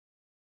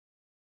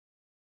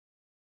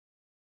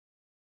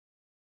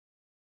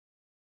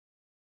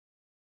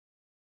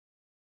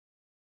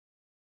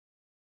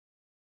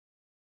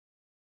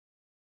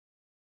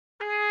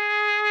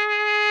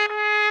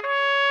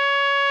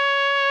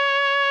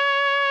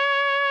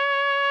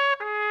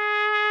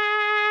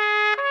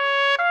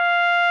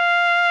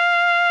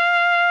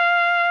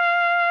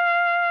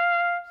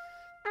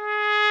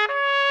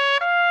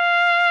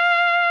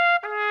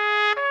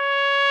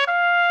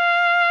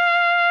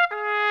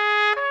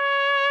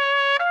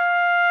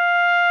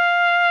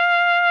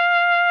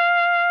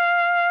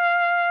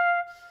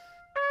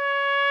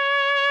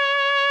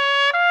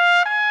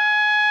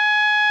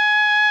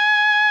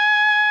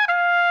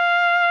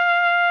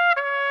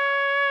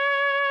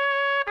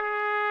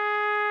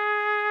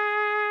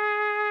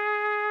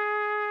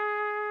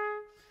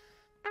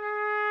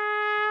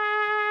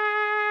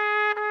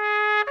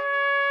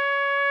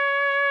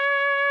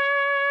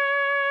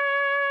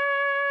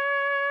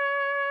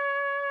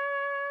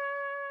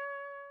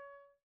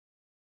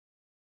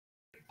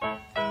For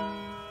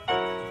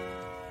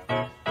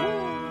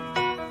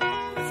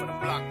the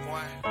block,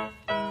 boy.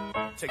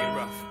 Take it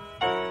rough.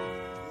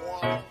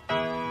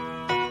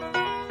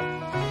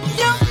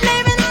 Don't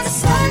blame it on the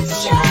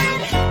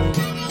sunshine.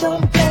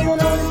 Don't blame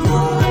it on the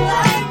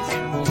moonlight.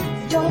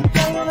 Don't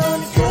blame it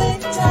on the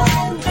good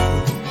times.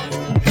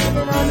 Blame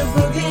it on the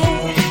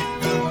boogie.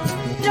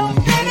 Don't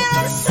blame it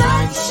on the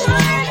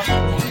sunshine.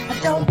 I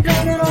don't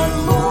blame it on the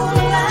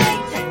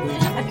moonlight.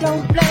 I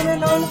don't blame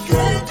it on the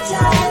good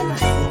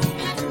times.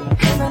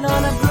 Blame it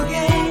on the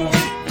boogie.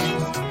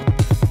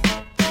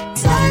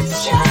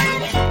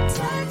 Sunshine,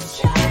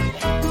 sunshine,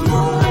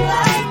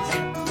 moonlight,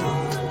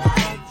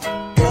 moonlight,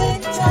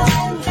 good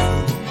times.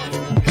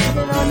 Blame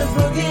it on the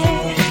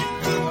boogie.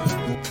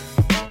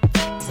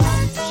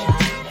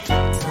 Sunshine,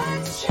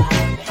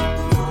 sunshine,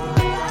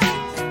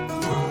 moonlight,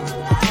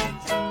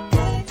 moonlight,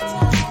 good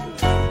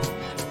times.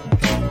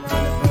 Blame it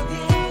on the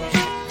boogie.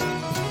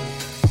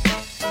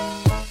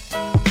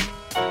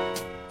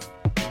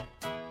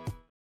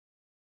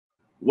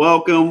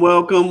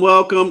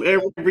 Welcome,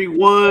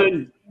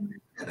 everyone,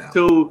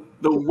 to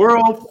the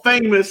world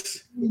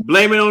famous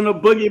Blame It on the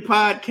Boogie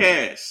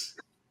podcast.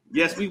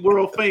 Yes, we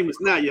world famous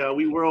now, y'all.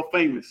 We world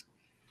famous.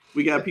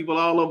 We got people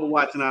all over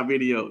watching our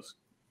videos.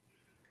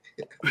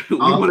 We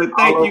want to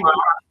thank you.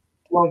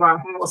 All over our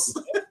house.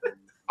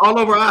 All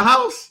over our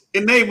house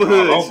and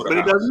neighborhoods, but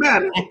it doesn't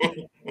matter.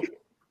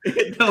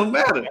 It don't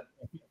matter.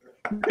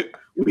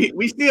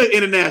 We still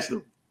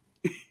international.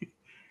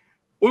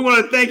 We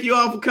want to thank you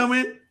all for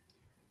coming.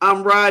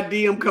 I'm Rod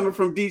D. I'm coming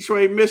from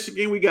Detroit,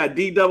 Michigan. We got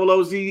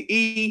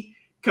DOOZE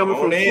coming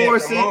from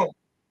Florissant,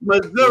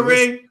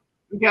 Missouri.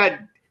 We got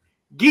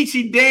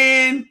Geechee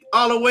Dan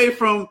all the way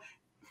from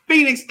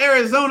Phoenix,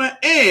 Arizona,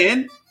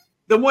 and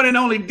the one and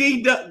only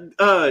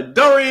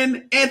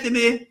Dorian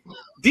Anthony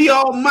D.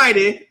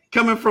 Almighty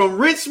coming from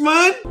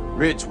Richmond.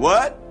 Rich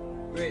what?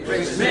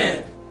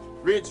 Richmond.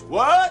 Rich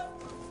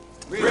what?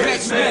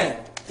 Richmond.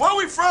 Where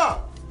we from?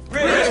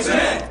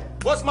 Richmond.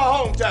 What's my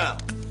hometown?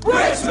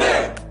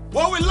 Richmond.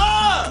 What we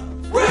love?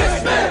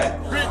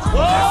 Richmond. Rich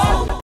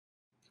what?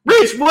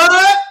 Rich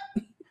what?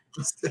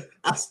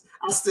 I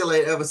still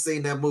ain't ever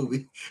seen that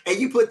movie. And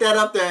you put that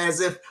up there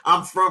as if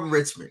I'm from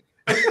Richmond.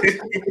 Hey,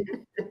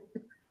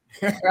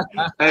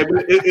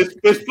 but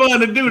it's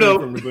fun to do,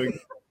 though.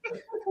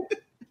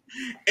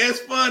 It's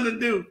fun to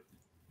do.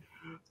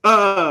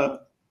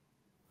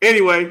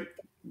 Anyway,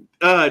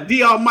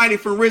 D Almighty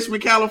from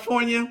Richmond,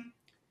 California.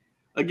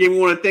 Again, we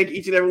want to thank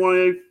each and every one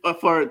of you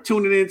for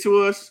tuning in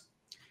to us.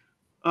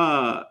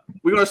 We're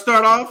going to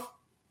start off.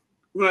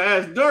 We're going to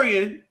ask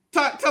Dorian,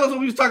 tell us what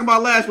we was talking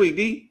about last week,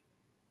 D.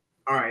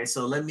 All right,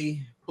 so let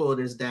me pull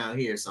this down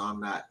here so I'm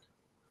not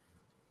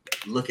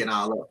looking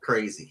all up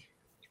crazy.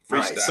 All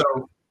right,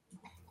 so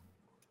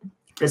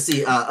let's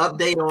see.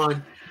 Update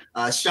on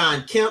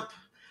Sean Kemp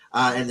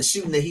and the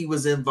shooting that he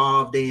was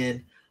involved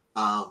in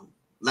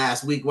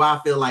last week. Why I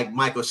feel like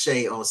Michael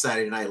Shea on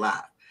Saturday Night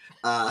Live.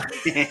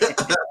 Update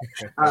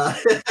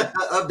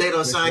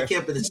on Sean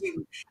Kemp and the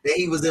shooting that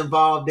he was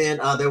involved in.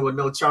 There were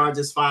no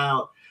charges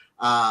filed.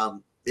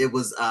 It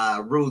was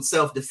ruled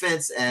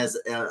self-defense as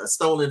a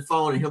stolen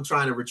phone and him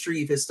trying to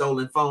retrieve his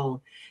stolen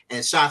phone,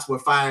 and shots were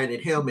fired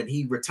at him and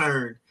he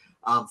returned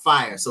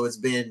fire. So it's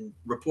been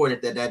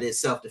reported that that is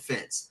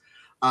self-defense.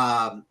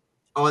 On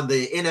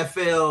the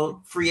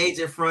NFL free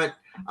agent front,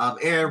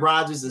 Aaron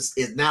Rodgers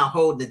is now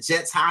holding the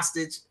Jets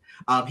hostage.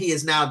 He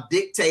is now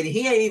dictating.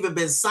 He ain't even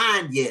been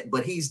signed yet,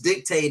 but he's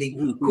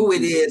dictating who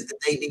it is that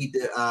they need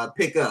to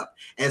pick up.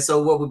 And so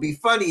what would be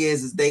funny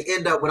is they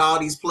end up with all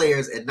these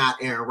players and not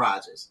Aaron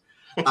Rodgers.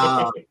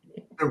 The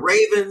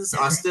Ravens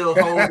are still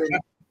holding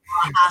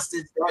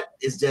hostage. That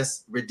is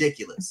just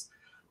ridiculous.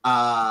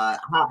 How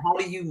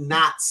do you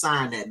not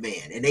sign that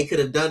man? And they could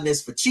have done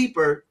this for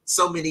cheaper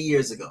so many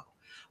years ago.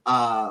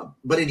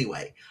 But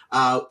anyway,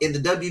 in the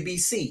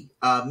WBC,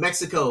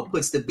 Mexico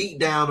puts the beat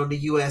down on the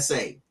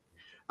USA.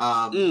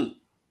 And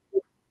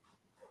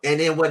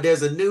then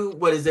there's a new,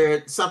 is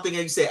there something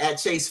that you said at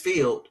Chase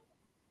Field?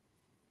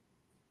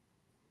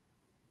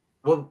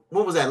 What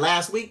was that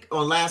last week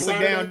on last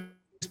Saturday?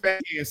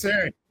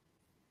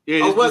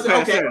 Yeah, oh, was it?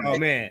 Okay. Saturday. Oh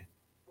man,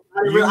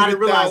 I didn't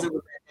realize it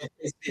was at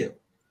Chase Field.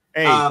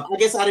 hey, I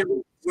guess I didn't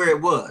know where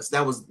it was.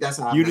 That's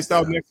how you I just messed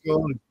thought it up.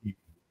 Mexico.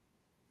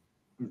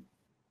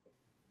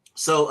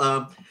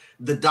 So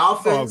the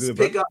Dolphins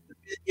pick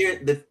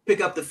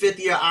up the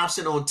fifth-year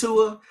option on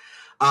Tua.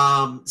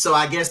 So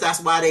I guess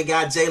that's why they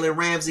got Jalen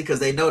Ramsey, because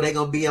they know they're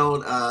gonna be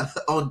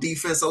on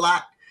defense a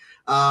lot.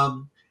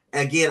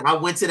 Again, I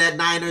went to that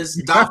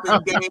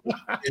Niners-Dolphins game, and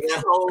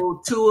that whole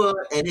Tua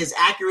and his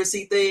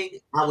accuracy thing,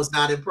 I was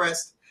not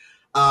impressed.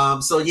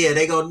 So yeah,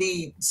 they're gonna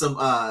need some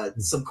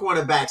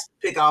cornerbacks to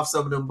pick off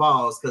some of them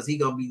balls, because they're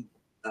gonna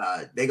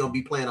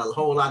be playing a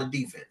whole lot of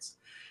defense.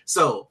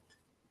 So,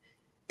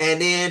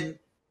 and then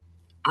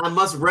I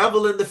must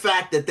revel in the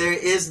fact that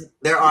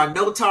there are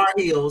no Tar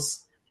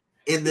Heels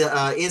in the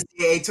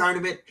NCAA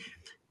tournament.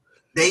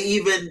 They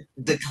even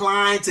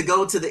declined to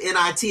go to the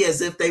NIT as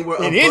if they were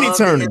In any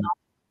tournament.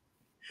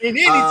 In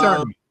any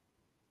tournament.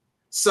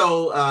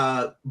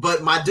 So,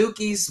 but my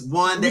Dukies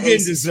won. We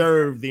didn't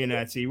deserve the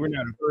NIT. We're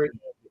not.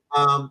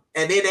 And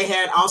then they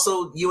had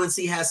also UNC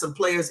has some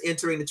players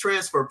entering the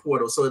transfer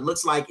portal, so it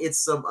looks like it's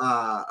some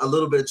a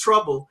little bit of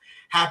trouble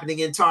happening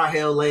in Tar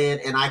Heel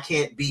land, and I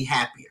can't be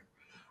happier.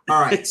 All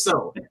right,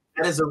 so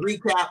that is a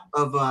recap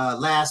of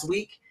last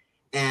week,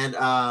 and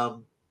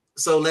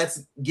so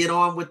let's get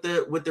on with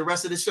the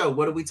rest of the show.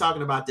 What are we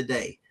talking about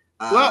today?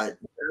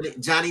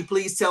 Johnny,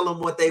 please tell them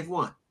what they've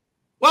won.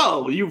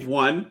 Well, you've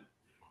won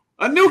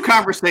a new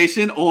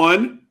conversation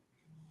on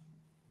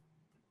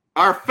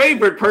our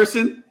favorite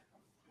person,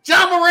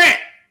 Ja Morant,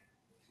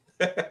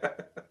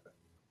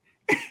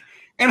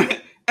 and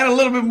a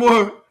little bit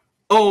more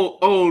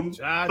on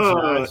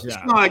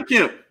Sean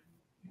Kemp,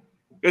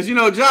 because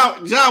Ja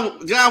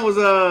was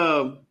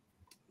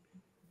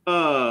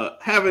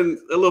having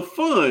a little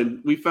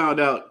fun. We found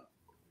out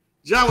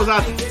Ja was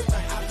out.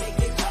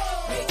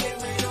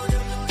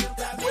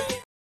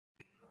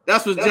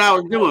 That's what Ja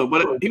was doing,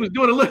 but he was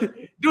doing a little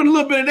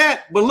bit of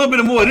that, but a little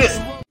bit more of this.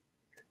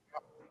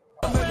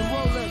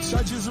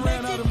 I just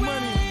ran out of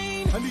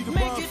money. I need to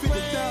borrow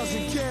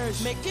 50,000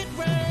 cash. Make it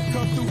rain.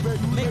 Come through,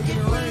 baby. We making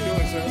it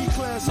rain.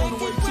 E-class on the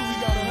way too. We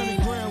got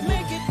 100 grand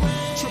with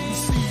triple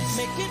C's.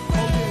 Make it rain.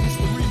 Oh yeah, it's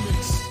the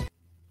remix.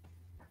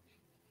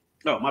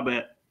 Oh, my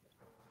bad.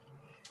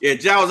 Yeah,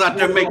 Ja was out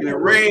there making it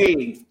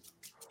rain.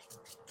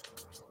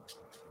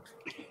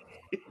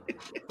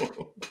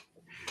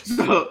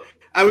 So,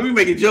 I mean, we're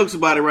making jokes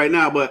about it right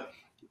now, but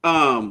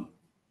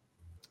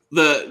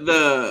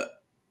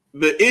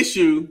the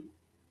issue.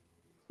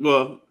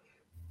 Well,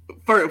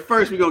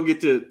 first we're gonna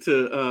get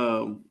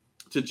to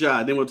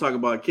Ja, then we'll talk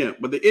about Kemp.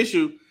 But the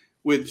issue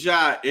with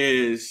Ja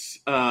is,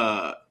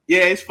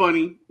 it's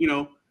funny,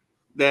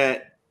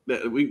 that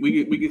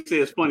we can say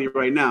it's funny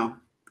right now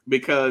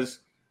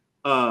because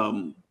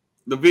the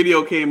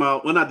video came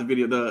out. Well, not the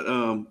video.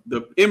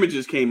 The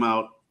images came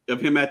out of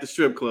him at the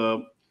strip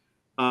club.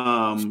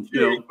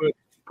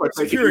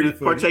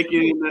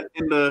 Partaking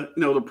in the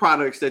the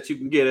products that you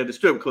can get at the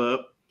strip club.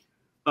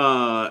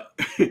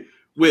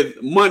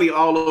 With money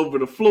all over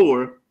the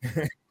floor.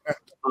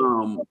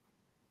 That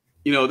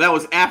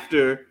was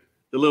after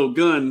the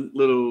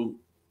little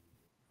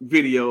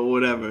video or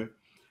whatever.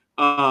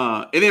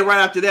 And then right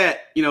after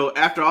that,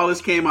 after all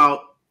this came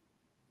out,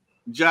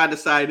 Ja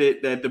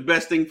decided that the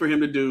best thing for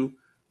him to do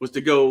was to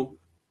go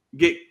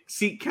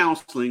seek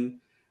counseling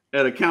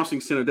at a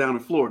counseling center down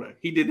in Florida.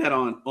 He did that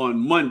on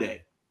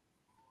Monday.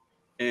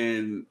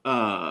 And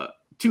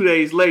 2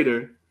 days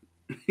later,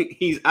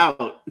 he's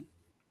out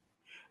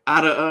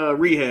of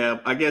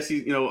rehab. I guess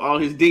he's all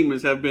his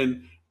demons have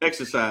been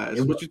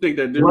exercised. What you think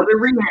that dude? Was it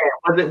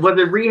rehab? Was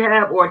it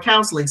rehab or a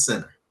counseling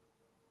center?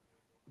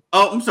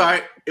 Oh, I'm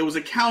sorry. It was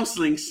a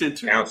counseling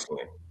center.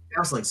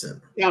 Counseling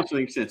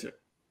center.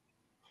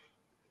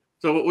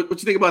 So what you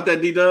think about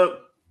that, D-Dub?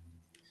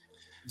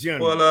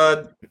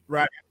 Well,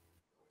 right.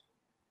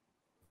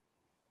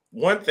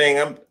 One thing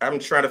I'm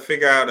trying to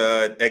figure out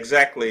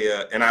exactly,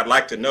 and I'd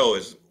like to know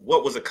is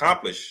what was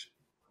accomplished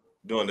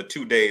during the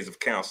 2 days of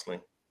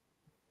counseling.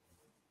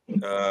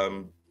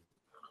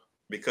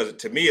 Because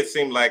to me, it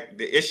seemed like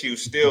the issue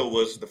still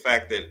was the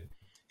fact that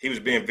he was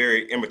being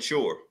very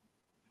immature.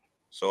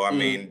 So, I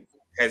mean,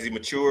 has he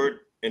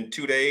matured in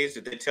 2 days?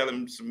 Did they tell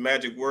him some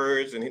magic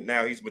words and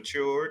now he's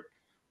matured?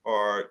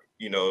 Or,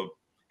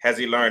 has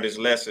he learned his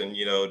lesson,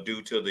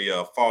 due to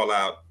the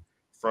fallout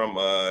from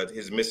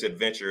his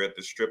misadventure at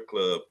the strip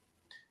club?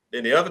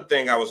 Then the other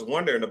thing I was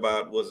wondering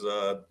about was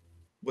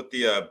with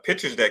the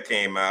pictures that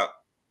came out,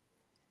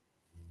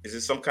 is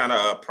it some kind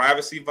of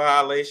privacy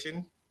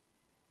violation?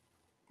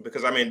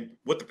 Because, I mean,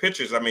 with the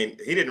pictures, I mean,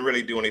 he didn't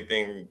really do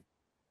anything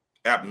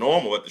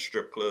abnormal at the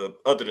strip club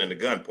other than the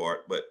gun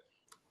part. But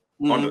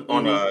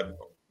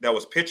that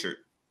was pictured,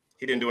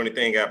 he didn't do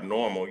anything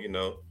abnormal,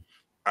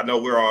 I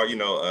know we're all,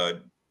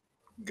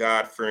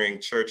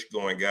 God-fearing,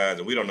 church-going guys,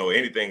 and we don't know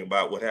anything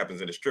about what happens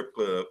in the strip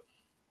club.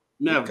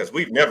 Never. Because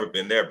we've never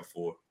been there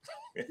before.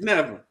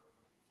 Never.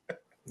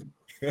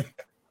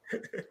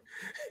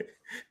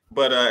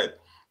 But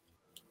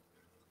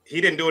he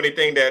didn't do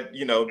anything that,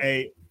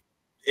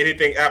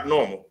 anything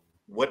abnormal.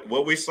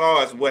 What we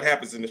saw is what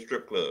happens in the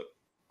strip club.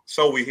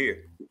 So we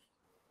hear.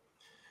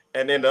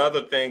 And then the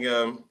other thing,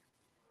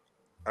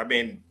 I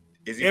mean,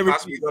 is he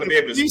possibly going to be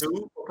able to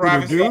sue for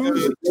privacy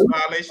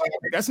violation?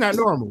 That's not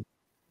normal.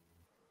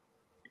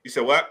 You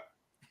said what?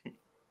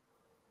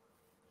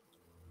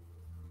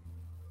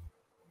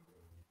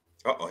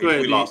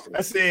 We lost him.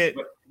 I said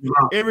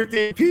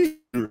everything.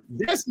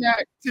 That's not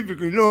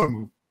typically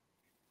normal.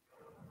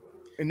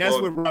 And that's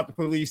what brought the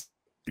police.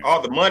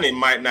 All the money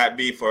might not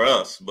be for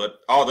us, but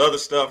all the other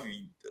stuff,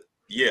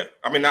 yeah.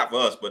 I mean, not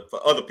for us, but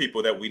for other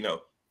people that we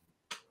know.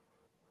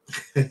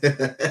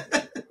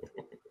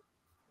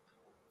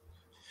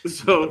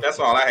 So that's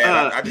all I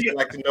had. I just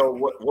like to know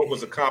what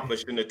was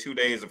accomplished in the 2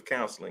 days of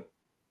counseling.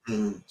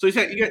 So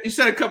you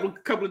said a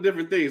couple of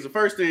different things. The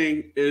first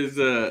thing is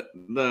I'm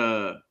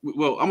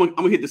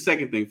gonna hit the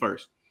second thing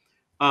first.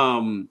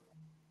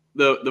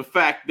 The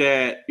fact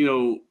that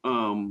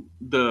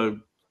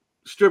the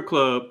strip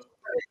club.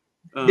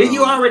 Did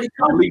you already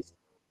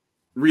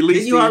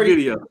release these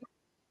videos?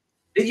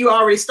 Did you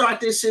already start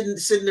this? Shouldn't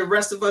the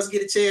rest of us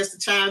get a chance to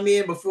chime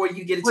in before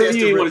you get a chance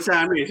to want to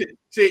chime in?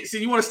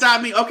 See, you want to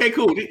stop me? Okay,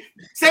 cool.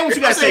 Say what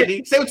you got to say,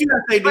 D. Say what you got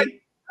to say,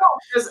 D.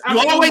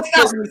 You always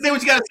stop me. Say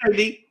what you got to say,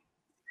 D.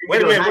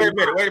 Wait a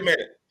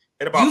minute.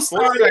 In about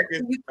 4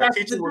 seconds, our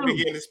teacher will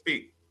begin to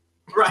speak.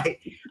 Right.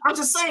 I'm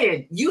just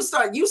saying, you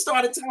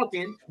started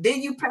talking,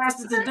 then you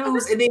passed it to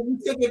dudes, and then you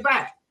took it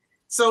back.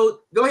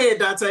 So go ahead,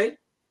 Dante.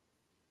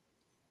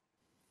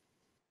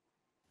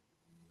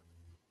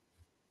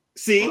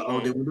 See? Go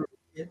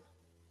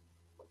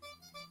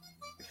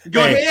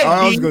ahead. All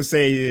I was gonna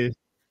say is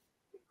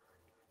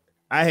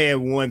I had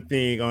one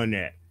thing on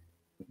that.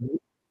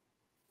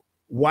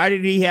 Why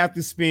did he have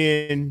to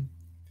spend,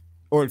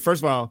 or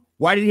first of all,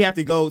 why did he have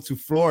to go to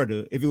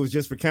Florida if it was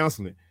just for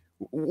counseling?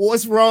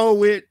 What's wrong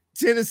with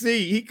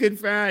Tennessee? He couldn't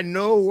find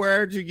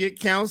nowhere to get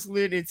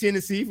counseling in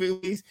Tennessee for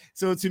at least.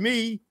 So to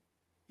me,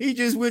 he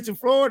just went to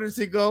Florida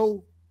to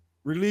go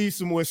relieve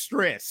some more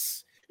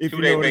stress. If you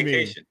know what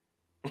vacation.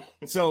 I mean.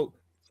 So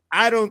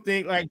I don't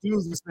think, like you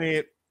was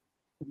saying,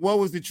 what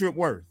was the trip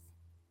worth?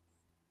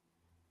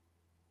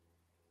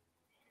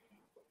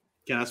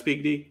 Can I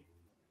speak, D?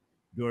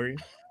 Dorian?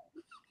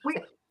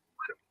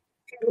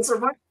 It's a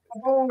right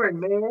board,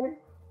 man.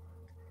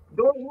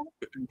 Go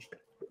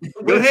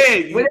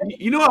ahead.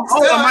 You know,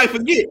 I might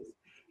forget.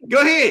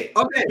 Go ahead.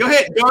 Okay. Go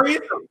ahead,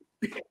 Dorian.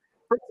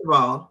 First of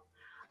all,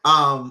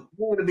 I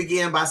want to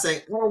begin by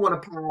saying I don't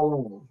want to pile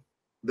on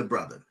the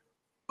brother.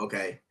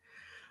 Okay.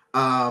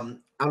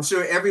 I'm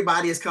sure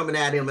everybody is coming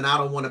at him, and I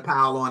don't want to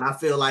pile on. I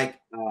feel like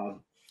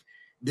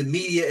the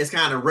media is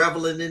kind of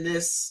reveling in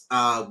this.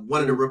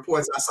 One of the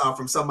reports I saw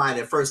from somebody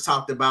that first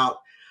talked about,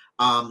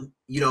 him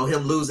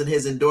losing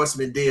his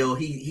endorsement deal.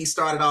 He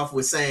started off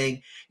with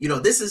saying,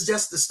 this is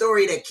just the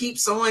story that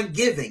keeps on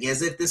giving,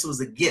 as if this was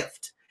a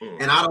gift.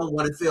 And I don't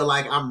want to feel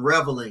like I'm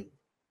reveling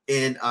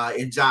in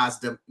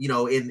Ncaa's,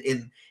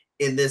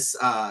 in this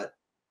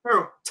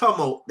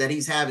tumult that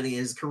he's having in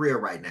his career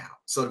right now.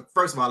 So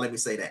first of all, let me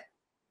say that.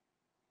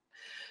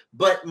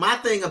 But my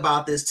thing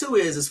about this too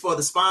is for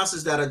the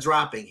sponsors that are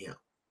dropping him.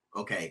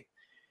 Okay.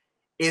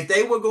 If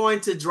they were going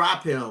to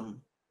drop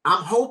him,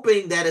 I'm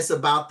hoping that it's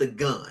about the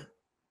gun.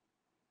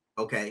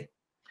 Okay.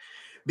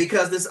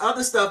 Because this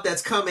other stuff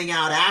that's coming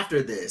out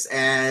after this,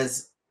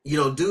 as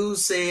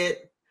dudes said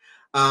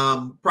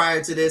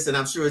prior to this, and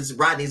I'm sure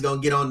Rodney's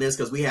going to get on this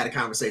because we had a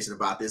conversation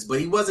about this, but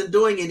he wasn't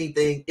doing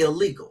anything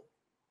illegal.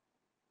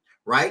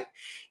 Right.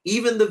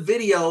 Even the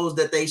videos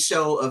that they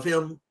show of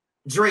him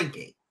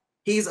drinking,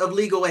 he's of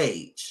legal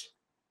age.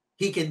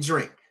 He can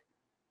drink.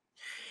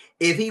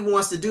 If he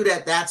wants to do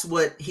that, that's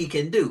what he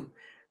can do.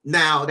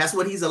 Now, that's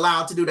what he's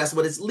allowed to do. That's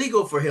what it's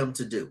legal for him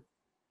to do.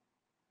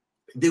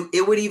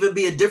 It would even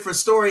be a different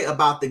story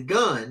about the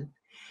gun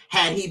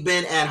had he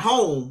been at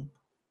home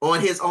on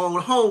his own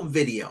home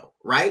video,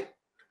 right?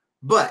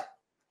 But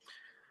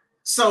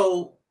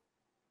so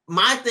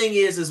my thing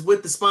is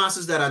with the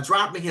sponsors that are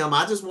dropping him,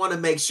 I just want to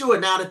make sure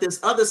now that this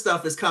other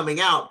stuff is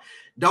coming out,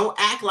 don't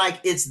act like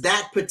it's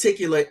that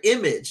particular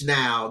image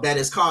now that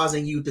is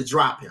causing you to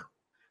drop him,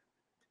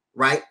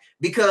 right?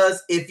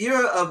 Because if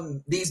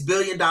you're these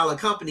billion-dollar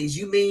companies,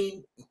 you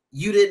mean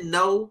you didn't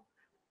know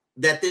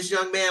that this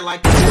young man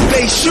like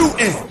they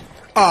shooting,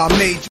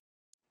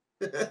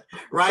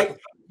 right?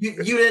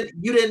 You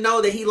didn't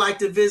know that he liked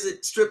to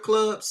visit strip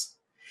clubs.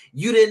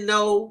 You didn't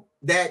know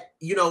that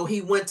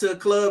he went to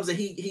clubs and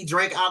he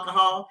drank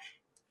alcohol.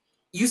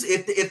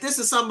 If this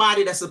is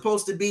somebody that's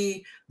supposed to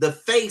be the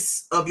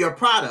face of your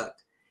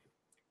product,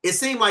 it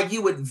seemed like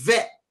you would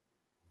vet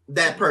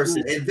that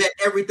person and vet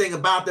everything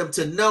about them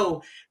to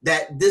know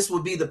that this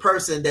would be the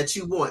person that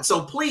you want.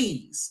 So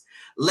please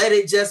let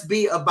it just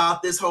be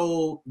about this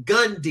whole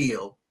gun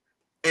deal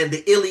and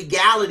the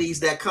illegalities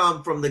that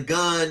come from the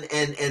gun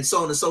and so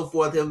on and so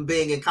forth, him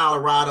being in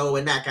Colorado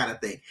and that kind of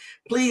thing.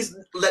 Please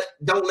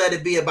don't let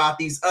it be about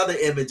these other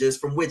images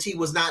from which he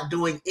was not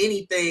doing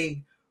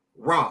anything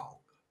wrong.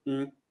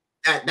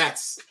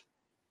 That's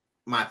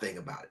my thing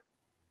about it.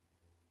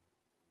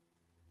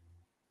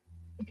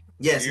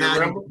 Yes.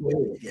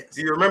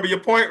 Do you remember your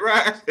point,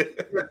 Rod?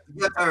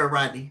 Your turn,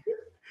 Rodney.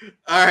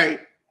 All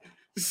right.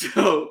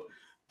 So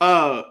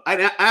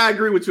I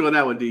agree with you on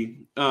that one, D.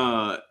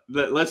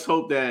 Let's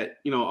hope that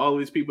all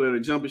these people that are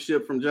jumping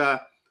ship from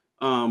Ncaa,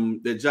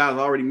 that Ncaa's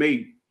already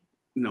made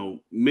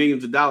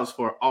millions of dollars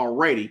for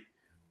already,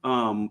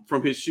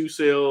 from his shoe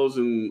sales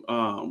and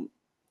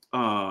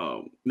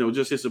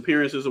just his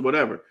appearances or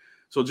whatever.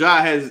 So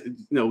Ncaa has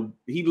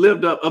he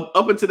lived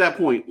up until that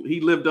point.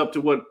 He lived up to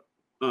what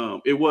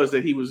it was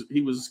that he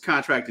was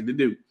contracted to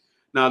do.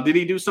 Now, did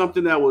he do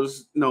something that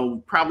was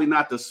probably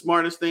not the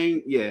smartest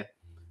thing? Yeah.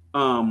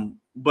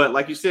 But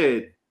like you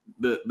said,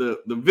 the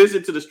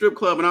visit to the strip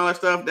club and all that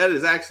stuff, that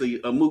is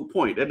actually a moot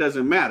point. That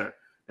doesn't matter.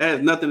 That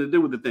has nothing to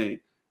do with the thing.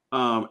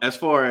 As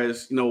far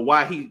as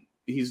why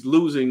he's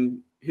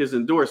losing his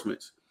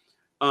endorsements.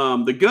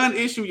 The gun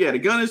issue, the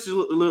gun is a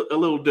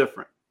little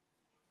different.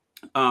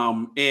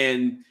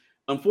 And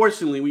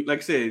unfortunately, like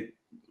I said,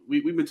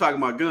 we've been talking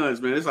about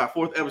guns, man. This is our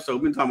 4th episode.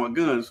 We've been talking about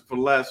guns for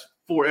the last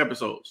 4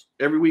 episodes.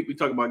 Every week we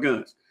talk about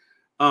guns.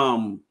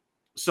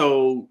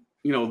 So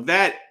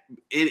that,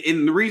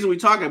 and the reason we're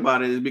talking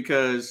about it is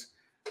because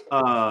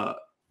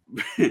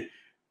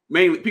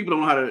mainly people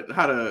don't know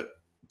how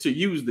to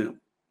use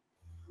them,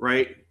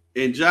 right?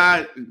 And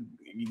Ncaa,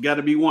 you got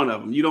to be one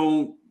of them. You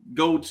don't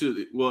go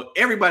to, well,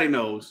 everybody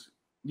knows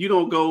you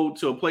don't go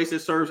to a place that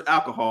serves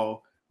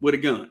alcohol with a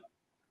gun.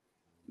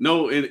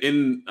 No, I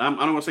don't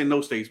want to say no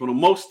states, but in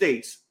most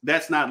states,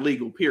 that's not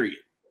legal, period.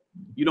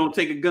 You don't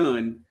take a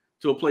gun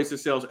to a place that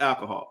sells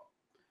alcohol.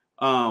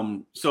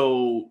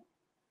 So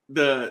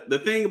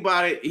the thing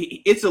about it,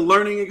 it's a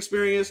learning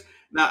experience.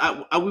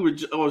 Now, I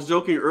was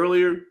joking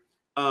earlier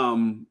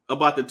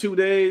about the 2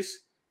 days.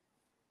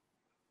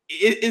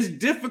 It's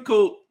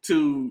difficult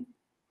to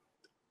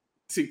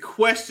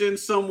question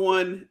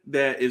someone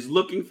that is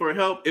looking for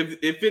help. If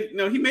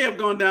it, he may have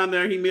gone down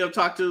there, he may have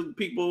talked to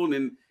people,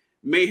 and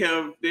may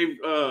have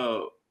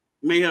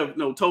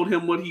told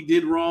him what he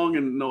did wrong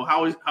and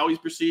how he's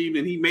perceived,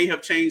 and he may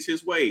have changed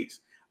his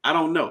ways. I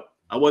don't know.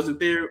 I wasn't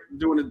there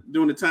during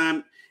the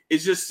time. It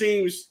just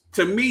seems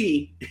to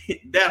me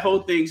that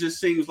whole thing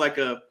just seems like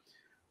a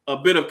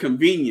bit of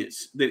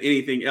convenience than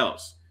anything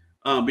else,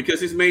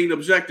 because his main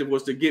objective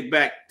was to get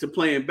back to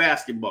playing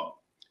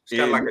basketball. It's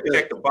kind of like a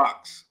check the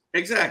box.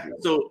 Exactly.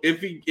 So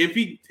if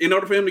he in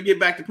order for him to get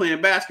back to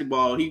playing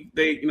basketball,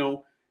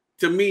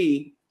 to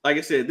me, like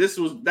I said,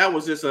 that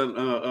was just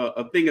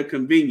a thing of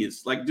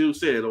convenience. Like Dude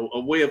said, a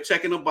way of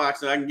checking a box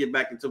so I can get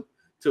back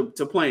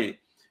into playing.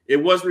 It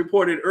was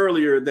reported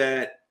earlier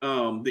that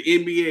the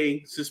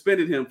NBA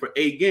suspended him for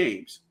 8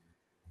 games.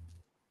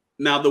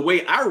 Now, the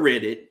way I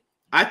read it,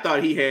 I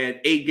thought he had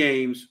 8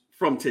 games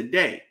from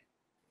today,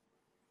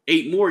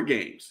 8 more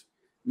games,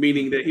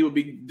 meaning that he would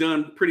be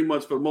done pretty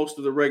much for most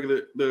of the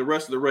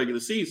rest of the regular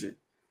season.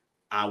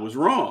 I was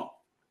wrong.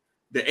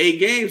 The 8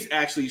 games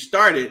actually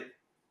started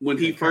when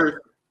he first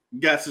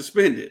got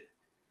suspended.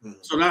 Mm-hmm.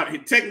 So now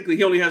technically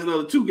he only has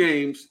another 2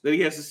 games that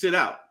he has to sit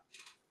out.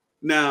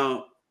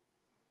 Now,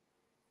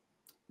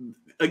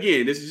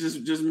 again, this is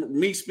just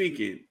me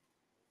speaking.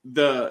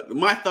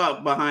 My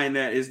thought behind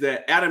that is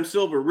that Adam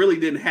Silver really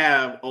didn't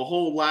have a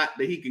whole lot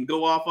that he can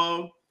go off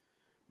of,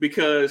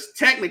 because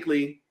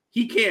technically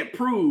he can't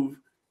prove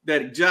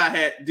that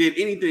Ncaa did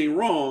anything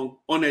wrong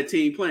on that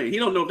team plane. He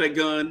don't know if that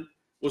gun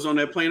was on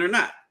that plane or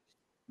not.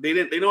 They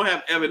don't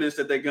have evidence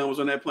that gun was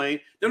on that plane.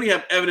 They don't even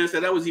have evidence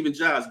that was even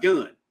Ncaa's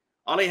gun.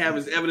 All they have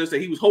is evidence that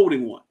he was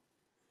holding one.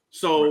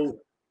 So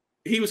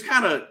he was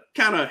kind of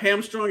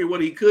hamstrung in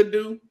what he could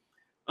do.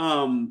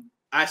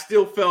 I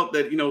still felt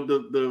that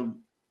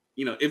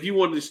if you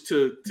wanted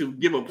to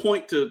give a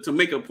point to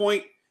make a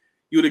point,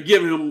 you would have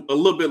given him a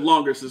little bit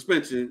longer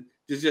suspension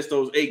than just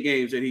those 8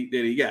 games that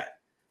he got.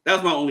 That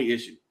was my only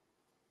issue.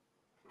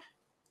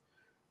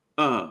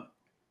 But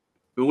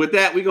with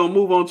that, we're gonna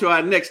move on to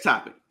our next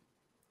topic.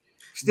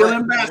 Still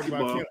in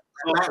basketball.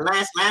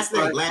 Last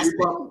thing.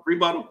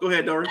 Rebuttal. Go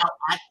ahead, Dory.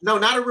 No,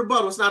 not a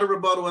rebuttal. It's not a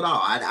rebuttal at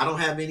all. I don't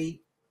have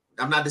any.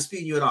 I'm not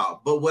disputing you at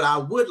all. But what I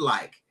would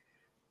like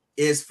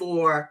is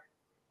for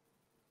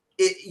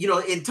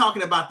it, in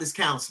talking about this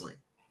counseling,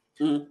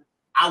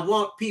 I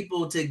want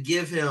people to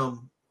give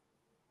him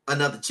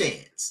another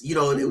chance.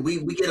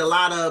 We get a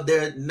lot of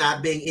there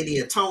not being any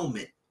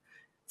atonement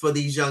for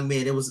these young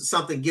men. It was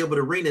something Gilbert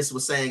Arenas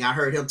was saying. I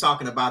heard him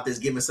talking about this,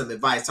 giving some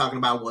advice, talking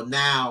about, well,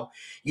 now,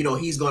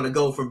 he's going to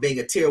go from being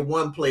a tier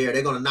 1 player.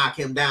 They're going to knock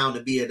him down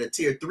to be a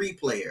tier 3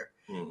 player,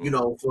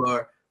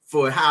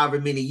 for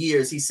however many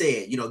years he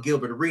said,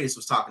 Gilbert Arenas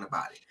was talking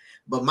about it.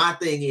 But my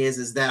thing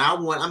is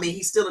that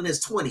he's still in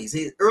his 20s,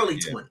 his early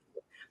 20s.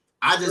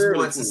 I just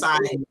want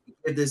society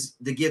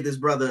to give this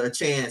brother a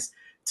chance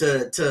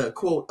to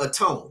quote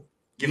atone,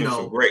 give him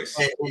some grace,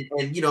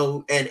 and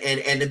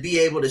to be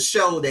able to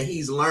show that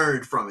he's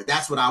learned from it.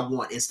 That's what I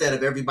want, instead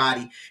of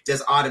everybody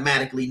just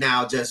automatically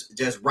now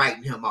just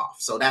writing him off.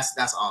 So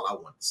that's all I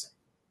want to say.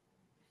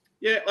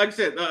 Yeah, like I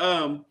said,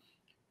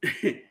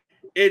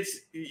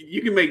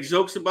 you can make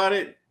jokes about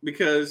it,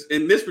 because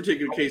in this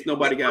particular case,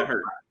 nobody got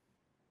hurt.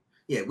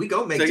 Yeah, we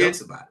gonna make jokes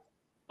about it.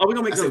 Oh, we're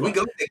gonna make jokes about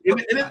it. In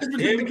this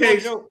particular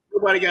case,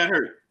 nobody got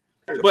hurt.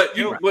 But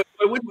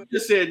what you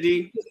just said,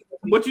 D,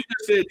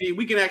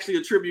 we can actually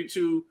attribute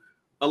to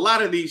a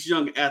lot of these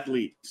young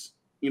athletes.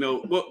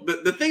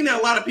 The thing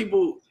that a lot of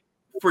people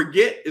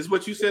forget is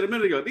what you said a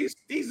minute ago.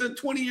 These are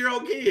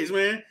 20-year-old kids,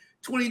 man.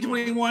 20,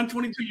 21,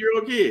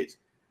 22-year-old kids,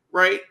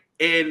 right?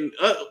 And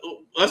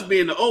us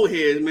being the old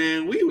heads,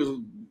 man, we was,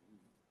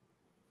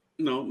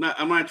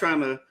 I'm not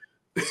trying to.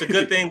 It's a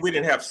good thing we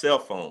didn't have cell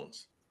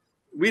phones.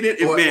 We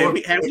didn't,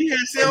 we had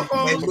cell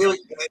phones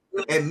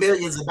and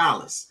millions of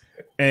dollars.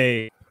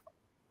 Hey,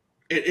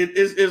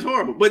 it's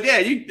horrible. But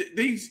yeah,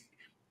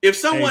 if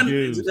someone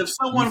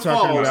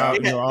falls,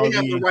 they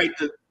have the right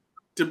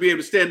to be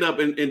able to stand up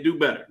and do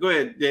better. Go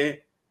ahead, Dan.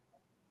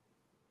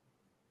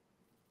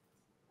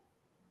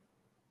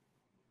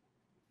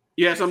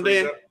 Yeah,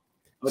 something.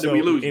 So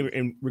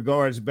in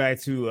regards back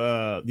to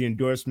the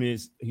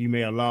endorsements he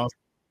may have lost.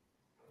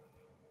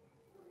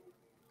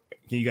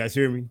 Can you guys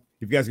hear me?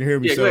 If you guys can hear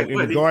me, Yeah, so go ahead, in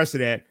regards to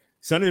that,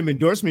 some of them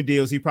endorsement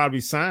deals he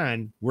probably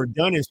signed were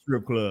done in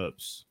strip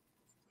clubs.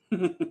 I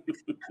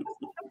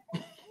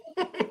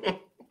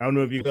don't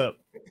know if you up.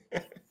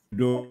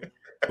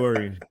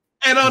 Dorian.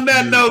 And on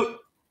that note,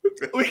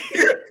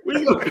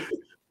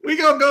 we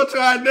gonna go to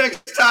our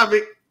next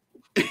topic.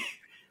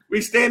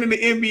 We stand in the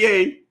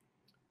NBA,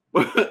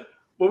 but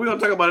we're gonna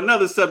talk about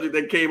another subject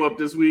that came up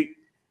this week,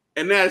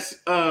 and that's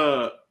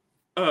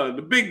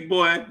the big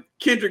boy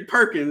Kendrick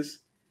Perkins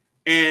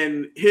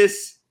and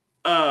his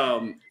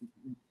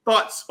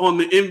thoughts on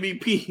the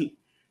MVP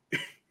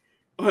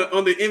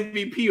on the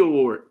MVP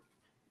award.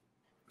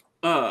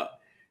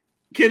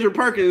 Kendrick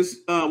Perkins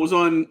was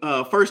on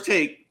First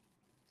Take,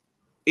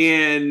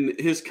 and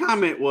his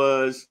comment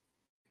was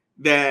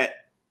that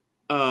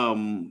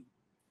in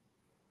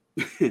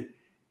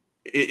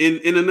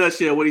a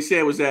nutshell, what he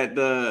said was that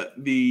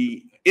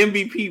the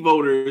MVP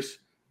voters,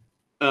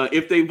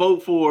 if they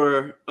vote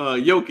for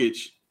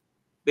Jokic,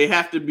 they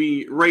have to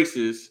be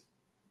racist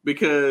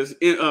because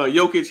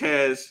Jokic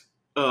has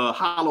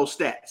hollow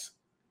stats.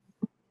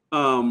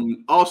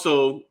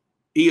 Also,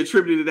 he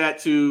attributed that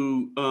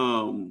to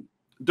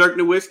Dirk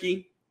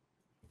Nowitzki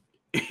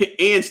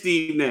and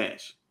Steve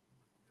Nash,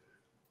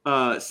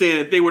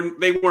 saying that they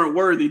weren't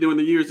worthy during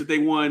the years that they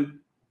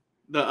won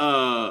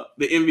the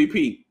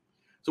MVP.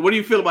 So, what do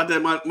you feel about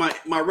that?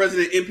 My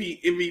resident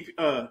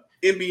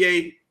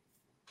NBA.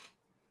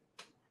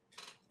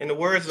 In the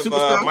words of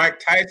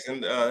Mike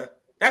Tyson,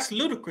 that's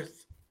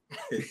ludicrous.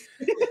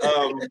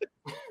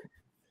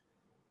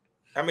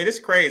 I mean, it's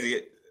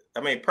crazy.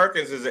 I mean,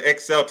 Perkins is an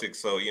ex-Celtic,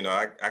 so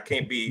I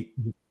can't be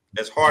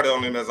as hard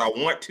on him as I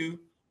want to,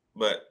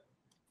 but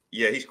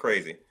yeah, he's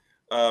crazy.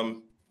 I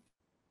mean,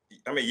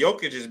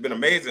 Jokic has been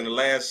amazing the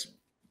last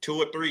 2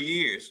 or 3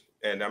 years.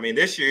 And I mean,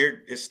 this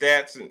year his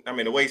stats and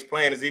the way he's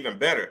playing is even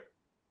better.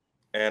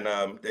 And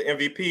the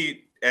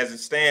MVP, as it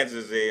stands,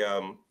 is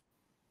a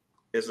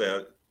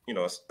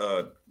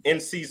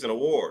in-season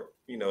award.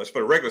 It's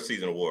for the regular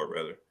season award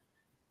rather.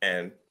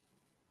 And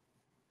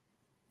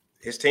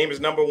his team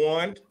is number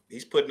one.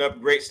 He's putting up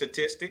great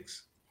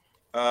statistics.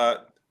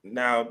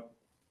 Now,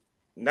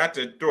 not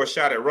to throw a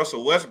shot at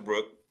Russell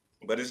Westbrook,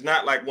 but it's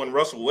not like when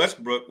Russell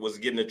Westbrook was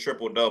getting the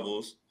triple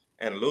doubles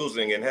and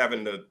losing and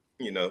having the,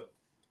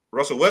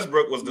 Russell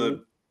Westbrook was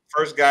the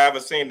first guy I've ever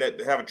seen that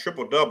have a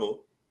triple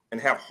double and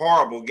have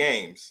horrible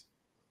games.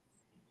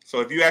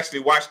 So if you actually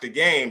watch the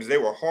games, they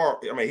were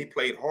horrible. I mean, he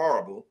played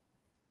horrible,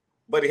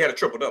 but he had a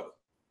triple double,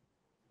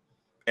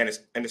 and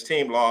his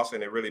team lost,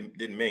 and it really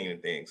didn't mean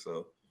anything.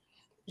 So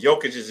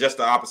Jokic is just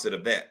the opposite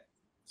of that.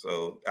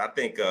 So I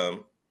think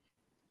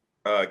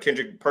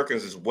Kendrick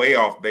Perkins is way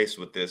off base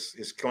with this.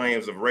 His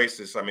claims of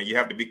racist. I mean, you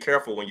have to be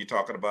careful when you're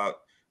talking about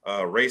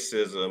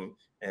racism,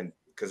 and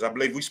because I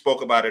believe we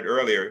spoke about it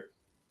earlier.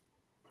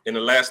 In the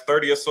last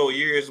 30 or so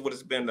years, what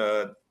has been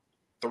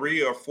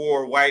 3 or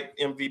 4 white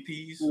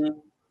MVPs. Mm-hmm.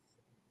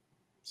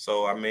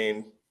 So I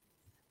mean,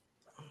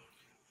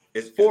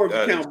 it's 4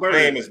 his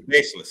claim is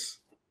baseless.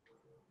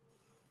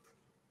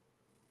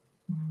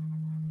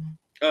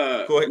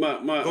 Go ahead,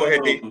 go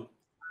ahead, D.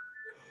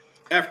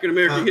 African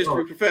American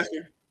history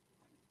professor.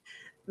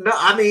 No,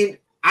 I mean,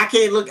 I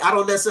can't look. I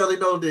don't necessarily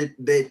know the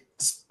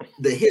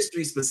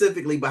history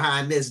specifically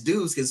behind this.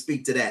 Dudes can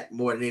speak to that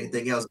more than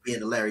anything else,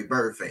 being a Larry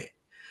Bird fan.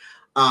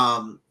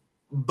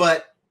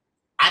 But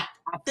I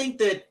think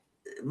that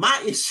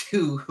my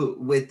issue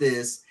with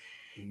this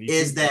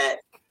is that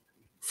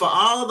for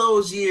all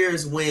those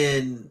years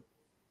when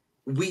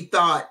we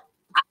thought,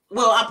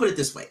 well, I'll put it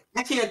this way.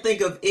 I can't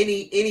think of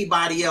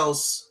anybody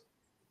else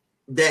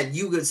that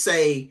you could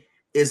say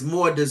is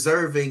more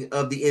deserving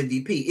of the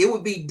MVP. It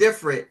would be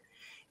different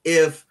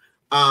if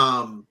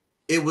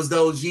it was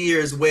those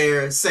years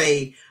where,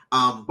 say,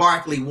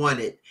 Barkley won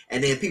it,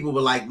 and then people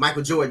were like,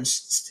 Michael Jordan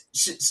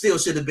still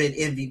should have been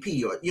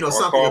MVP, or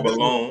something. Karl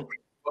Malone.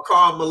 Or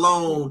Karl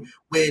Malone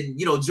when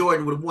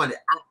Jordan would have won it.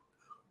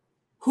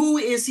 Who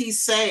is he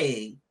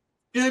saying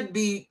should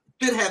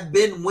have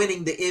been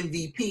winning the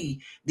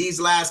MVP these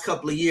last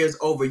couple of years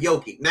over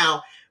Jokic?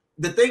 Now,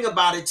 the thing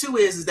about it too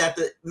is that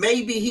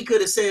maybe he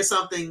could have said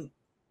something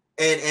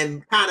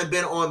and kind of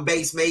been on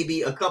base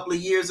maybe a couple of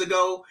years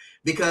ago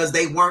because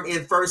they weren't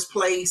in first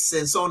place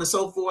and so on and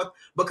so forth.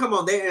 But come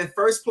on, they're in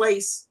first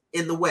place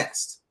in the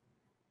West,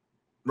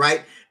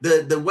 right?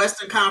 The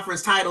Western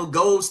Conference title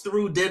goes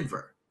through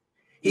Denver.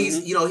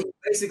 He's he's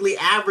basically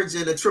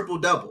averaging a triple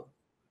double,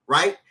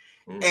 right?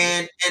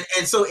 Mm-hmm.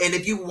 And so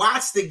if you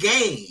watch the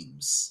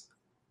games,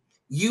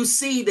 you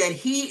see that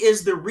he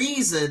is the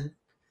reason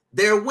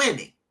they're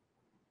winning,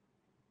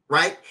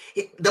 right?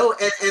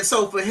 And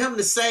so for him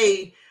to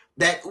say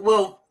that,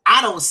 well,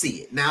 I don't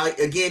see it. Now,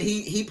 again,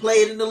 he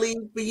played in the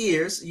league for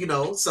years,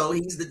 so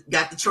he's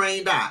got the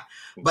trained eye.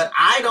 But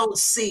I don't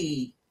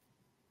see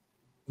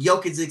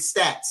Jokic's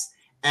stats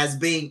as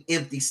being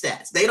empty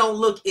stats. They don't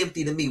look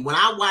empty to me. When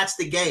I watch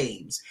the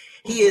games,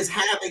 he is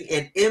having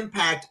an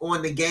impact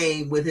on the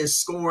game with his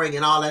scoring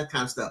and all that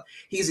kind of stuff.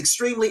 He's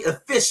extremely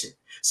efficient.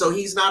 So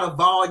he's not a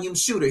volume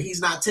shooter.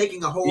 He's not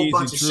taking a whole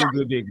bunch of shots.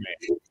 Big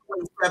man.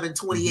 27,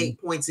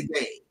 28 points a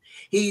game.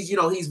 He's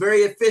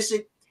very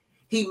efficient.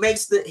 He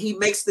makes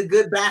the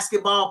good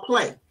basketball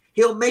play.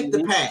 He'll make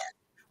the pass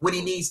when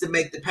he needs to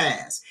make the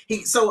pass.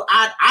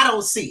 I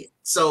don't see it.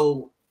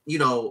 So,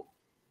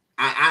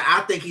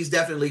 I think he's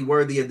definitely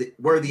worthy of the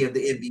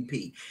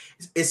MVP,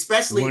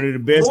 especially one of the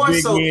best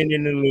big so, men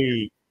in the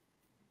league.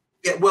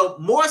 Yeah, well,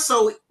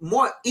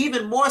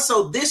 even more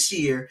so this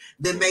year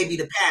than maybe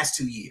the past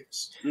 2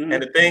 years.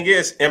 And the thing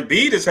is,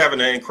 Embiid is having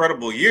an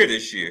incredible year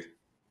this year.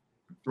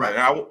 Right.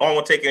 And I don't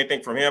want to take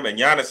anything from him. And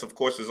Giannis, of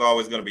course, is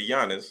always going to be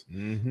Giannis.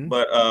 Mm-hmm.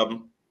 But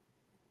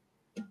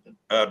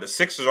the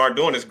Sixers aren't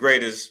doing as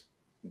great as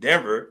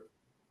Denver.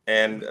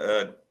 And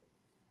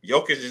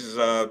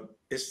Jokic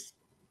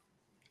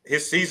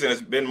his season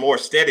has been more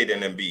steady than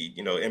Embiid.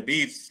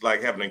 Embiid's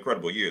like having an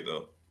incredible year,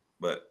 though.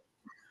 But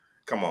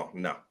come on,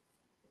 no.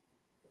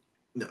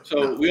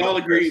 So we all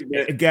agree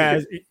that,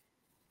 guys,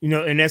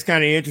 and that's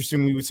kind of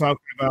interesting. We were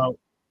talking about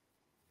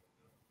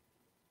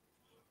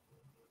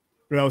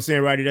what I was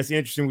saying, Roddy. That's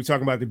interesting. We're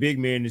talking about the big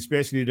men,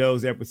 especially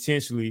those that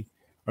potentially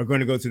are going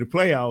to go to the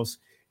playoffs.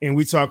 And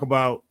we talk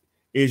about,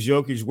 is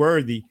Jokic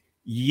worthy?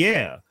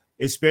 Yeah,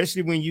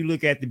 especially when you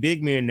look at the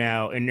big men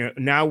now, and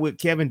now with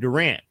Kevin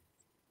Durant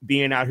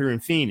being out here in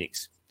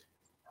Phoenix,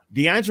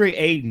 DeAndre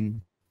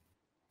Ayton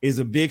is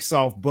a big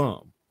soft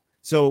bum.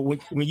 So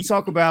when you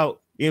talk about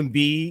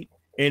Embiid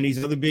and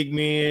these other big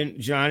men,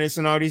 Giannis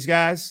and all these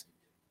guys,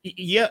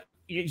 yeah,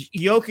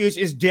 Jokic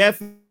is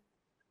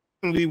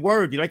definitely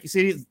worthy. Like you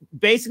said, he's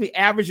basically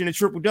averaging a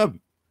triple-double.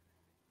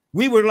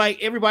 We were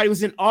like, everybody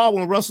was in awe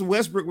when Russell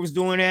Westbrook was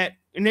doing that,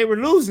 and they were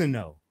losing,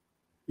 though.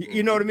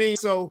 You know what I mean?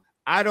 So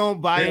I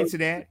don't buy into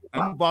that.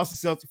 I'm a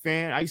Boston Celtics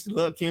fan. I used to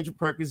love Kendrick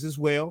Perkins as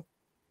well.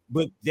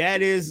 But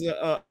that is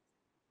a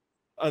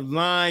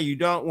line you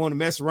don't want to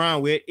mess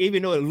around with,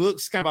 even though it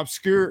looks kind of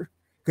obscure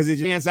because it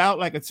stands out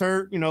like a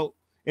turd, in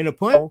a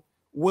punt.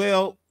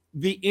 Well,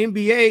 the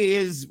NBA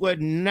is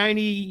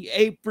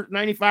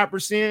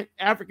 95%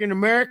 African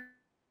Americans.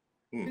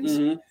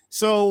 Mm-hmm.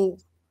 So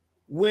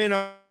when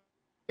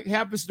it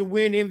happens to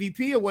win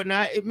MVP or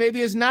whatnot,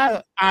 maybe it's not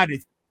an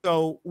oddity.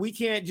 So we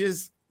can't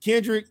just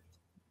Kendrick.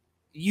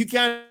 You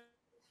kind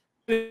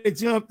of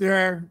jump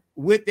there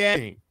with that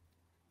thing.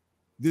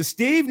 The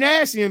Steve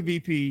Nash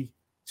MVP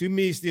to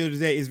me still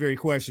today is very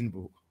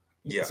questionable.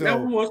 Yeah, so, that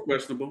one was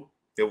questionable.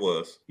 It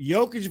was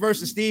Jokic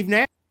versus Steve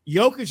Nash.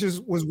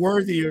 Jokic was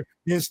worthier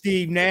than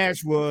Steve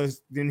Nash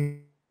was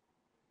than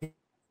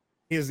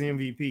his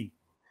MVP.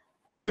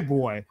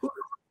 Boy,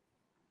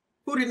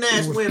 who did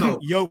Nash win over?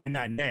 Jokic,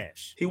 not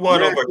Nash. He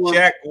won over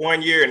Shaq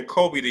one year and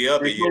Kobe the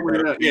other year.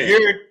 The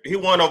year he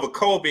won over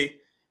Kobe.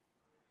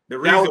 The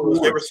reason was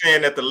they were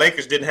saying that the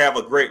Lakers didn't have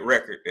a great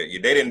record. They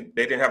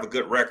didn't have a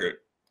good record.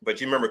 But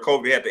you remember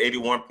Kobe had the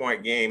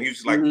 81-point game. He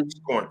was like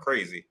scoring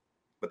crazy.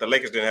 But the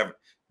Lakers didn't have it.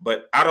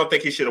 But I don't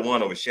think he should have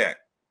won over Shaq.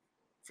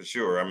 For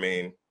sure. I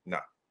mean, no.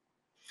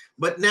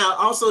 But now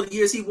also the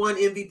years he won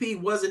MVP,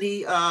 wasn't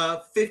he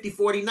 50,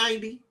 40,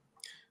 90?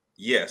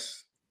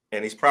 Yes.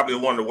 And he's probably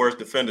one of the worst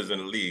defenders in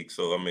the league.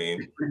 So, I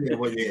mean,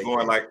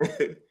 going like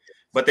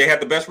but they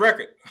had the best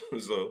record.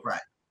 So right.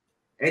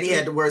 And he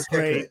had the worst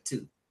haircut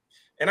too.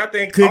 And I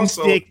think couldn't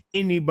also stick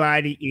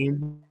anybody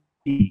in.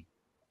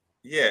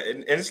 Yeah,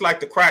 and it's like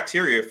the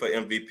criteria for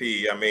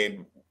MVP. I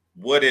mean,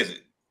 what is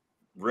it?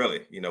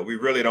 Really? We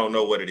really don't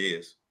know what it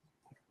is.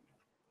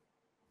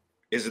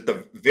 Is it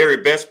the very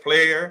best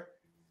player?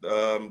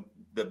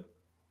 The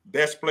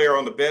best player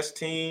on the best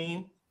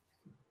team?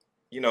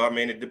 I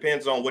mean, it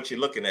depends on what you're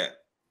looking at.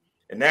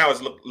 And now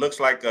it looks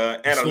like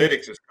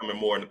analytics is coming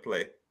more into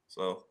play.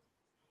 So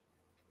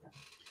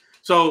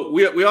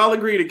we all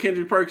agree that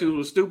Kendrick Perkins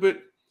was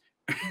stupid.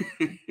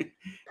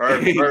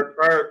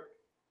 Perk.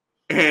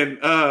 And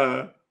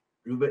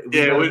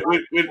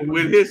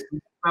with his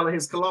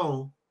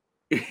cologne,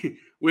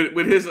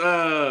 with his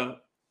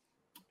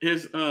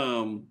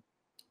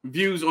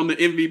views on the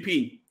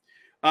MVP.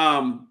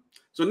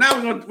 So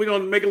now we're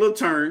gonna make a little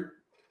turn.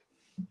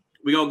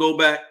 We're gonna go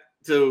back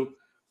to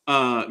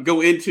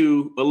go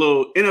into a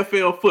little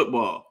NFL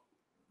football.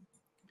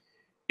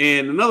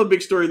 And another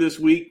big story this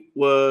week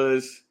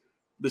was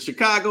the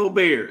Chicago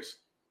Bears.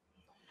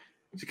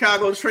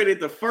 Chicago traded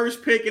the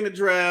first pick in the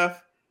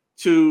draft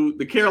to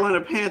the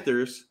Carolina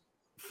Panthers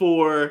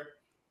for,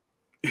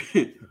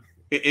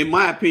 in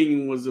my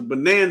opinion, was a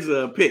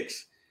bonanza of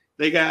picks.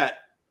 They got,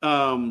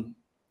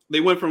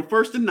 they went from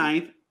 1st to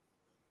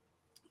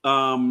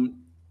 9th.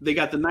 They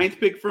got the 9th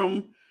pick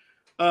from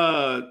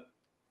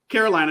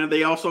Carolina.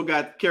 They also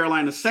got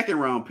Carolina's 2nd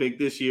round pick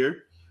this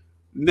year.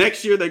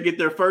 Next year, they get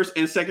their 1st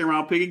and 2nd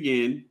round pick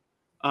again.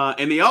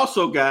 And they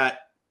also got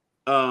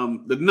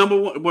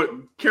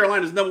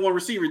Carolina's number 1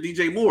 receiver,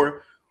 DJ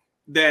Moore,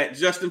 that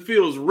Justin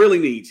Fields really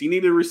needs. He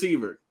needed a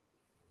receiver.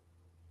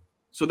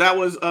 So that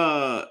was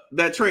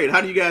that trade.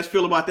 How do you guys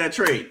feel about that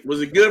trade?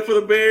 Was it good for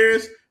the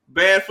Bears?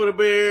 Bad for the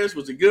Bears?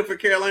 Was it good for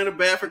Carolina?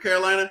 Bad for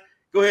Carolina?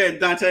 Go ahead,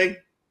 Dante.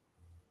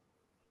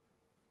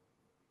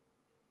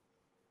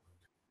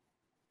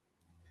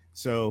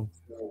 So,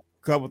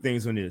 a couple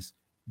things on this.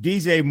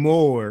 DJ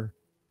Moore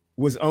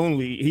was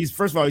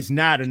first of all, he's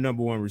not a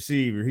number one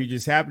receiver. He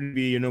just happened to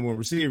be a number one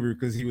receiver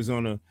because he was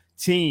on a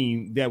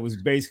team that was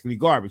basically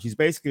garbage. He's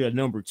basically a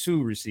number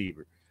two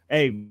receiver.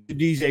 Hey,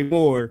 DJ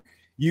Moore,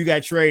 you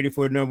got traded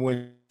for a number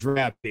one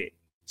draft pick.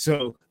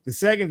 So the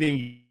second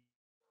thing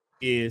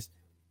is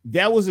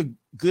that was a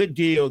good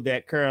deal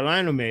that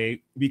Carolina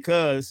made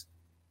because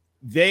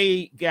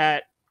they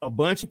got a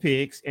bunch of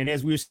picks, and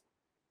as we're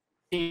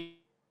seeing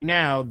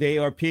now, they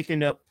are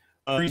picking up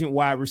recent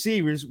wide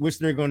receivers, which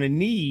they're going to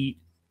need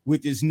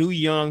with this new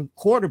young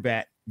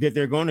quarterback that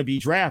they're going to be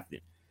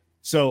drafting.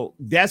 So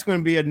that's going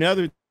to be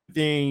another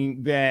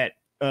thing that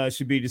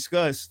should be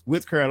discussed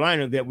with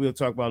Carolina that we'll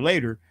talk about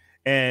later.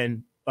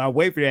 And I'll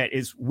wait for that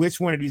is which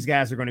one of these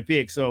guys are going to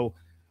pick. So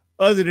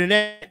other than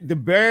that, the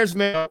Bears,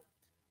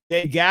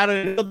 they got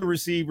another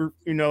receiver,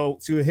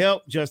 to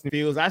help Justin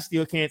Fields. I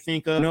still can't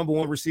think of number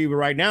one receiver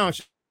right now in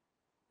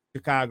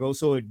Chicago,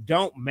 so it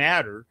don't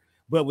matter.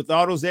 But with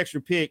all those extra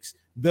picks,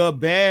 the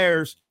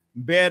Bears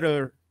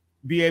better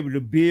be able to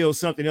build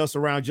something else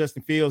around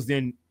Justin Fields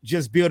than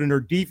just building their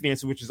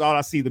defense, which is all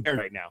I see the Bears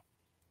right now.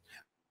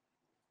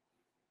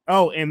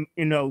 Oh, and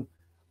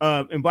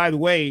and by the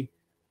way,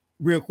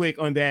 real quick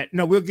on that,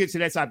 no, we'll get to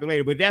that topic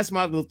later, but that's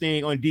my little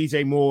thing on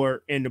DJ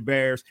Moore and the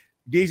Bears.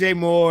 DJ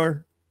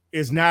Moore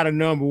is not a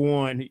number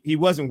one. He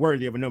wasn't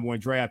worthy of a number one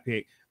draft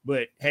pick,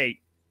 but hey,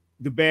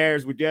 the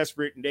Bears were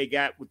desperate and they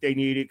got what they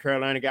needed.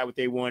 Carolina got what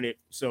they wanted.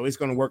 So it's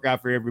going to work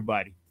out for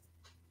everybody.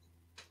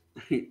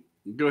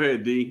 Go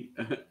ahead, D.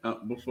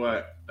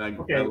 Before I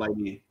light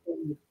in.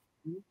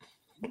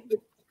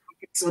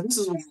 So this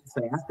is what I'm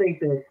saying. I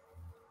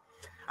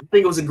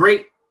think it was a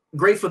great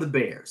for the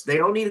Bears. They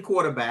don't need a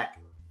quarterback.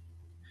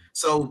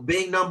 So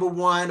being number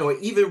one or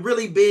even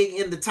really being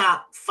in the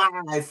top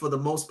 5 for the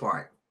most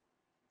part,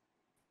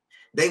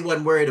 they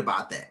wasn't worried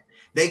about that.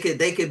 They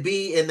could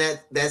be in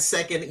that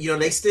second,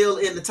 they still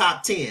in the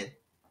top 10,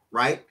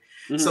 right?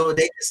 Mm-hmm. So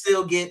they can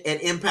still get an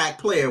impact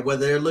player,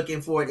 whether they're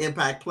looking for an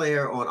impact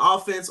player on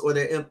offense or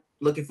they're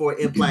looking for an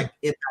impact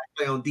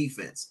player on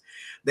defense.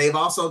 They've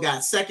also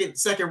got second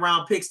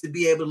round picks to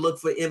be able to look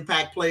for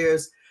impact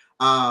players,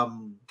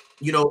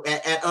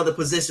 at other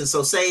positions.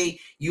 So say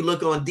you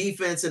look on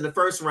defense in the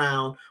first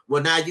round,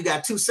 well, now you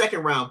got 2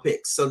 second round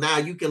picks. So now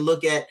you can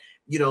look at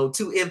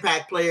 2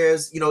 impact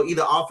players,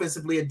 either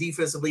offensively or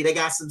defensively. They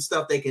got some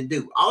stuff they can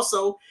do.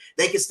 Also,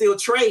 they can still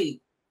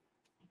trade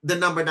the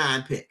number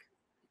 9 pick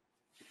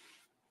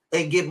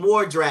and get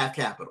more draft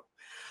capital.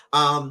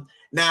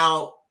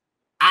 Now,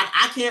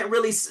 I can't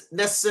really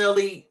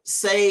necessarily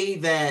say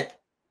that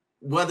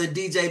whether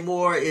DJ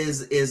Moore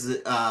is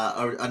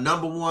a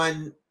number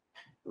one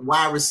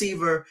wide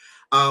receiver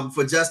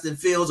for Justin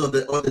Fields or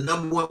the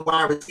number one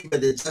wide receiver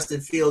that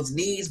Justin Fields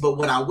needs. But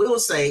what I will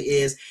say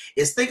is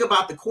think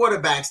about the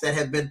quarterbacks that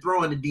have been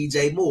throwing to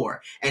DJ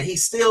Moore, and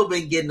he's still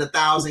been getting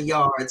 1,000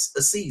 yards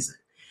a season.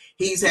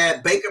 He's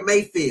had Baker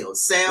Mayfield,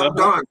 Sam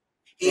Darnold.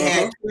 He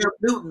had Cam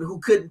Newton, who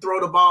couldn't throw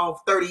the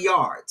ball 30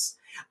 yards.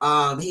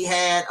 He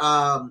had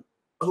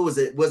who was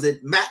it? Was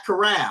it Matt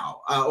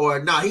Corral?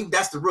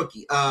 That's the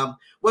rookie.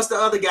 What's the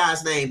other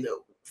guy's name?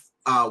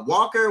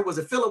 Walker, was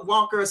it Philip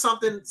Walker or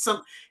something?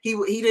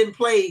 He didn't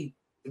play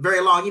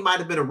very long. He might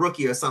have been a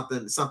rookie or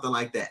something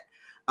like that.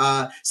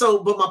 But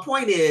my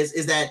point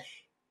is that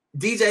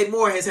DJ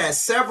Moore has had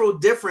several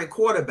different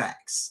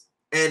quarterbacks,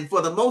 and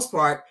for the most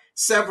part,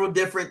 several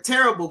different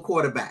terrible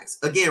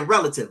quarterbacks. Again,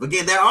 relative.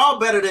 Again, they're all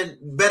better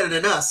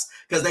than us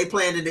because they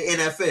playing in the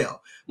NFL.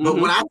 But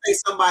when I say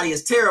somebody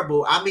is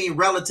terrible, I mean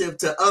relative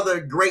to other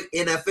great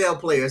NFL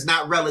players,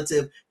 not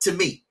relative to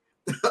me.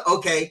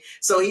 Okay,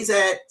 so he's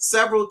had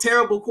several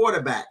terrible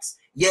quarterbacks,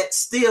 yet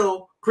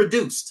still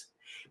produced.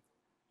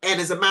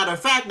 And as a matter of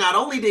fact, not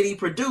only did he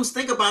produce,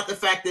 think about the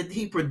fact that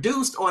he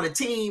produced on a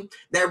team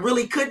that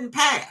really couldn't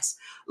pass.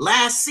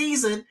 Last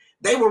season,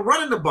 they were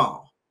running the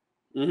ball.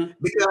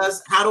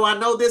 Because how do I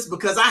know this?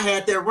 Because I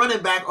had their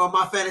running back on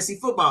my fantasy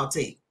football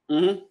team.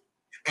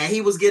 And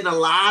he was getting a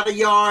lot of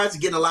yards,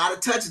 getting a lot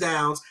of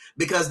touchdowns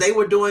because they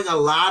were doing a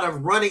lot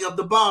of running of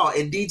the ball.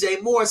 And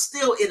DJ Moore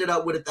still ended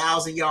up with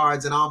 1,000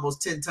 yards and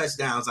almost 10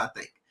 touchdowns, I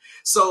think.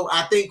 So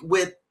I think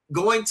with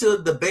going to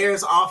the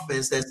Bears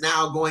offense that's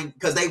now going,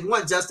 because they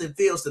want Justin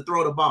Fields to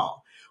throw the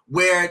ball,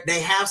 where they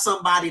have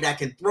somebody that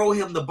can throw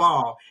him the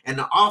ball and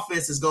the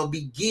offense is going to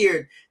be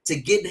geared to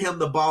getting him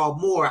the ball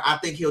more, I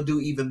think he'll do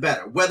even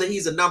better. Whether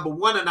he's a number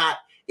one or not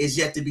is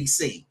yet to be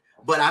seen.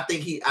 But I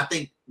think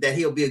that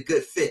he'll be a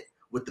good fit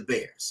with the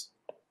Bears.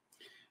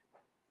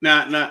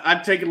 Now I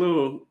take a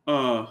little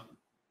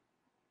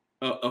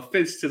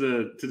offense to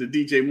the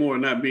DJ Moore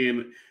not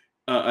being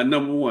a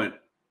number one,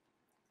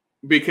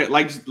 because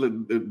like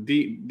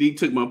D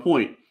took my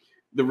point.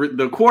 The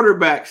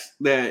quarterbacks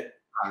that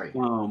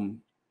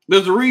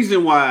there's a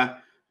reason why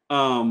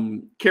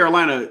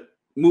Carolina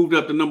moved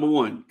up to number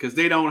one, because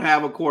they don't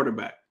have a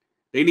quarterback.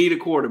 They need a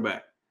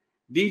quarterback.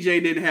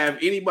 DJ didn't have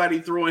anybody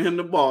throwing him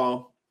the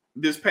ball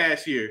this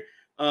past year.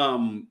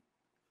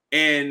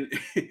 And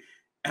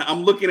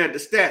I'm looking at the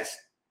stats.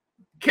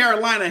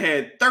 Carolina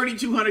had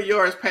 3,200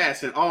 yards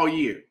passing all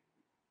year.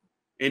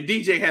 and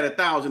DJ had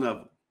 1,000 of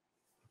them.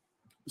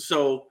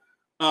 So,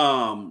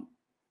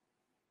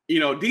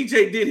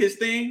 DJ did his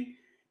thing.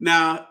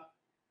 Now,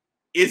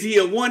 is he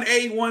a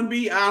 1A,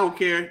 1B? I don't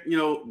care.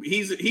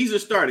 He's a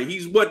starter.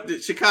 He's what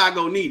the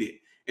Chicago needed.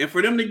 And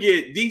for them to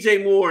get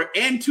DJ Moore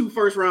and 2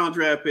 first-round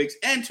draft picks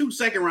and 2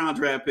 second-round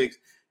draft picks,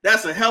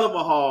 that's a hell of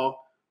a haul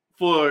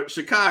for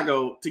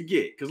Chicago to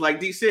get. Because like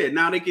D said,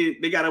 now they can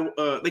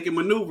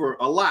maneuver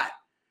a lot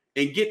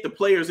and get the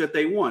players that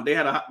they want. They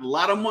had a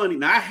lot of money.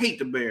 Now I hate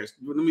the Bears.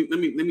 Let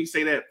me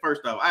say that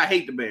first off. I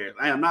hate the Bears.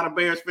 I am not a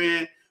Bears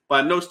fan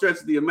by no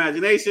stretch of the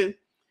imagination.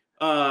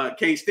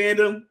 Can't stand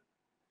them.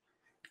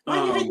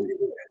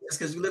 That's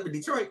because you live in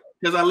Detroit.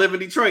 Because I live in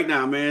Detroit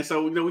now, man.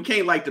 So we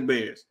can't like the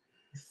Bears.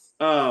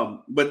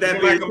 But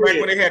that like them back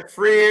when they had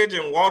Fridge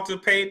and Walter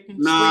Payton.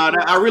 Nah,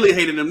 I really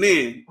hated them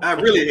then.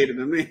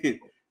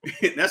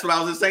 That's what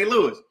I was in St.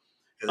 Louis.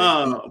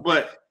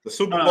 But the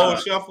Super Bowl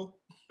shuffle.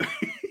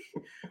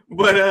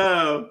 But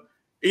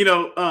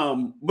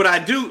but I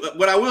do.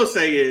 What I will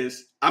say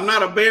is, I'm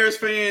not a Bears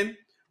fan,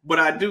 but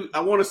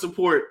I want to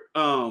support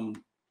the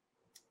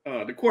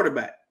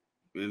quarterback.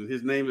 And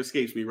his name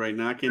escapes me right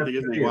now. I can't think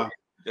of his name. Wow.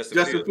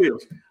 Justin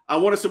Fields. I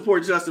want to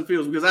support Justin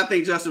Fields because I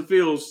think Justin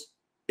Fields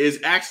is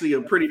actually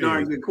a pretty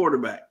darn good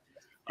quarterback.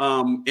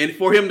 And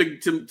for him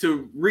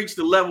to reach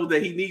the level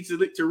that he needs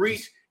to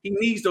reach, he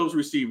needs those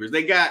receivers.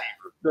 They got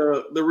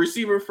the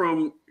receiver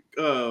from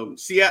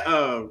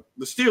Seattle,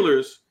 the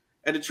Steelers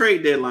at the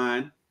trade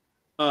deadline,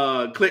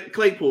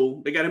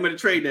 Claypool. They got him at the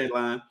trade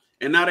deadline,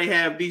 and now they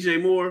have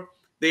DJ Moore.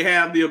 They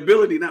have the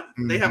ability now.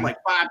 They have like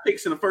 5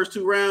 picks in the first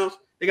 2 rounds.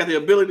 They got the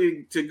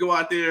ability to go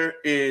out there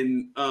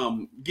and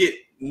get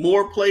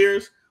more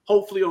players.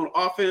 Hopefully on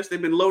offense,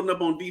 they've been loading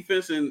up on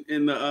defense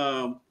in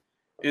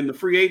the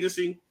free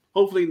agency.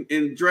 Hopefully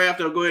in draft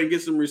they'll go ahead and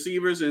get some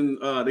receivers, and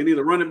they need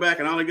a running back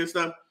and all that good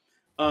stuff.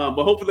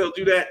 But hopefully they'll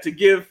do that to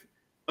give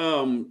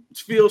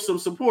Fields some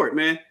support,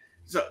 man.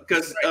 So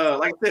because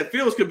like I said,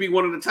 Fields could be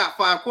one of the top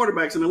 5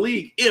 quarterbacks in the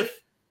league if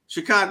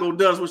Chicago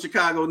does what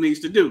Chicago needs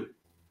to do.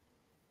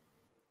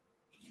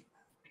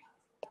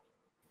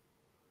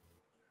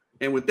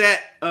 And with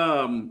that,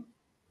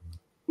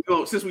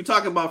 since we're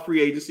talking about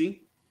free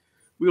agency,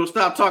 we're going to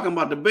stop talking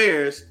about the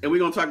Bears, and we're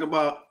going to talk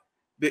about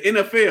the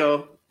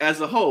NFL as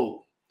a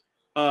whole,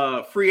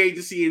 free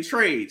agency and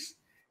trades.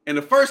 And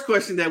the first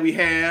question that we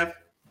have...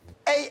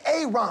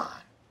 Ron,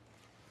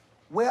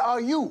 where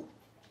are you?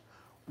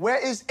 Where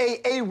is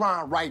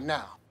Ron right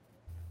now?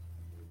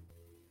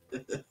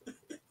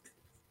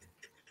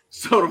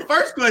 So the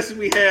first question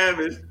we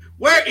have is,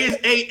 where is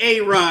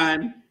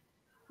Ron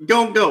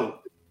going to go?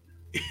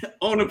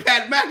 On the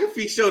Pat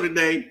McAfee show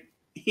today,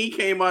 he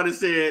came out and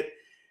said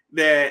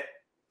that,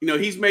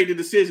 he's made the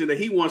decision that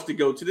he wants to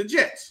go to the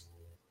Jets.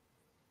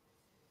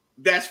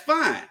 That's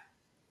fine.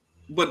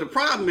 But the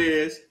problem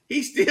is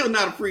he's still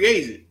not a free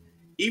agent.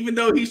 Even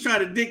though he's trying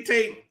to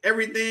dictate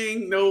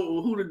everything,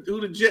 who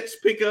the Jets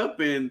pick up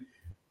and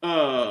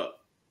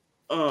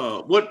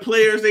what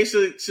players they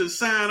should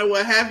sign or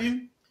what have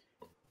you.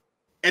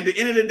 At the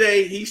end of the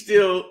day, he's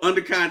still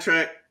under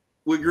contract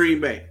with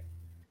Green Bay.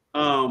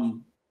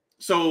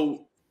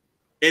 So,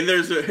 and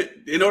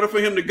in order for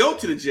him to go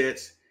to the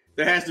Jets,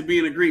 there has to be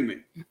an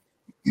agreement.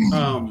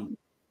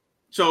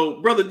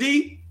 So, Brother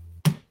D,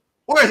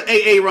 where's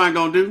Ron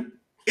going to do?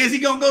 Is he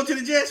going to go to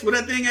the Jets? Will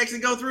that thing actually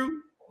go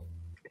through?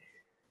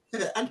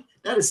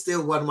 That is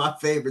still one of my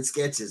favorite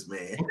sketches,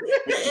 man.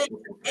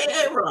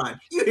 Hey, Ron,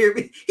 you hear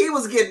me? He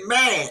was getting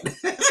mad.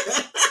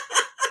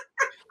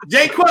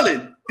 Jay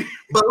Quillen.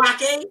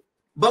 Balake.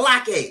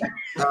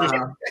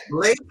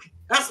 Blake.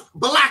 That's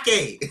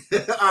Balake.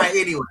 All right,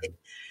 anyway.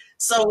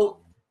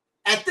 So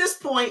at this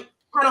point,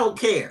 I don't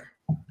care.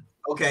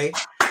 Okay.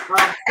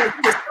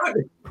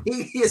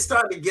 He is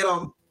starting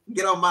to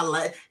get on my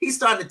last. He's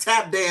starting to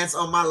tap dance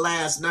on my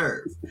last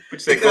nerve.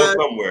 Which they go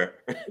somewhere.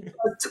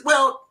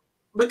 Well,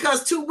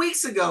 because 2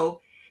 weeks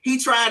ago, he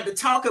tried to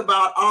talk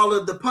about all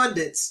of the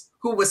pundits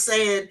who were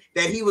saying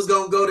that he was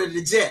going to go to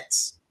the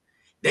Jets.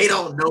 They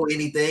don't know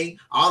anything.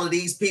 All of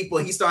these people,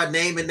 he started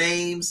naming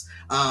names.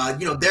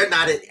 They're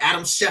not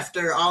Adam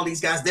Schefter, all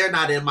these guys, they're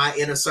not in my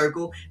inner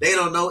circle. They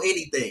don't know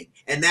anything.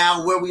 And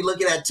now where we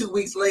looking at 2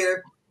 weeks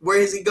later, where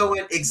is he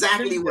going?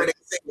 Exactly where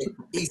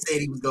he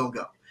said he was going to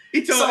go.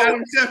 He told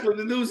Adam Schefter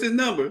to lose his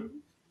number.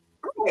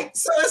 Right.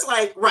 So it's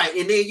like, right.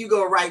 And then you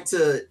go right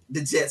to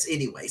the Jets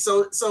anyway.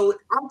 So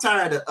I'm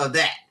tired of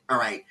that. All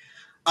right.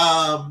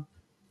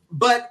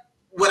 But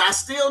what I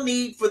still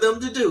need for them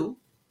to do,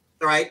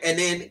 right, and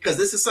then because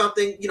this is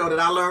something that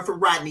I learned from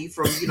Rodney,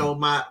 from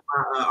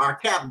our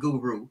cap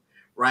guru,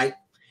 right,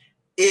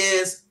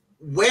 is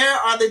where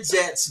are the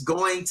Jets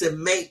going to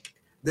make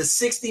the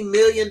 $60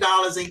 million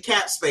in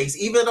cap space,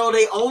 even though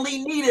they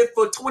only need it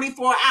for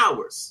 24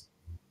 hours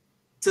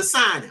to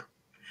sign him?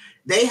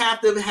 They have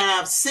to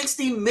have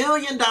 $60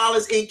 million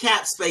in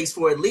cap space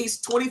for at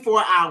least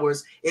 24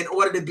 hours in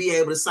order to be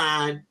able to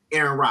sign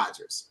Aaron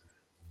Rodgers.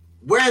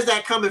 Where is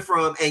that coming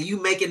from? And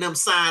you making them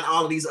sign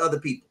all of these other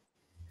people?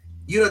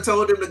 You done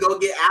told them to go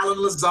get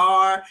Alan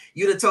Lazar.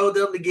 You done told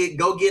them to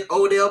go get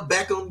Odell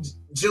Beckham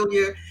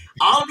Jr.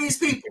 All of these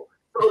people.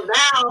 So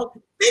now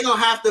they're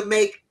gonna have to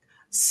make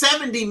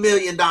 $70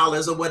 million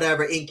or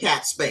whatever in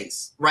cap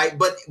space, right?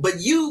 But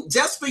you,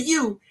 just for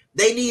you,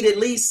 they need at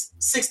least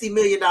 $60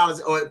 million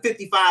or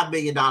 $55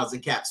 million in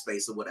cap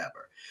space or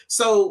whatever.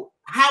 So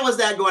how is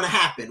that going to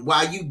happen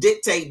while you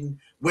dictating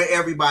where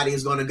everybody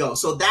is going to go?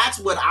 So that's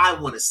what I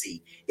want to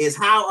see, is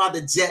how are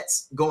the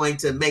Jets going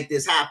to make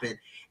this happen?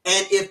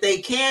 And if they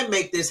can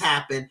make this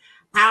happen,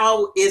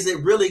 how is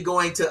it really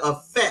going to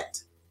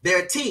affect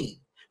their team?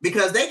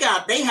 Because they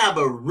have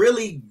a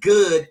really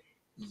good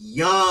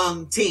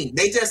young team.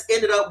 They just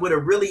ended up with a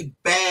really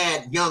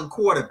bad young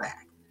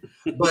quarterback.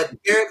 But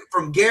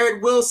from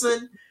Garrett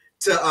Wilson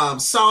to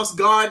Sauce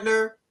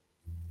Gardner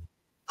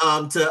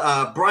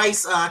to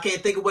Bryce, I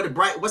can't think of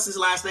what's his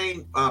last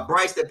name?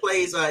 Bryce that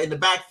plays in the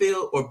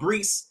backfield, or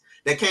Brees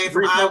that came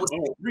from Iowa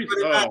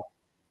State.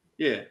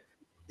 Yeah.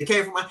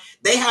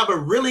 They have a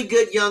really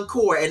good young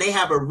core, and they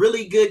have a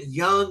really good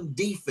young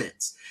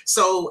defense.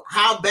 So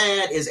how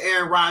bad is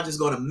Aaron Rodgers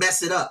going to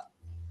mess it up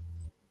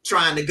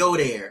trying to go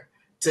there?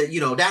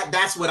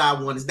 That's what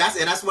I want.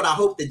 That's what I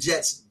hope the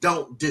Jets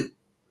don't do.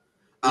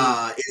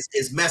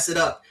 Is mess it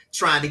up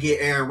trying to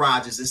get Aaron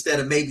Rodgers instead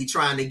of maybe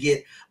trying to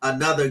get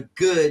another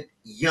good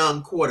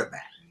young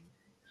quarterback.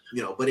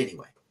 But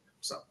anyway,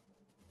 so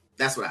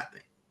that's what I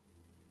think.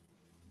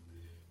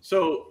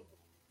 So,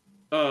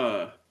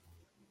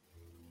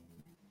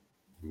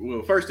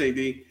 first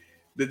thing,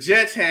 the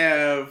Jets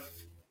have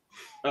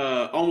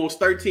almost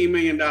 $13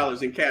 million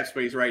in cap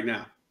space right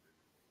now.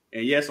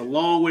 And yes, a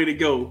long way to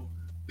go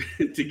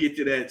to get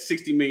to that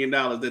 $60 million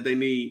that they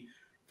need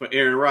for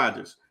Aaron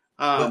Rodgers.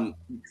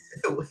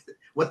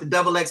 What the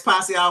Double X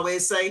Posse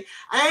always say,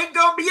 I ain't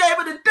going to be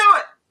able to do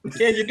it.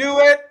 Can you do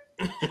it?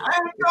 I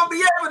ain't going to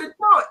be able to do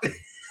it.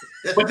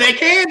 But they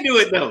can do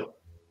it, though.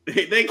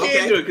 They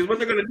can do it, because what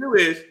they're going to do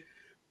is,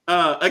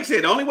 like I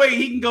said, the only way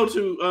he can go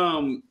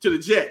to the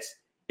Jets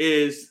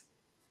is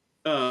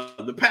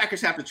the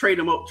Packers have to trade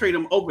him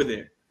over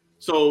there.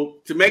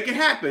 So to make it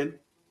happen,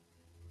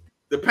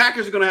 the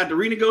Packers are going to have to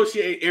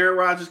renegotiate Aaron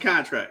Rodgers'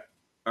 contract.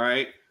 All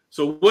right.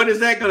 So what is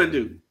that going to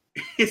do?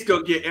 It's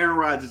going to get Aaron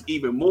Rodgers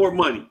even more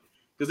money,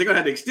 because they're going to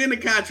have to extend the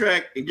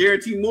contract and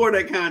guarantee more of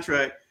that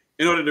contract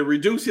in order to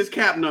reduce his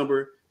cap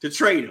number to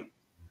trade him.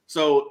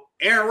 So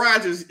Aaron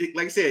Rodgers,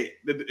 like I said,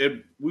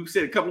 we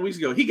said a couple of weeks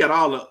ago, he got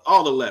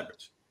all the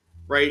leverage,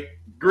 right?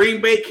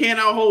 Green Bay can't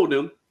outhold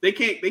him. They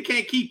can't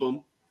keep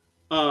him.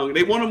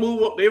 They want to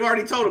move. They've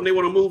already told him they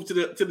want to move to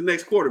the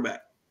next quarterback.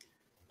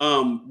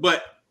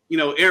 But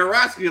Aaron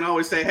Rodgers can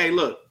always say, "Hey,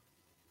 look,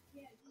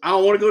 I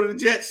don't want to go to the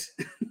Jets.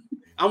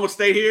 I'm gonna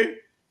stay here."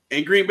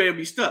 And Green Bay will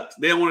be stuck.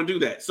 They don't want to do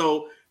that.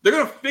 So they're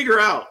going to figure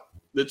out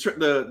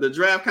the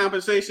draft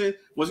compensation.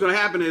 What's going to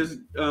happen is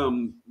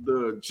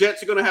the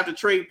Jets are going to have to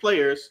trade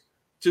players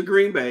to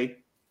Green Bay.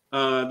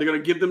 They're going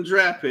to give them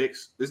draft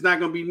picks. It's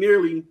not going to be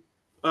nearly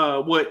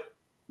what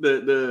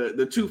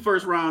the 2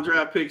 first-round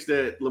draft picks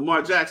that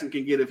Lamar Jackson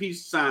can get if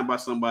he's signed by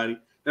somebody.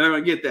 They're not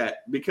going to get that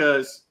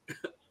because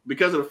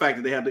of the fact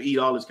that they have to eat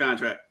all his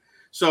contract.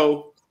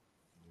 So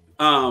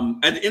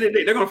at the end of the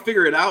day, they're going to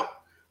figure it out.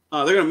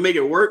 They're going to make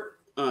it work.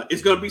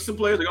 It's going to be some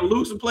players. They're going to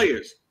lose some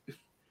players.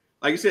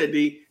 Like I said,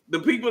 the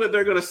people that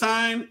they're going to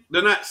sign,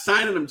 they're not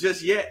signing them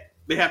just yet.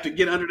 They have to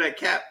get under that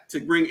cap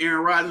to bring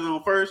Aaron Rodgers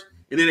on first,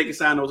 and then they can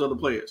sign those other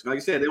players. Like I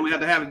said, they only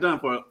have to have it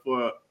done for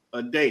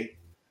a day,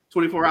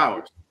 24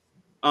 hours.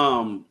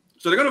 So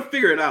they're going to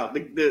figure it out.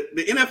 The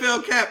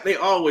NFL cap, they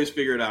always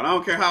figure it out. I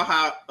don't care how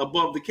high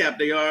above the cap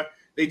they are.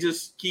 They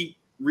just keep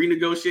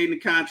renegotiating the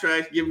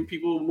contracts, giving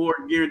people more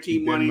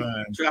guaranteed money,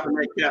 dropping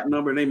that cap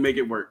number, and they make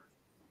it work.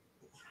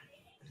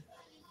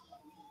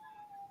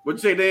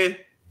 What'd you say, Dan?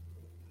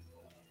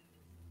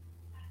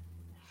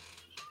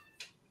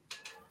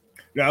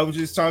 No, I was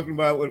just talking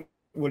about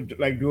what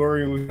like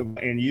Dorian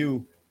and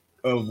you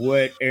of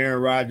what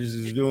Aaron Rodgers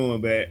is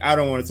doing, but I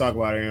don't want to talk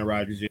about Aaron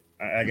Rodgers yet.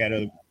 I got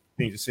other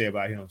things to say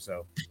about him.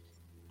 So,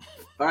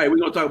 all right, we're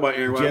gonna talk about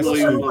Aaron Rodgers.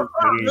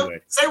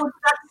 Anyway. Say what you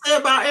got to say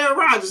about Aaron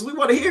Rodgers. We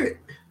want to hear it.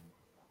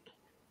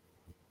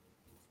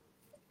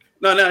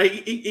 No,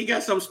 he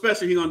got something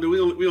special he's gonna do. We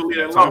don't leave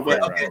that alone.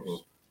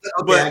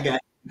 Okay, I got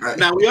it. Right.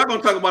 Now we are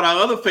going to talk about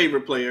our other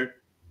favorite player,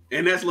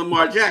 and that's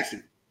Lamar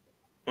Jackson.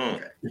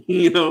 Because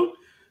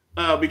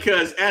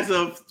as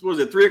of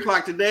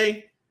 3:00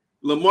 today,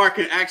 Lamar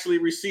can actually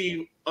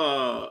receive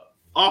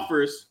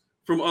offers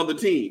from other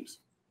teams,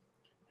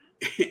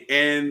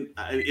 and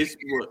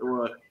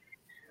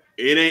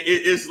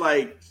it's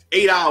like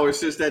 8 hours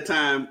since that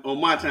time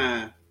on my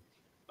time,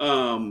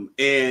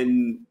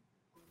 and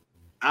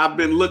I've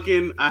been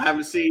looking. I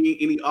haven't seen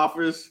any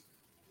offers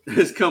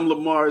that's come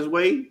Lamar's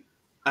way.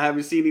 I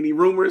haven't seen any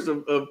rumors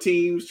of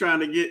teams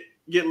trying to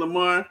get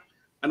Lamar.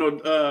 I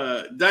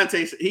know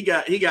Dante, he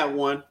got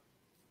one.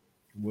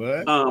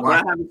 What? But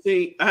I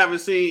haven't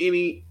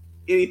seen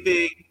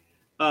anything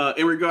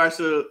in regards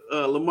to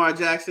Lamar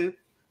Jackson.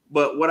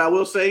 But what I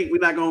will say, we're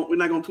not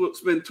going to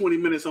spend 20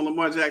 minutes on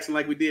Lamar Jackson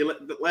like we did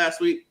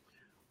last week.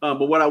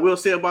 But what I will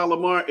say about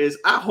Lamar is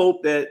I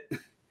hope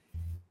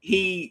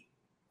he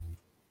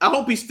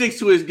sticks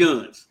to his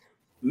guns.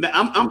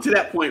 I'm to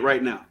that point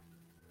right now.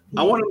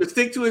 I want him to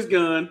stick to his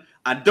gun.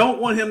 I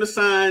don't want him to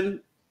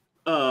sign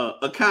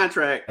a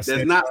contract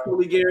that's not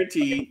fully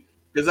guaranteed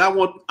because I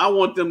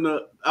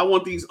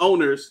want these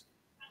owners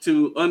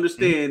to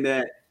understand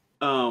that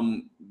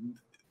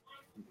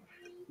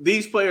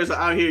these players are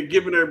out here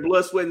giving their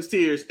blood, sweat, and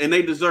tears, and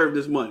they deserve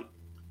this money.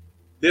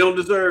 They don't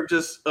deserve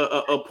just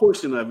a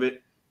portion of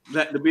it.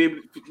 That to be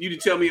able you to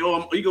tell me,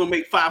 oh, you're gonna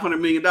make $500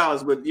 million,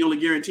 but you only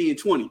guaranteeing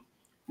 20.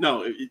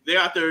 No, if they're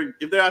out there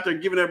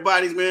giving their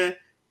bodies, man,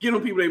 give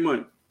them people their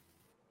money.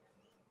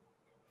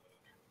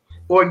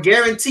 Or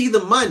guarantee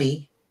the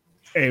money.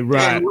 Hey,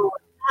 right.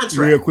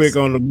 Real quick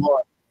on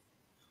Lamar.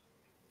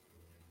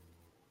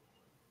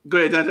 Go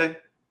ahead, Dante.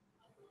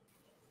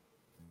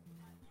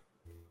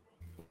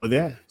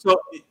 Yeah. So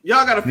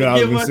y'all gotta forgive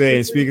I was us.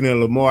 saying, speaking of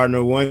Lamar,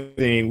 no one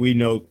thing we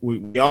know,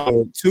 we all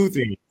know two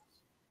things.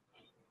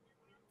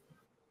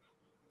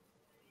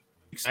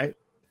 Right?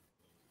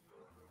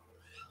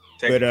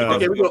 But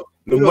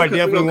Lamar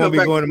definitely won't be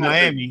going to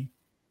Miami.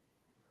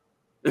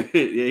 Yeah,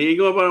 he ain't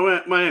going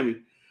to Miami.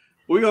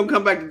 We're gonna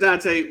come back to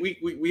Dante.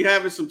 We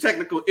having some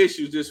technical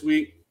issues this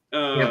week.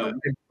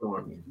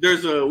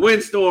 There's a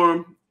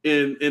windstorm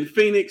in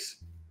Phoenix.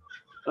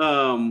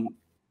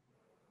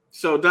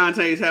 So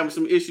Dante is having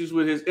some issues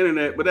with his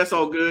internet, but that's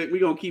all good.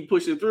 We're gonna keep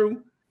pushing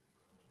through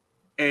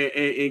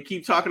and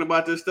keep talking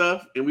about this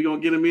stuff, and we're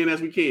gonna get them in as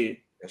we can.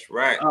 That's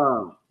right.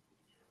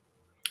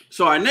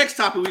 So our next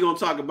topic we're gonna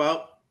talk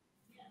about,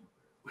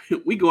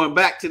 we going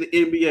back to the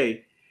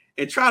NBA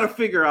and try to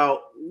figure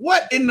out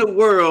what in the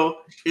world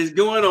is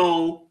going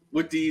on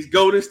with these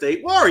Golden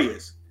State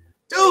Warriors.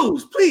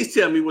 Dudes, please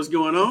tell me what's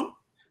going on.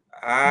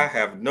 I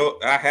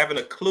haven't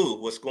a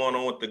clue what's going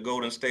on with the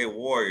Golden State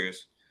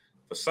Warriors.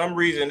 For some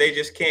reason, they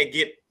just can't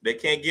get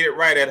it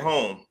right at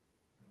home.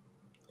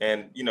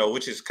 And,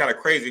 which is kind of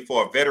crazy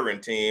for a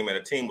veteran team and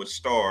a team with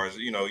stars.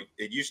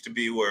 It used to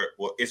be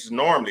it's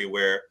normally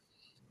where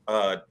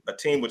a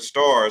team with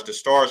stars, the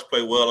stars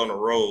play well on the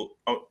road.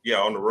 On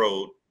the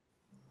road.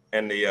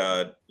 And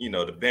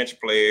the bench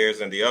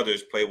players and the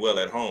others play well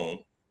at home.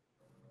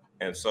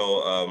 And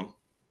so,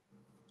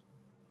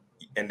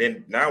 and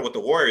then now with the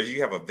Warriors,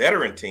 you have a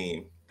veteran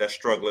team that's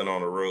struggling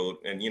on the road,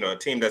 and a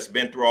team that's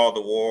been through all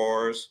the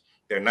wars.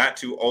 They're not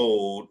too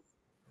old,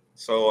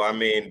 so I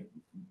mean,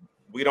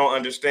 we don't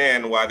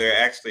understand why they're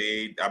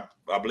actually.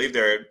 I believe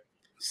they're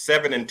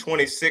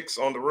 7-26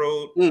 on the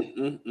road,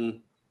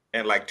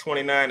 and like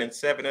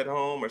 29-7 at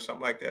home, or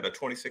something like that, or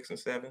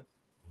 26-7.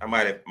 I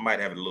might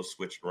have a little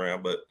switched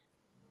around, but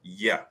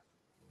yeah,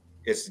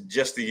 it's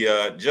just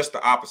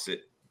the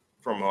opposite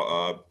from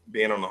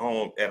being at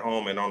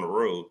home and on the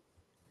road.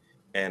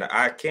 And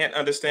I can't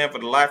understand for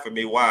the life of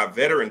me why a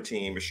veteran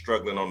team is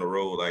struggling on the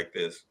road like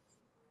this.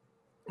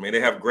 I mean,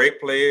 they have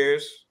great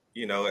players.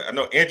 I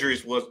know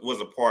injuries was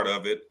a part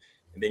of it.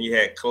 And then you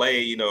had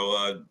Clay,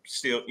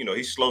 still,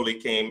 he slowly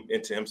came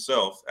into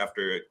himself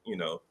after,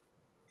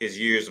 his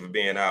years of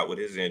being out with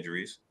his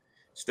injuries.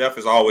 Steph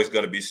is always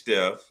going to be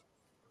Steph.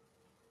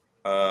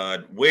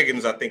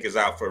 Wiggins, I think, is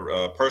out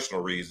for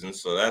personal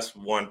reasons. So that's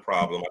one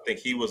problem. I think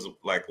he was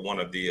like one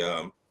of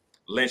the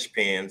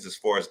linchpins as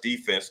far as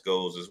defense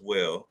goes as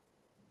well.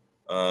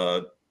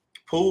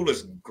 Poole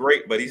is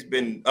great, but he's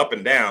been up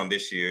and down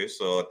this year.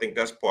 So I think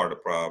that's part of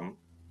the problem.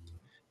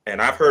 And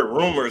I've heard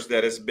rumors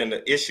that it's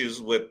been issues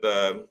with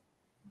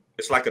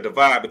it's like a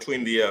divide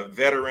between the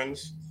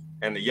veterans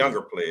and the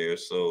younger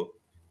players. So,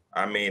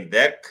 I mean,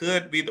 that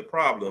could be the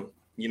problem.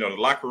 The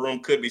locker room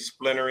could be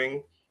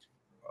splintering.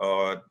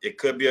 It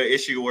could be an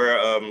issue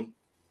where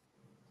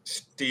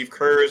Steve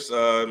Kerr's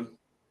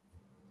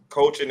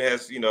coaching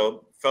has,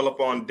 fell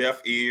upon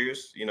deaf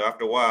ears.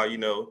 After a while,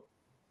 you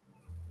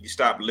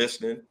stop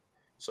listening.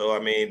 So, I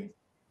mean,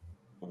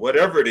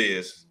 whatever it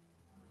is,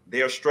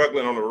 they are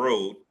struggling on the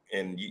road,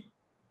 and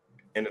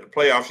in the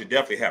playoffs, you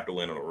definitely have to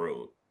win on the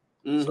road.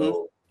 Mm-hmm.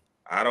 So,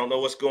 I don't know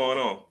what's going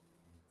on.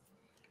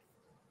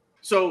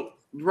 So,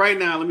 right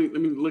now, let me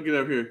look it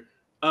up here.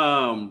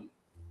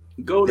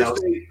 Golden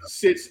State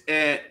sits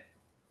at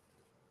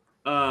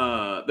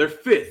they're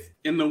fifth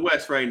in the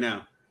West right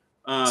now.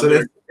 So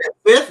they're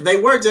fifth. They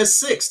were just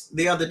sixth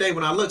the other day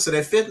when I looked. So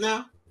they're fifth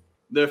now.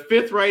 They're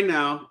fifth right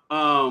now.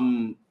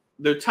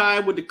 They're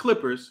tied with the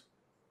Clippers,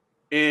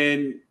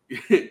 and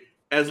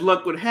as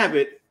luck would have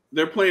it,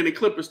 they're playing the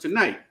Clippers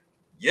tonight.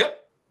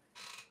 Yep.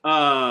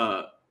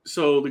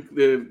 So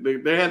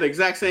they have the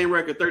exact same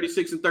record,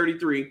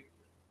 36-33,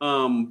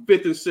 5th and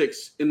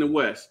 6th in the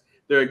West.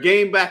 They're a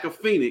game back of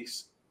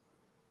Phoenix.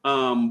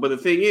 But the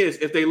thing is,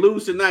 if they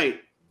lose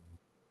tonight,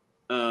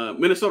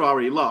 Minnesota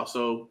already lost,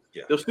 so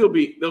yeah. they'll still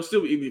be either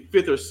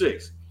 5th or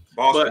 6th.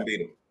 Boston beat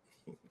them.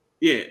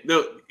 Yeah,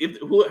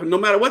 no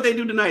matter what they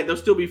do tonight, they'll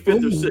still be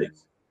 5th or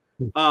 6th.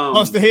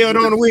 Boston held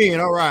on the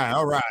win. All right.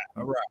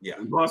 Yeah,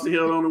 Boston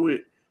held on the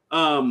win.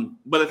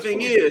 But the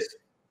thing is,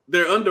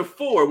 they're under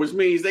 4, which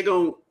means they're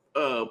gonna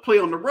play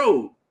on the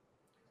road.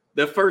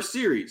 Their first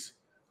series.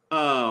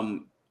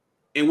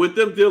 And with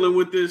them dealing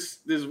with this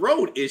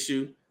road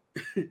issue,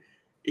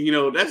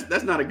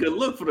 that's not a good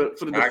look for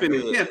the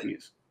defending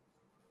champions.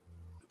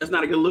 That's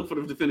not a good look for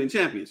the defending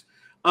champions.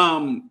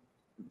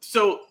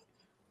 So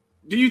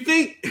do you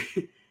think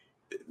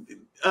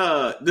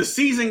the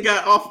season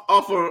got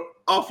off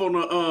on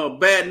a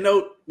bad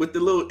note with the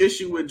little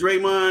issue with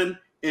Draymond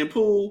and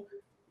Poole?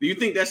 Do you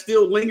think that's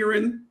still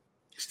lingering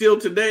still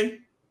today?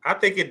 I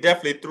think it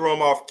definitely threw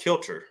them off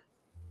kilter.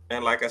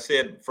 And like I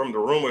said, from the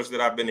rumors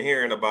that I've been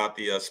hearing about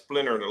the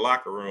splinter in the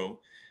locker room,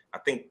 I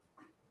think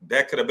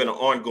that could have been an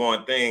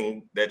ongoing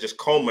thing that just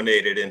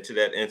culminated into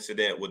that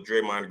incident with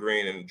Draymond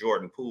Green and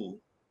Jordan Poole.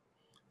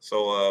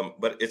 So,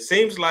 but it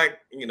seems like,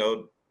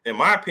 in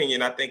my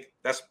opinion, I think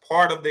that's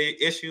part of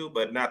the issue,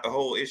 but not the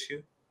whole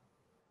issue.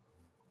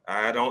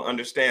 I don't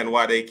understand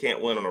why they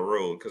can't win on the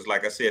road. Because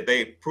like I said,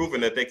 they've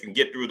proven that they can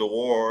get through the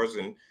wars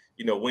and,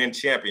 win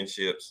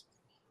championships.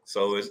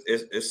 So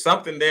it's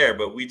something there,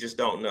 but we just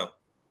don't know.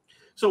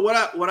 So what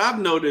I've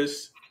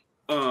noticed,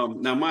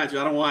 now mind you,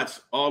 I don't watch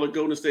all the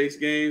Golden State's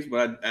games,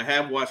 but I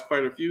have watched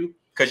quite a few.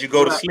 Because you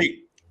go to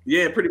sleep.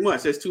 Yeah, pretty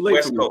much. It's too late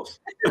West for Coast.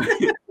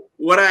 me.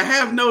 What I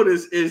have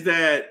noticed is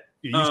that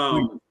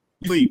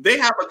they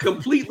have a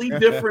completely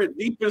different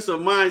defensive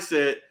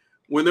mindset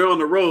when they're on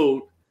the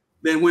road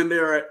than when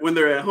they're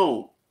at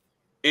home.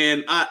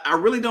 And I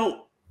really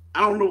don't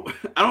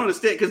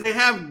understand, because they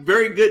have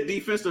very good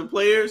defensive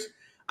players.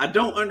 I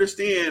don't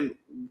understand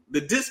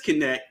the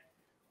disconnect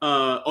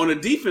on the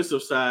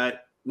defensive side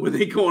when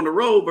they go on the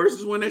road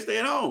versus when they stay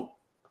at home.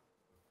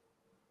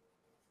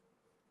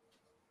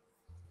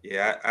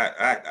 Yeah,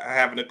 I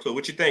haven't a clue.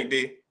 What you think,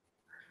 D?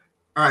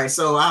 All right,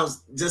 so I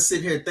was just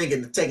sitting here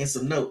taking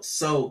some notes.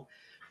 So,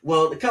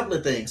 well, a couple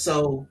of things.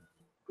 So,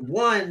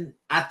 one,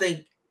 I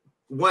think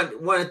one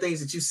of the things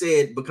that you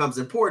said becomes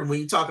important when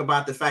you talk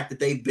about the fact that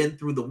they've been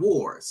through the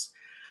wars.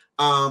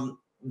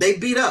 They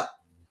beat up,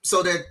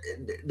 so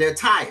they're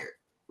tired,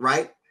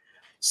 right?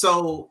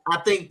 So I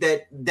think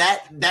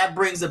that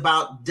brings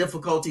about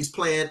difficulties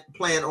playing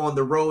on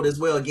the road as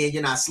well. Again,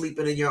 you're not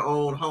sleeping in your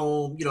own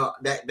home.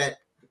 That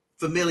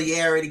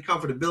familiarity,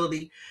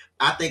 comfortability,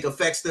 I think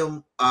affects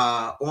them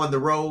on the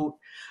road.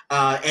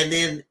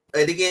 And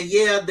again,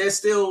 yeah, they're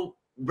still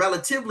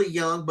relatively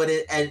young, but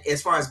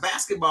as far as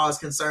basketball is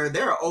concerned,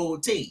 they're an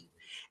old team.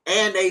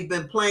 And they've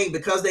been playing,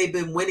 because they've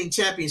been winning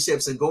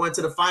championships and going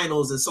to the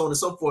finals and so on and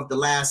so forth the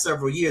last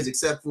several years,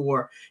 except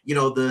for,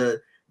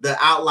 the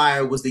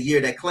outlier was the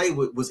year that Clay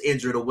was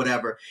injured or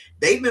whatever.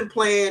 They've been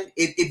playing.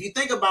 If you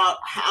think about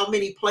how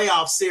many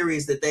playoff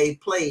series that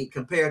they've played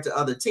compared to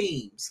other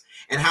teams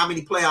and how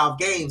many playoff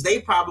games,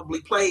 they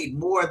probably played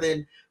more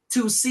than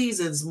 2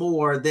 seasons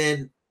more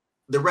than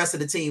the rest of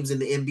the teams in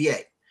the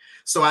NBA.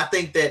 So I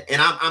think that,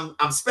 and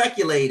I'm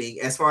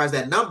speculating as far as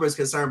that number is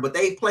concerned, but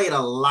they played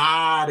a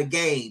lot of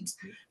games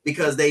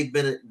because they've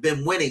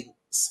been winning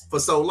for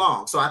so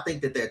long. So I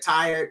think that they're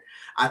tired.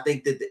 I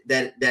think that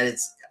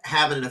it's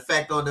having an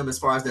effect on them as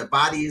far as their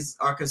bodies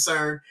are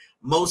concerned.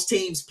 Most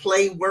teams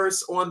play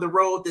worse on the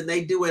road than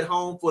they do at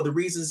home for the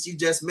reasons you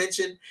just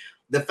mentioned.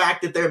 The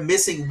fact that they're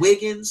missing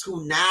Wiggins,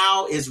 who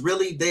now is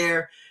really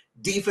their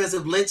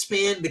defensive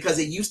linchpin, because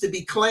it used to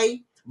be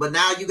Clay, but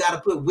now you got to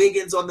put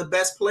Wiggins on the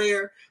best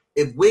player.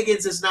 If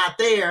Wiggins is not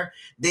there,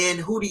 then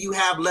who do you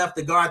have left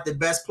to guard the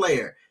best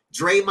player?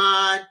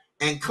 Draymond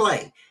and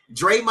Clay.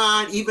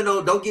 Draymond, even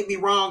though, don't get me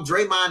wrong,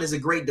 Draymond is a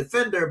great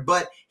defender,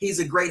 but he's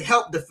a great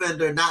help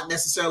defender, not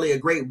necessarily a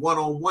great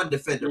one-on-one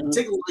defender,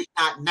 particularly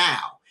not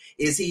now.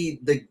 Is he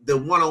the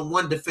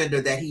one-on-one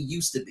defender that he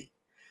used to be?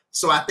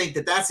 So I think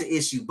that that's an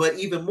issue. But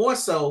even more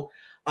so,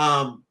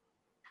 I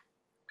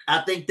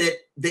think that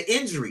the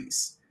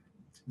injuries,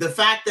 the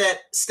fact that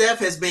Steph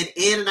has been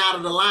in and out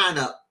of the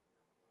lineup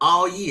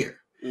all year,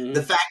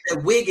 the fact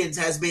that Wiggins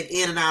has been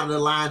in and out of the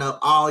lineup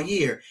all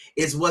year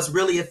is what's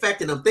really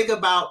affecting them. Think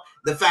about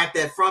the fact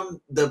that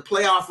from the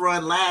playoff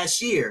run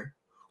last year,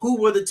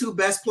 who were the 2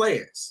 best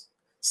players?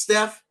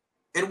 Steph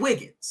and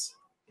Wiggins,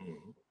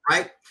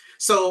 right?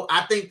 So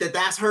I think that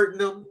that's hurting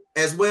them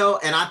as well.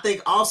 And I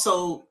think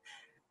also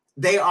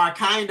they are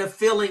kind of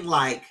feeling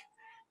like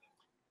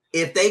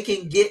if they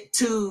can get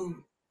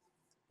to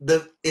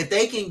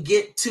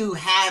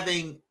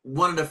having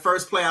one of the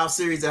first playoff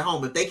series at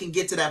home, if they can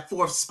get to that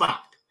 4th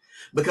spot,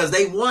 because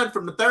they won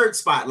from the 3rd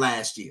spot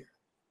last year.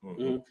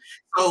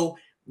 So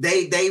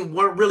they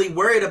weren't really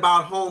worried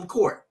about home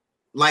court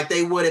like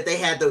they would if they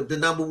had the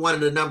number 1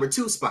 and the number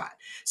 2 spot.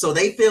 So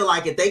they feel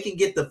like if they can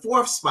get the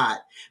 4th spot,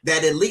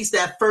 that at least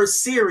that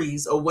first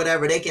series or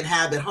whatever they can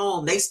have at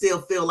home, they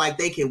still feel like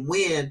they can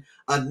win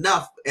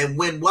enough and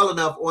win well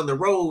enough on the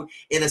road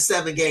in a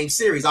 7-game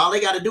series. All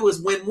they got to do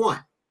is win 1,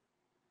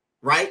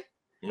 right?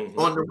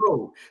 On the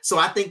road. So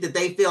I think that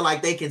they feel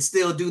like they can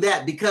still do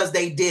that because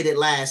they did it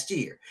last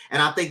year.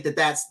 And I think that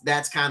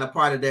that's kind of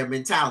part of their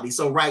mentality.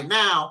 So right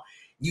now,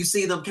 you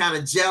see them kind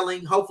of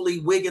gelling. Hopefully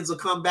Wiggins will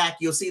come back.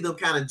 You'll see them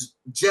kind of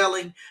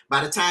gelling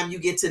by the time you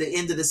get to the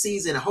end of the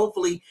season.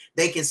 Hopefully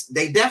they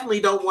definitely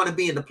don't want to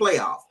be in the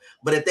playoff,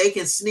 but if they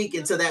can sneak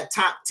into that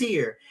top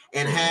tier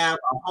and have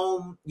a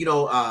home,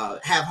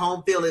 have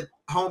home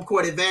home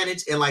court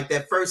advantage in like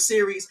that first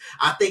series,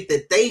 I think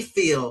that they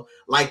feel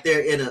like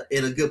they're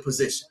in a good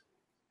position.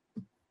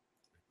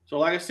 So,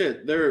 like I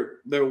said,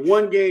 they're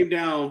one game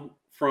down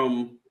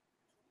from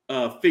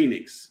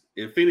Phoenix,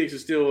 and Phoenix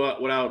is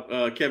still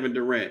without Kevin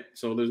Durant.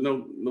 So there's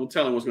no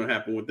telling what's going to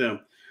happen with them.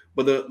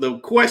 But the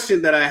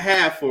question that I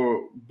have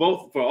for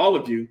all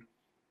of you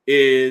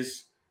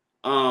is,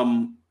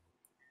 do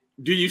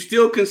you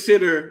still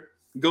consider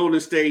Golden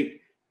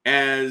State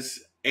as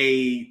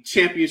a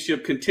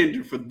championship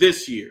contender for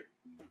this year?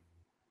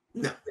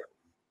 No.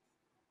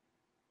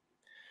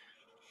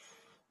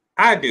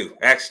 I do,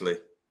 actually.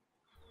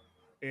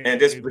 And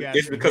this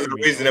is because of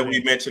the reason that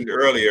we mentioned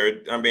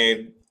earlier. I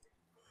mean,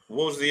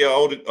 what was the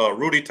old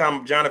Rudy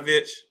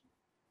Tomjanovich?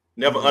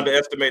 Never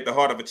underestimate the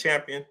heart of a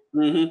champion.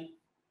 Mm-hmm.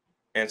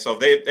 And so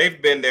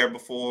they've been there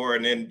before.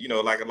 And then,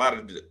 like a lot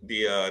of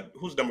the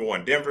who's number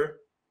one? Denver?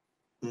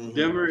 Mm-hmm.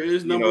 Denver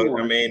is number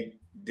one. I mean,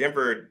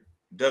 Denver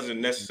doesn't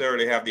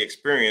necessarily have the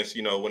experience,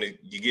 when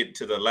you get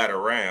to the latter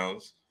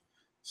rounds.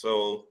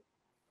 So,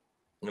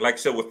 like I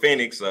said, with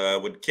Phoenix,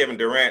 with Kevin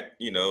Durant,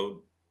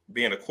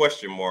 being a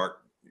question mark,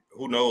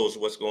 who knows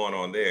what's going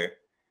on there.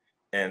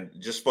 And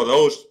just for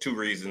those two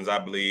reasons, I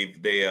believe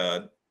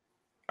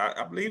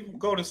I believe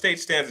Golden State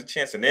stands a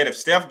chance. And then if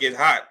Steph gets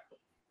hot,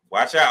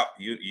 watch out.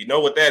 You know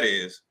what that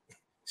is.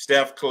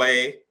 Steph,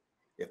 Clay,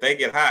 if they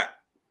get hot.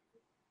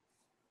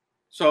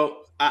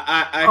 So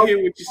I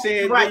hear what you're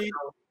saying. Right.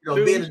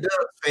 Being a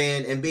Dubs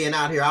fan and being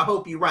out here, I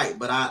hope you're right,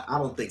 but I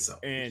don't think so.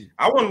 And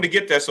I want them to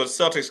get that so the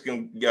Celtics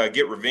can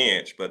get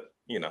revenge, but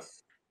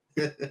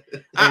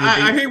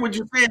I hear what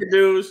you're saying,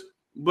 dudes.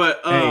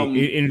 But and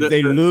if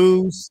they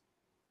lose,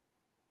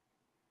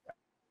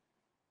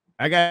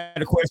 I got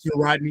a question,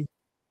 Rodney.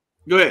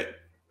 Go ahead.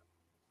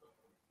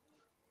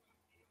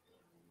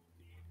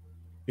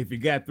 If you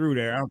got through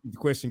there, I don't think the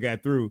question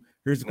got through.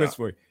 Here's the question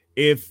for you.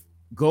 If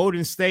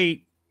Golden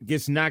State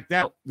gets knocked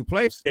out, the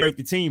players break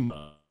the team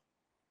up.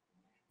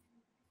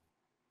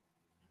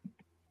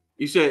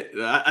 You said,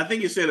 I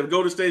think you said if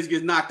Golden State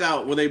gets knocked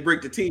out, will they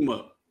break the team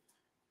up?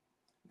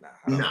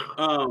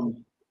 No.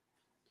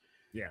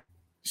 Yeah.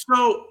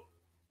 So,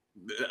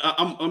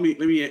 let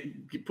me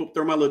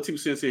throw my little 2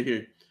 cents in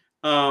here.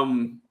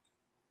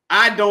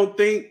 I don't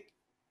think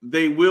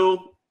they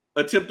will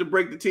attempt to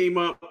break the team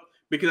up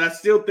because I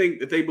still think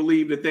that they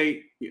believe that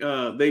they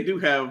do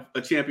have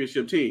a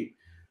championship team.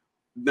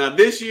 Now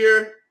this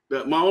year,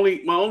 my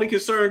only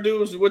concern,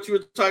 dude, is what you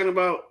were talking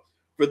about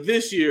for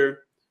this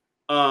year.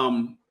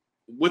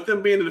 With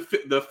them being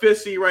the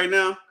fifth seed right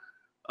now,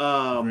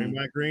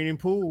 Green and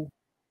Poole.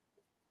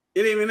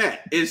 It ain't even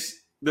that. It's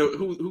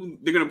who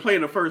they're gonna play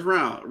in the first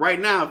round. Right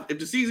now, if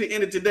the season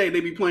ended today, they'd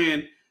be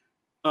playing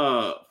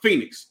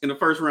Phoenix in the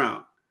first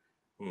round.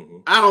 Mm-hmm.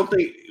 I don't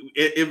think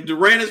if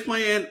Durant is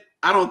playing,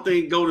 I don't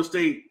think Golden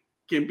State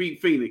can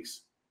beat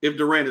Phoenix if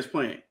Durant is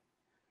playing.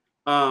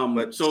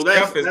 But so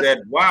Steph is that's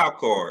that wild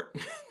card.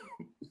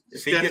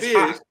 Steph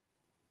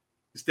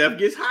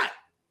gets hot.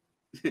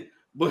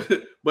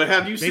 But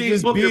have you seen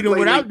just Booker beat him play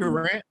without lately?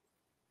 Durant?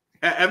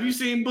 Have you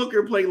seen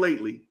Booker play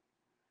lately?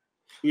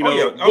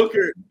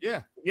 Booker.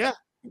 Yeah.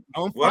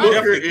 On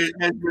fire.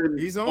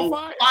 He's on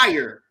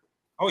fire.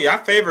 Oh yeah, I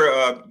favor.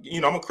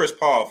 I'm a Chris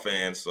Paul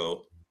fan,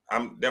 so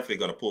I'm definitely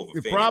going to pull for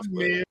the Phoenix.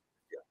 Problem is,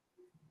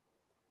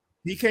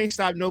 he can't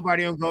stop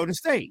nobody on Golden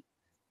State.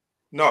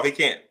 No, he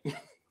can't.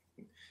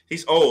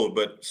 He's old,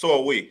 but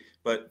so are we.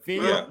 But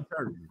Phoenix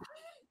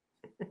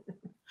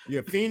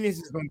Phoenix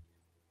is going to.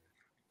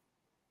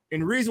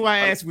 And the reason why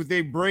I asked would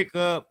they break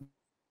up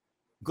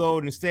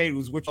Golden State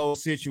was which whole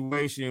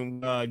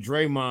situation,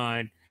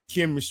 Draymond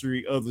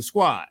chemistry of the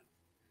squad.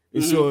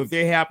 And so if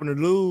they happen to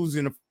lose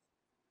in the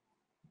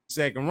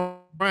second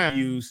round,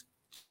 use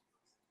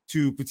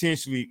to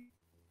potentially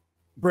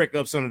break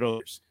up some of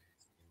those.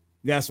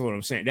 That's what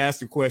I'm saying. That's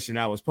the question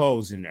I was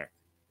posing there.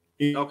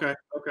 Okay.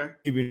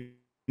 Even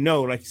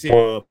know, like you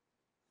said,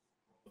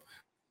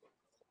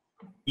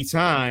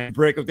 time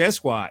break up that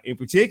squad in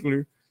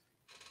particular.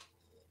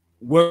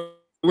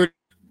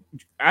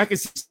 I can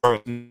see. All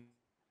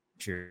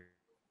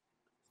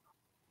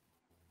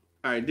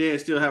right, Dan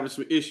still having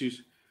some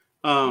issues.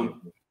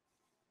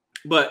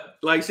 But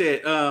like I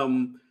said,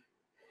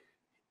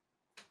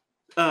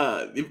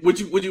 would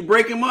you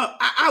break him up?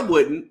 I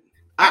wouldn't.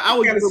 I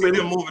would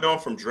still move it on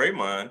from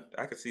Draymond.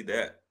 I could see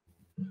that.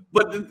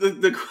 But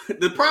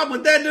the problem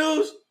with that,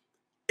 dudes,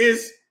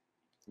 is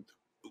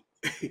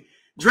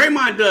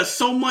Draymond does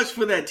so much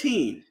for that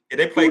team. Yeah,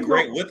 they play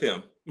great with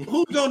him.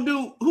 Who's gonna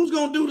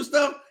do the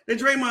stuff that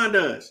Draymond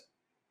does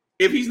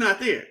if he's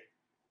not there?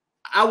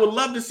 I would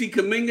love to see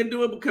Kuminga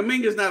do it, but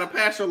Kuminga's not a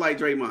passer like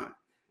Draymond,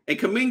 and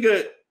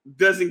Kuminga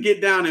doesn't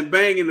get down and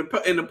bang in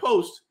the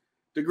post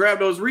to grab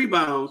those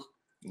rebounds.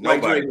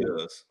 Nobody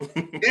does.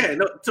 Yeah,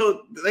 no,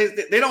 so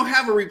they don't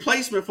have a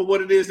replacement for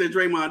what it is that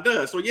Draymond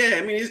does. So yeah,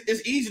 I mean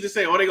it's easy to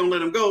say, oh, they're gonna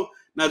let him go.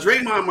 Now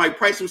Draymond might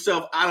price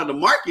himself out of the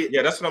market.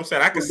 Yeah, that's what I'm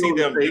saying. I can see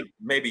them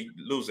maybe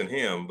losing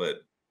him,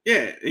 but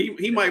yeah,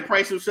 he might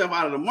price himself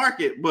out of the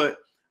market, but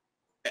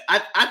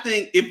I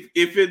think if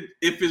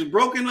it's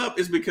broken up,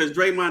 it's because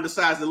Draymond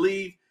decides to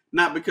leave,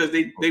 not because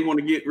they want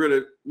to get rid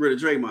of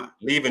Draymond.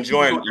 Leave and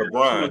join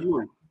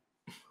LeBron.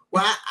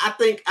 Well, I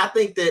think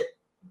that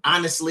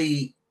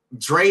honestly,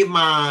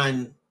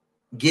 Draymond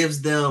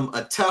gives them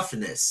a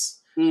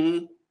toughness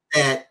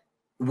that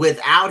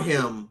without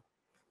him,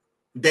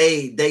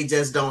 they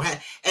just don't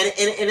have. And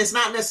it's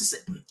not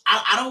necessary.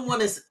 I don't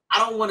want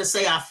to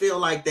say I feel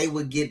like they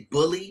would get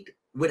bullied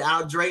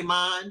without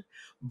Draymond,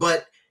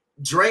 but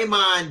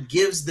Draymond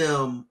gives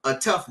them a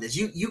toughness.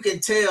 You can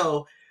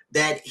tell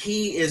that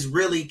he is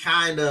really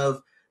kind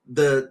of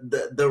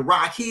the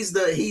rock. He's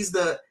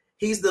the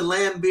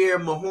Lambeer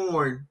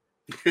Mahorn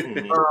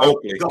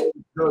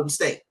Golden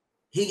State.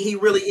 He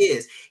really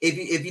is.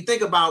 If you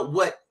think about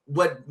what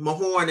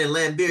Mahorn and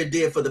Lambeer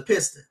did for the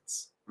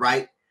Pistons,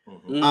 right?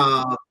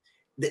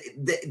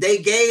 They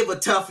gave a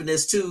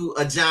toughness to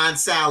a John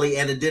Sally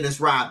and a Dennis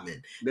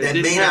Rodman that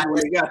may not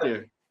when they got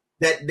there.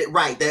 That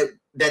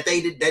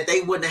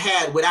they wouldn't have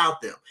had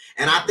without them.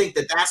 And I think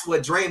that's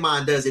what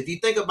Draymond does. If you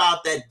think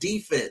about that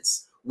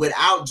defense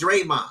without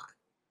Draymond,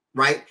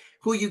 right?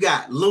 Who you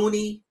got?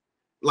 Looney,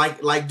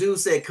 like dude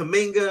said,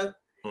 Kuminga.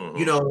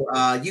 You know,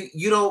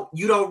 you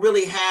don't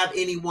really have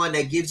anyone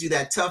that gives you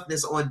that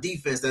toughness on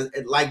defense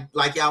that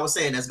like y'all was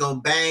saying that's gonna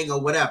bang or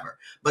whatever.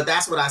 But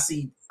that's what I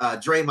see.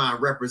 Draymond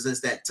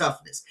represents that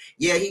toughness.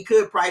 Yeah, he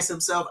could price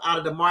himself out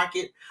of the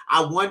market.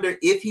 I wonder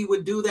if he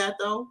would do that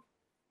though.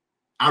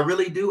 I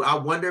really do. I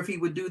wonder if he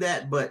would do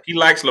that. But he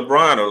likes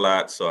LeBron a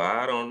lot, so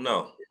I don't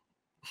know.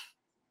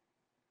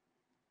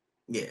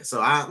 Yeah, so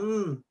I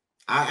don't.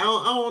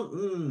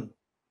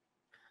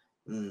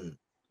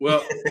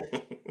 Well.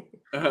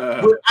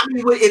 I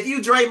mean, if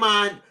you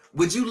Draymond,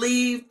 would you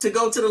leave to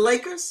go to the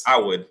Lakers? I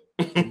would.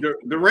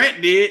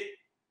 Durant did.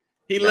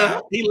 He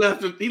left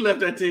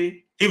that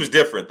team. He was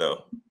different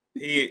though.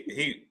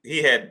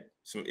 He had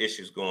some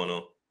issues going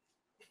on.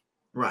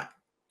 Right.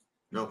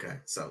 Okay.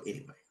 So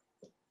anyway.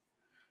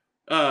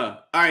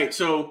 All right.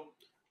 So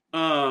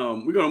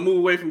we're gonna move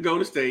away from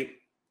Golden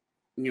State,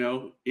 you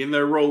know, in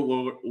their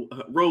road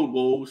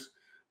woes,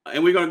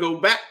 and we're gonna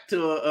go back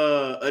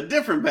to a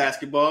different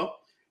basketball.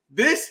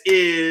 This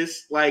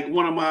is like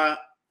one of my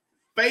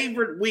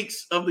favorite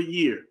weeks of the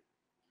year,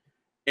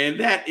 and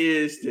that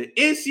is the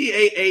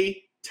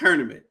NCAA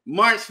tournament,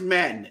 March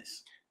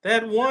Madness.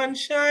 That one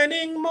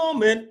shining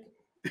moment.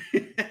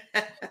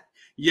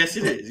 Yes,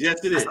 it is.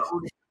 Yes, it is.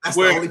 That's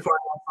the only part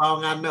of that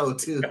song I know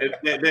too.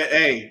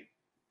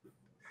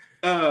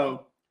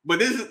 But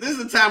this is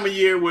a time of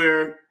year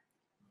where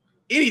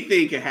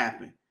anything can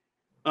happen.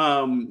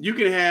 You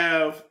can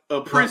have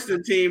a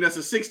Princeton team that's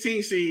a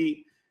 16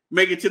 seed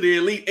make it to the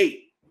Elite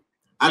Eight.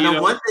 I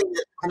know one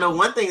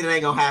thing that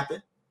ain't gonna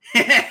happen.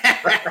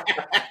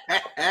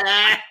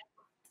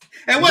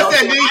 And what's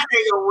that mean?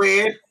 Ain't gonna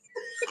win.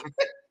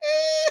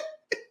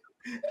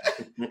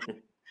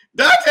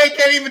 Dante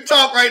can't even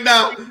talk right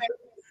now.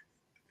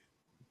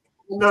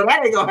 No,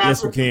 that ain't gonna happen.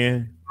 Yes, we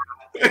can.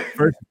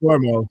 First and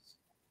foremost,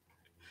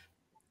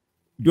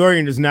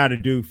 Dorian is not a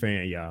Duke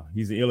fan, y'all.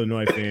 He's an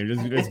Illinois fan.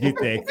 Let's get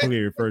that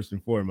clear first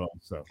and foremost.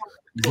 So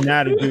he's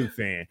not a Duke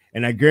fan,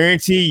 and I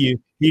guarantee you,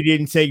 he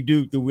didn't take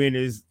Duke to win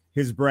his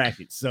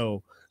bracket.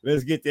 So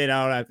let's get that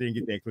out there and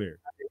get that clear.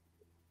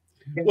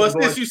 Well,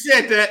 since you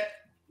said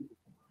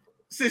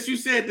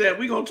that,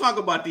 we're gonna talk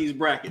about these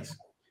brackets.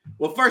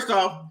 Well, first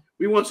off,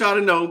 we want y'all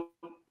to know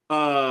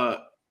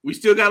we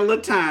still got a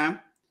little time.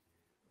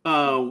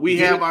 We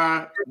have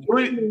our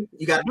Boogie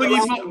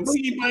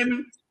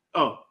Blaming.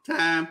 Oh,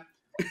 time.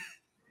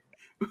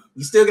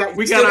 We still got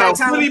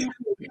time.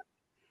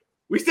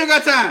 We still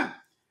got time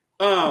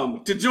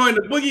to join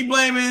the Boogie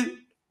Blaming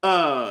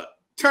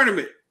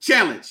tournament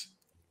challenge.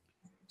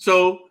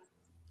 So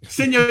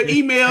send your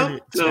email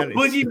to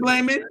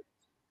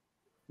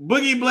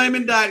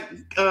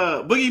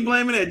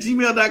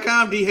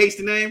boogieblaming@gmail.com. D hates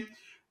the name.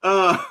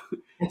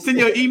 Send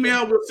your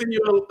email. We'll send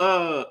you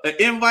an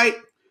invite.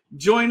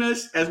 Join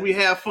us as we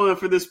have fun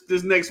for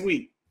this next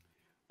week.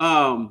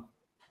 So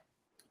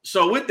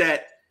with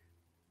that,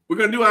 we're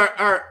gonna do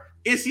our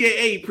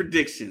NCAA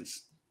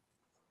predictions.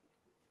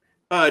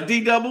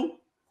 D Double,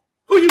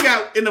 who you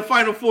got in the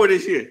Final Four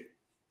this year?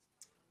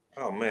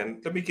 Oh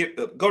man, let me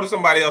go to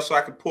somebody else so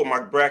I can pull my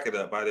bracket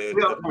up. We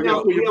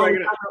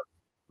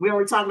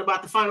already talking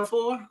about the Final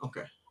Four?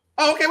 Okay.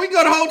 Oh, okay, we can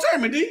go the whole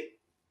tournament, D.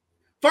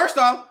 First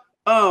off,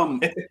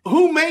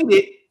 who made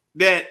it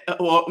that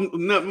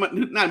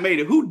not made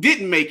it, who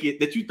didn't make it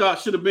that you thought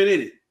should have been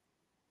in it?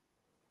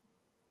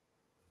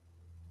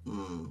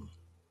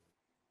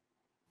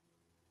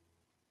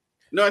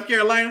 North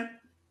Carolina?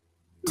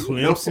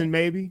 Clemson,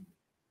 maybe.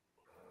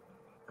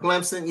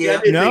 Clemson, yeah.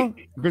 No,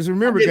 because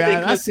remember,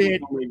 guys, I said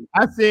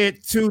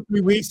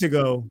 2-3 weeks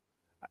ago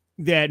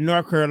that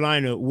North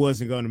Carolina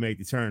wasn't going to make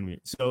the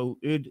tournament. So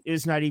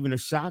it's not even a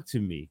shock to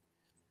me.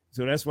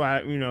 So that's why,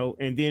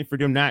 and then for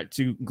them not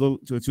to go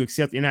to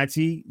accept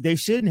NIT, they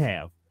shouldn't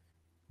have,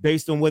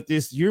 based on what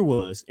this year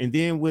was. And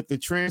then with the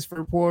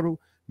transfer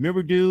portal,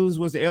 remember, dudes,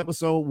 was the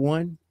episode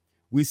 1?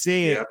 We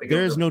said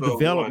there's no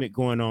development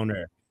going on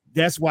there.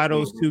 that's why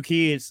those two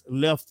kids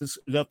left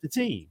the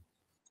team.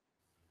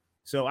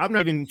 So I'm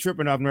not even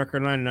tripping off North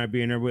Carolina not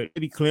being there, but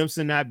maybe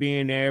Clemson not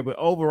being there. But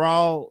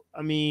overall,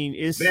 I mean,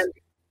 it's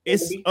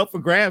up for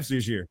grabs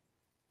this year.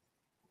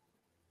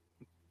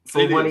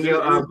 For one of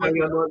your North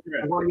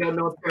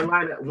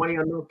Carolina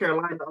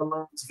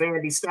alums,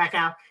 Vandy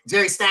Stackhouse,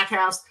 Jerry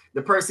Stackhouse,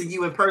 the person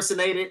you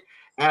impersonated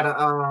at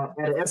a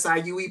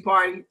SIUE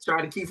party,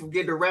 trying to keep from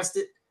getting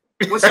arrested.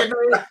 What's your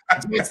name?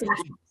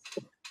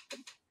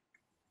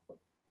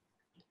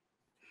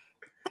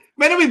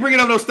 Man, don't be bringing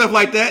up no stuff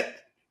like that.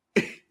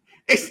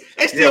 They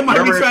still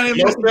might be trying to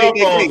investigate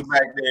their case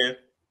back then.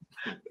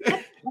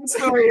 They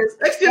still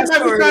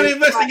might be trying to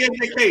investigate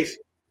their case.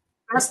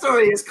 That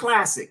story is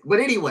classic. But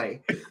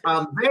anyway,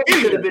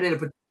 Vandy could have been in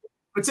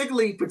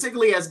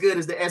particularly as good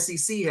as the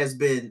SEC has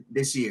been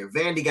this year.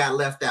 Vandy got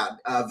left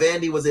out.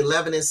 Vandy was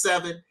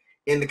 11-7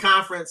 in the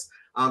conference,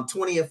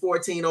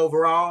 20-14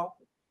 overall.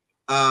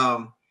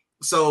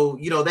 So,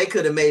 they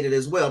could have made it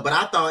as well. But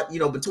I thought,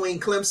 between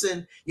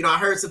Clemson, I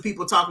heard some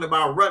people talking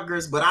about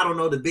Rutgers, but I don't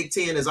know. The Big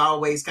Ten is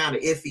always kind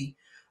of iffy.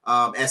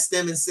 As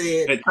Stemmons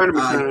said,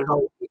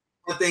 one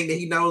thing that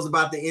he knows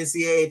about the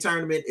NCAA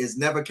tournament is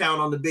never count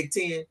on the Big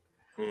Ten.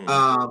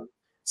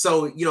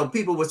 So,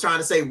 people were trying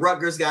to say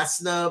Rutgers got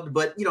snubbed,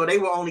 but, they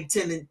were only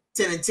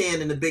 10-10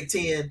 in the Big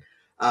Ten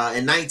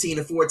and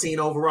 19-14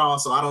 overall.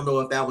 So I don't know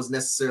if that was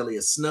necessarily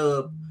a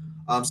snub.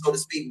 So to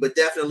speak, but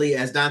definitely,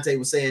 as Dante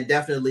was saying,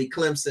 definitely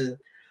Clemson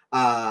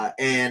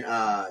and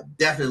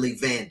definitely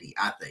Vandy,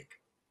 I think.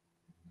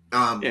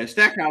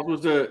 Stackhouse was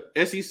the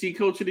SEC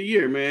Coach of the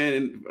Year,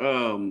 man,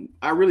 and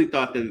I really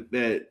thought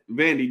that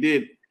Vandy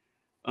did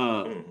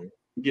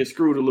get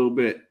screwed a little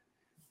bit.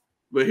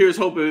 But here's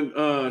hoping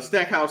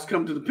Stackhouse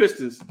come to the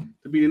Pistons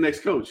to be the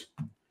next coach.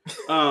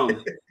 Y'all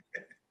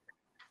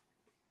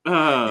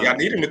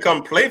need him to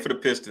come play for the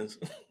Pistons.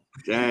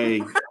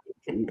 Hey.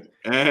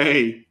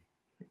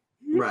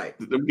 Right.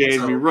 Them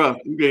games be rough.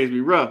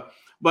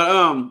 But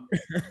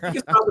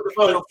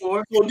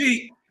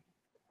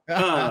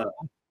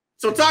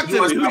so talk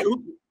to me.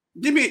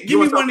 Give me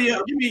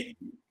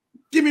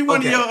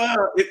one of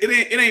your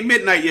it ain't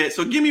midnight yet.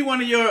 So give me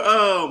one of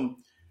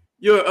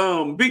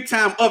your big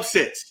time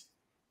upsets.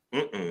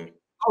 My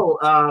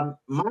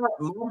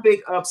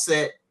big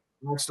upset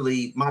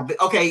actually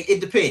it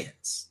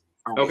depends.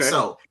 Okay.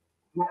 So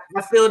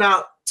I filled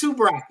out 2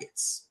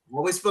 brackets. I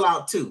always fill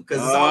out 2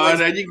 because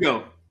there you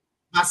go.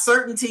 My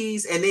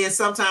certainties, and then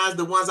sometimes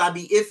the ones I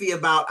be iffy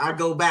about, I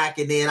go back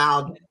and then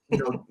I'll make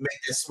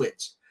that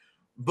switch.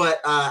 But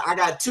I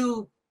got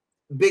 2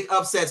 big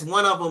upsets.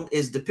 One of them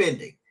is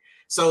depending.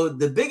 So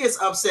the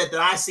biggest upset that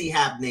I see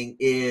happening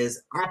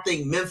is I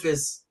think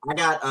Memphis. I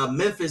got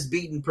Memphis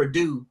beating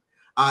Purdue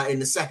in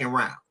the second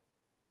round.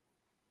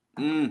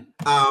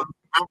 I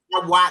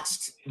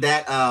watched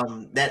that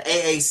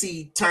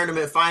AAC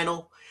tournament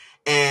final,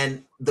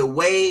 and the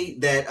way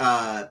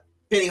that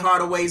Penny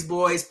Hardaway's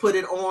boys put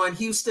it on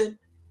Houston.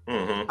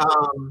 I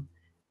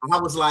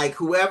was like,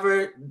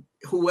 whoever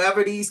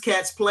these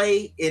cats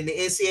play in the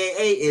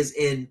NCAA is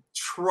in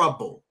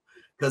trouble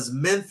because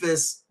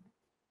Memphis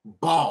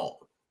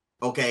balled.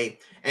 Okay.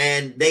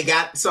 And they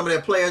got some of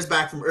their players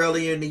back from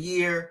earlier in the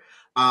year.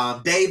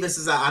 Davis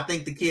is, I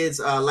think the kid's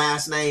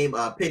last name,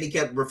 Penny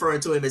kept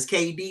referring to him as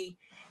KD.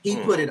 He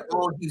put it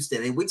on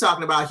Houston. And we're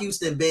talking about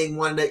Houston being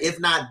one of the,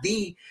 if not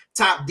the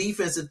top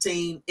defensive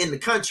team in the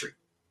country.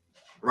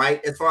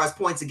 Right, as far as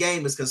points a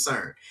game is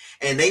concerned,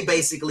 and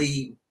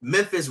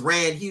Memphis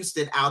ran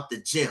Houston out the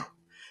gym.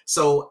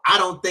 So I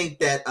don't think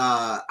that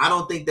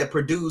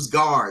Purdue's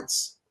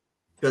guards,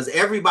 because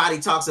everybody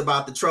talks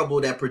about the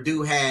trouble that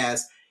Purdue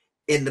has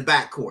in the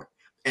backcourt,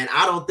 and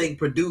I don't think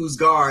Purdue's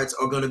guards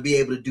are going to be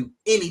able to do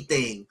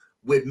anything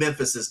with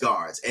Memphis's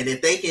guards. And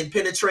if they can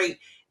penetrate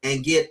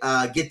and get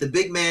the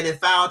big man in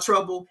foul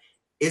trouble,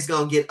 it's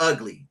going to get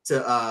ugly.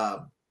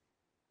 To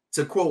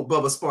quote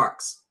Bubba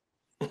Sparks.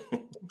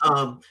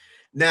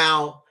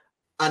 Now,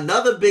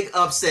 another big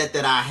upset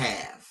that I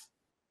have,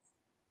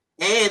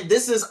 and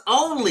this is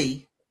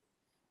only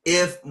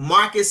if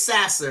Marcus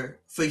Sasser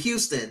for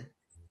Houston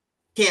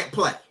can't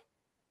play,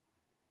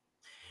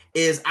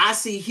 is I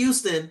see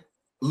Houston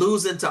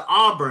losing to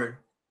Auburn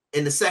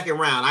in the second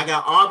round. I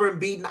got Auburn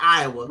beating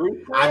Iowa.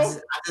 I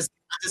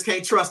just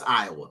can't trust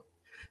Iowa.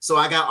 So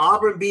I got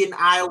Auburn beating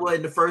Iowa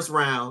in the first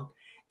round.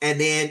 And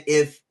then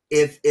if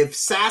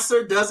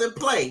Sasser doesn't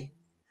play,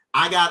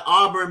 I got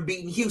Auburn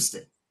beating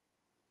Houston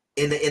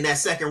in that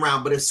second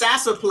round. But if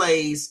Sasser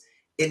plays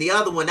in the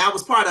other one, that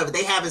was part of it.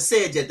 They haven't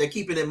said yet. They're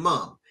keeping it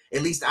mum.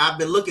 At least I've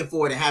been looking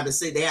for it. They haven't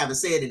said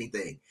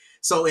anything.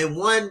 So in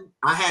one,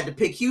 I had to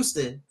pick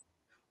Houston,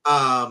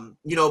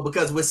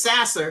 because with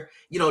Sasser,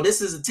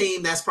 this is a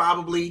team that's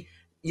probably,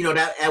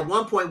 that at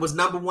one point was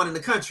number 1 in the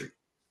country.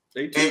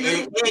 And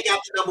they got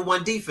the number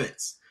 1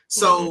 defense.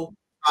 So,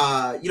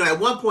 at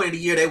one point in the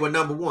year, they were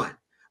number 1.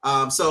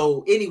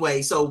 So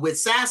with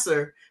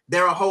Sasser,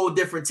 they're a whole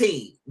different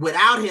team.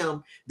 Without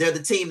him, they're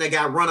the team that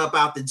got run up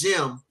out the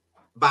gym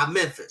by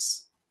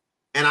Memphis.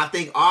 And I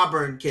think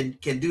Auburn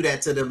can do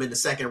that to them in the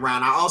second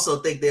round. I also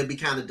think they'll be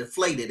kind of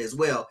deflated as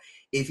well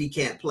if he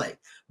can't play.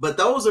 But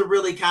those are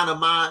really kind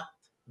of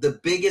the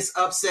biggest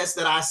upsets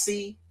that I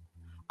see.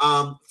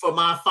 For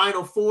my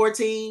Final Four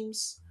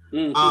teams,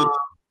 I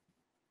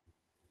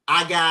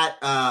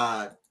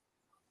got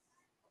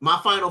my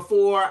Final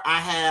Four. I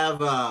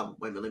have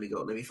wait a minute,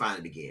 let me find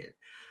it again.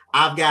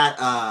 I've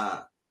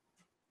got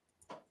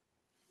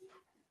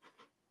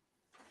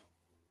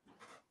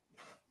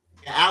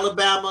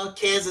Alabama,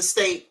 Kansas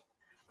State,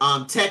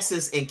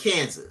 Texas, and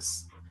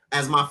Kansas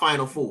as my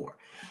Final Four.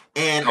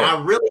 And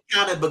I really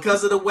kind of,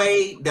 because of the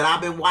way that I've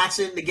been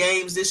watching the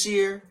games this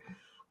year,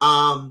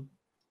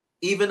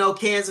 even though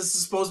Kansas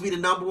is supposed to be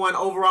the number 1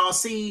 overall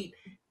seed,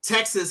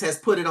 Texas has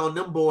put it on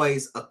them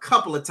boys a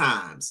couple of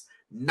times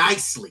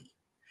nicely.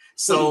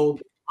 So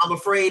I'm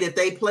afraid if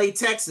they play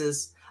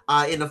Texas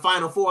in the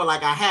Final Four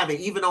like I have it,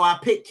 even though I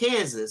picked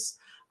Kansas,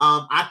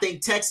 I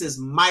think Texas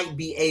might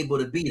be able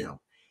to beat them.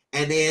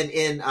 And then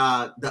in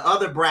the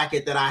other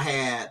bracket that I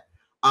had,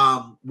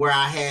 where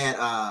I had,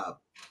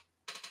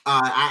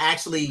 I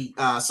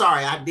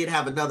did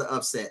have another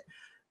upset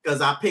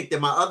because I picked in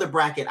my other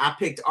bracket, I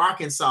picked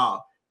Arkansas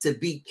to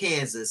beat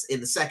Kansas in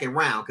the second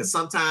round because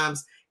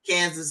sometimes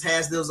Kansas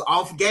has those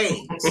off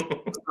games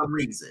for some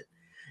reason,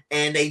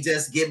 and they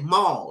just get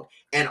mauled.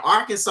 And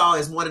Arkansas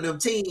is one of them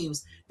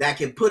teams that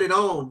can put it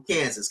on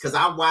Kansas because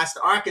I watched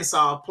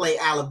Arkansas play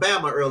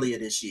Alabama earlier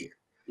this year.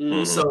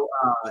 So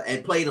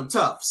and played them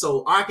tough.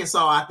 So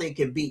Arkansas, I think,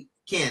 can beat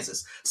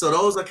Kansas. So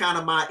those are kind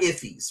of my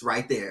iffies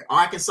right there.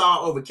 Arkansas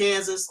over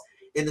Kansas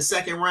in the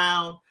second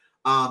round,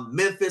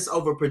 Memphis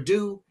over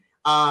Purdue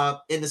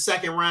in the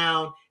second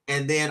round,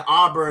 and then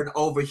Auburn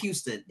over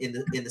Houston in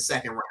the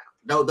second round.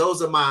 No,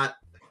 those are my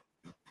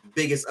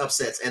biggest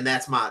upsets, and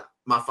that's my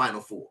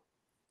Final Four.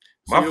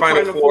 My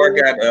Final Four,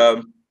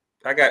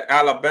 I got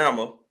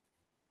Alabama,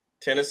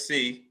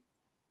 Tennessee,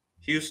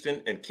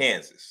 Houston, and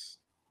Kansas.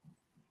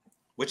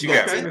 What you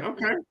got?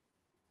 Okay.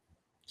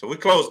 So we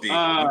closed these.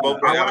 We both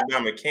got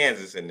Alabama and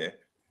Kansas in there.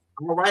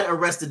 All right,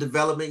 Arrested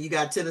Development. You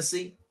got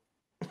Tennessee?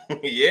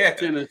 Yeah,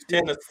 Tennessee.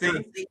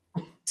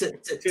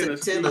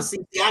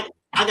 Tennessee.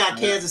 I got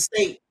Kansas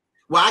State.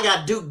 Well, I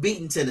got Duke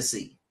beating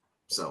Tennessee.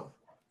 So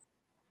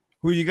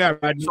who you got,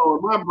 Rodney? So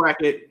in my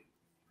bracket,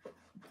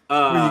 who you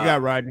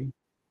got, Rodney?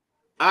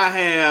 I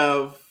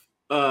have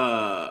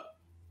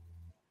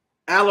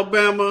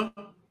Alabama,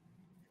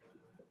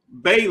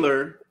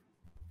 Baylor,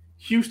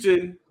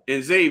 Houston,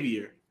 and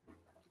Xavier.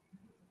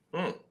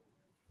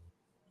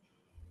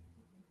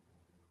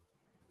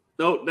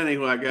 Nope, that ain't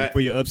who I got.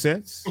 For your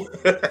upsets?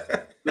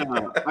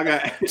 No, I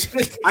got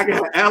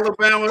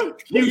Alabama,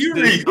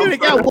 Houston. He only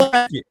got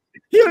one.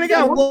 He only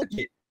got one.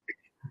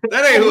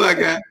 That ain't who I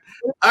got.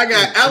 I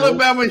got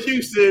Alabama,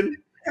 Houston.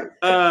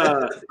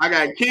 I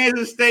got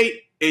Kansas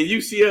State and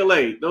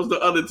UCLA. Those are the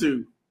other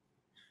two.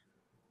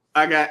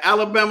 I got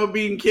Alabama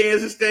beating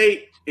Kansas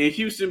State and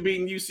Houston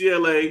beating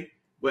UCLA,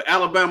 with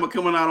Alabama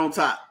coming out on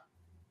top.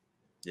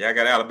 Yeah, I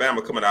got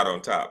Alabama coming out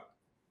on top.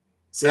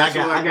 See, I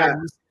got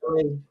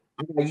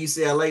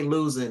UCLA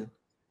losing.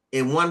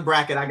 In one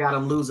bracket, I got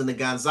them losing to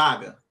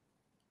Gonzaga.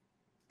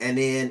 And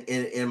then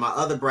in my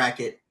other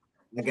bracket,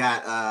 I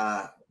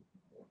got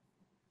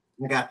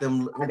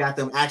them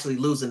actually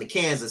losing to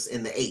Kansas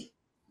in the 8.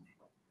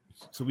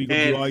 So we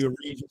gonna do all your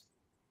regions.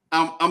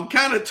 I'm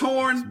kind of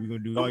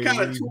torn. So I'm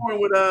kind of torn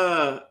with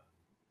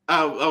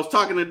I was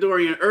talking to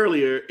Dorian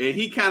earlier, and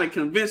he kind of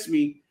convinced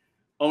me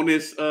on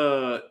this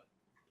on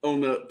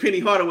the Penny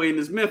Hardaway and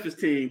this Memphis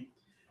team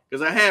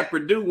because I had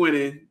Purdue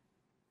winning,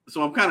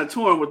 so I'm kind of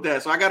torn with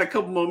that. So I got a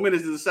couple more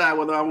minutes to decide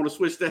whether I want to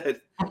switch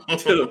that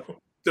to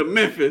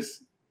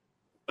Memphis.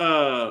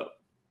 But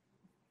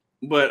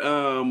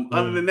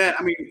other than that,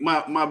 I mean,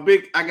 my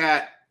big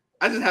I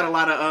just had a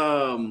lot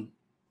of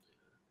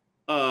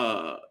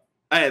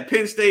I had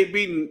Penn State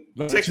beating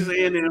Texas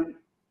A&M.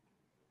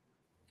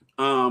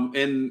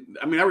 And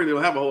I mean, I really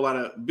don't have a whole lot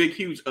of big,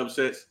 huge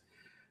upsets.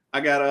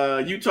 I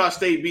got Utah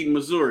State beating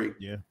Missouri.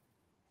 Yeah.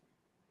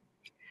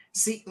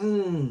 See,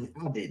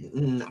 I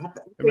didn't. I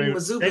mean,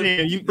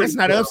 Mizzou. That's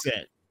not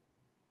upset.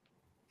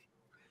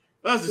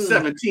 Well, it's a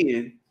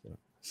 17,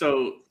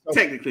 so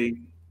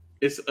technically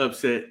it's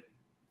upset.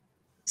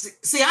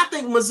 See, I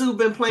think Mizzou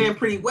been playing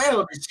pretty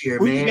well this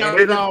year, man.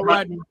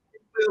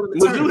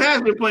 Mizzou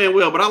has been playing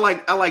well, but I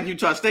like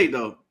Utah State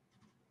though.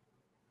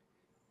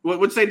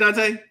 What'd you say,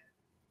 Dante?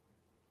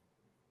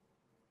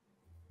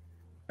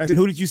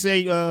 Who did you say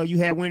you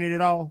had winning it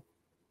all?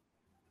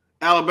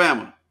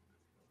 Alabama.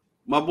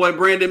 My boy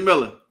Brandon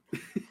Miller.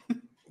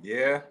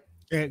 Yeah.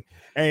 And,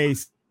 hey,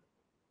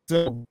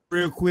 so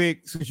real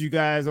quick, since you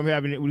guys, we're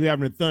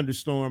having a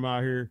thunderstorm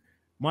out here.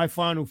 My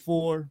Final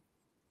Four,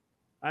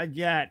 I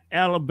got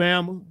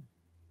Alabama,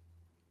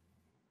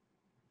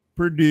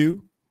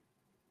 Purdue,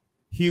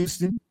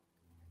 Houston,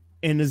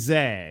 and the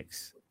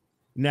Zags.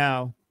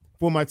 Now,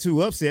 for my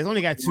two upsets, I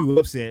only got two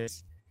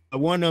upsets.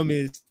 One of them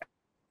is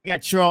I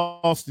got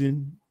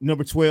Charleston,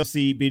 number 12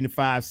 seed, beating the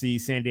 5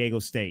 seed San Diego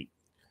State.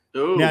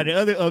 Ooh. Now, the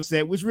other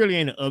upset, which really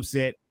ain't an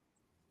upset,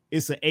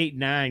 it's an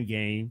 8-9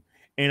 game.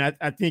 And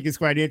I think it's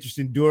quite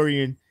interesting.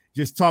 Dorian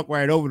just talked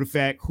right over the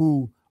fact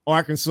who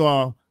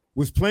Arkansas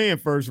was playing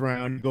first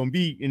round going to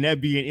be, and that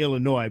being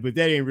Illinois. But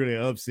that ain't really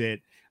an upset.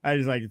 I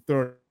just like to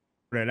throw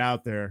that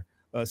out there.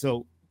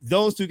 So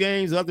those two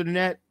games, other than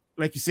that,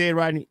 like you said,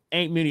 Rodney,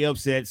 ain't many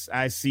upsets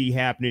I see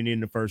happening in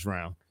the first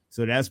round.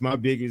 So that's my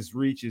biggest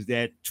reach is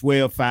that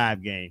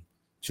 12-5 game.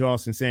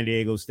 Charleston, San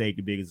Diego State,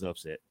 the biggest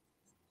upset.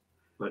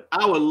 But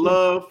I would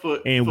love for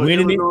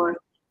winning Illinois.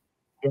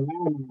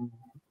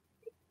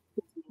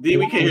 D,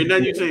 we can't hear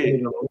nothing you're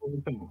saying.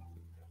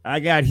 I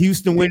got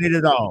Houston winning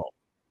it all.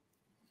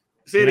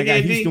 Say it again,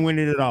 I got Houston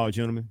winning it all,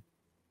 gentlemen.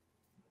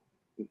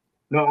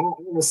 No,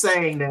 I was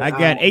saying that I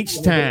got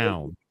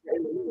H-Town.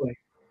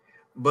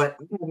 But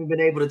I haven't been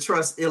able to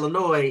trust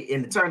Illinois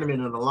in the tournament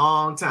in a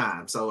long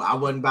time. So I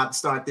wasn't about to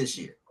start this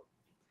year.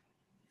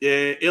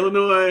 Yeah,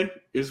 Illinois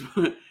is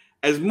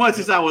as much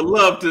as I would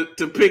love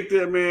to pick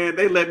them, man,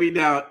 they let me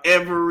down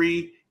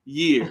every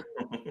year.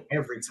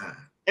 Every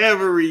time.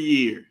 Every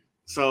year.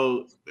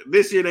 So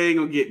this year they ain't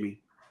gonna get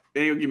me.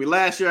 They ain't gonna get me.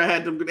 Last year I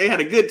had them, they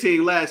had a good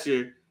team last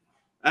year.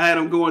 I had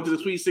them going to the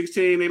Sweet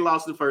 16. They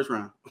lost in the first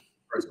round.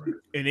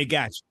 And they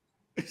got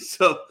you.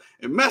 So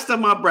it messed up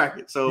my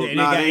bracket. So they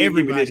got they ain't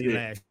give me this everybody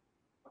year. last.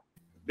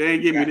 They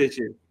ain't give me this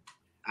year.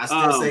 I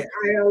still say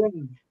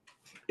ILM.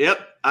 Yep,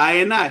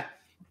 I.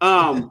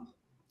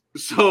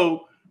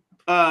 So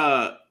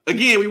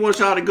again, we want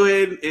y'all to go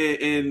ahead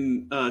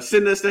and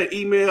send us that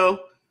email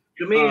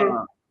to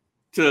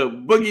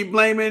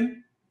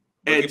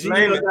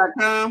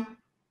boogieblaming@gmail.com.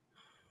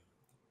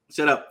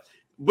 Shut up.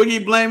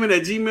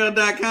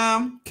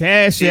 boogieblaming@gmail.com.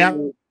 Cash out.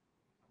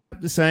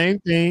 The same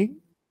thing.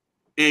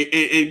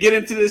 And get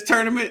into this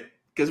tournament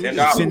because we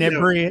just send that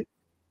bread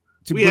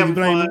to Boogie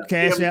Blaming.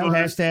 Cash out,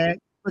 hashtag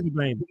Boogie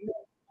Blaming.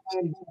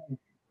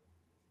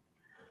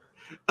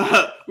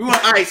 We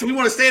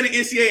want to stay in the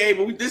NCAA,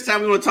 but this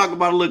time we want to talk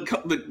about a little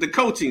the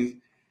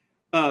coaching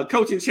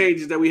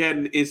changes that we had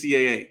in the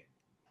NCAA.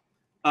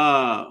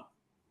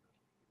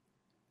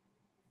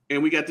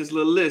 And we got this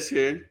little list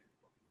here.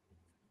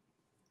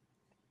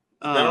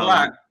 Been a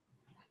lot.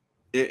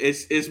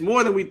 It's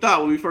more than we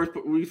thought when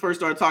we first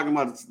started talking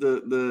about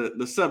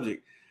the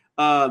subject.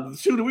 The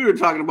two that we were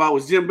talking about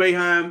was Jim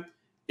Boeheim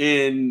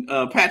and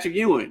Patrick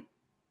Ewing.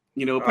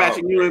 You know,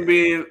 Patrick Ewing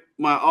being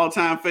my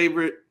all-time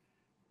favorite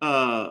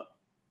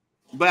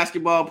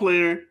basketball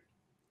player.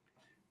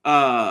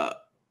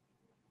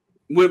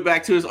 Went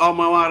back to his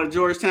alma mater,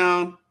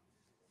 Georgetown,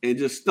 and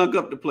just stunk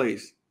up the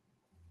place.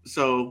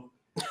 So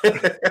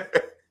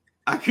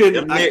I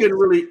couldn't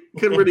really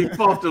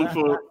fault him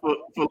for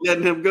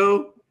letting him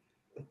go.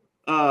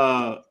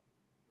 But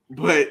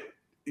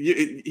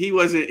he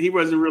wasn't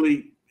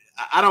really.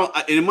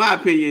 In my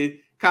opinion,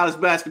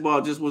 college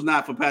basketball just was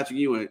not for Patrick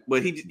Ewing.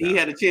 But he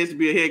had a chance to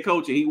be a head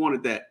coach, and he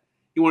wanted that.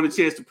 He wanted a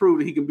chance to prove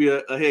that he can be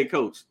a head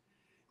coach.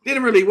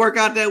 Didn't really work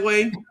out that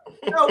way.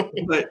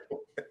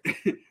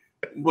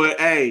 But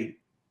hey,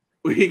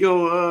 we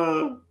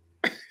go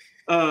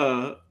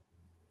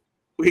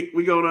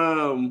we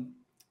gonna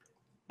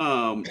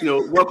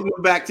welcome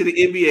him back to the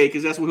NBA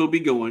because that's where he'll be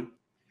going.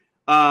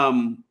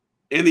 And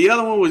the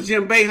other one was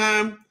Jim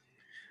Boeheim.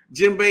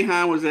 Jim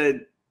Boeheim was at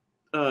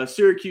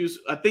Syracuse.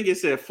 I think it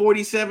said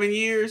 47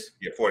 years.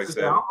 Yeah,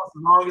 47. Almost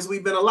as long as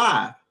we've been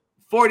alive.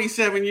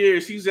 47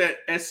 years. He's at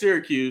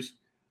Syracuse.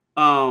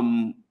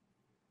 Now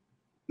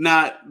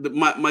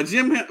my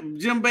Jim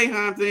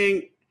Boeheim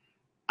thing,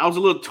 I was a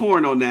little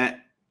torn on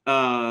that.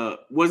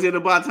 Was it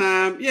about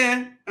time?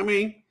 Yeah. I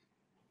mean,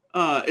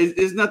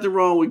 there's nothing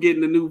wrong with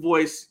getting a new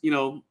voice,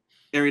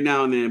 every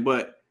now and then.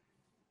 But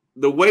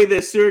the way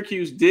that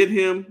Syracuse did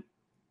him,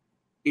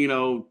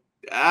 I'm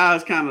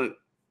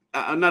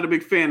not a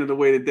big fan of the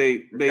way that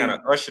they kind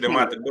of ushered him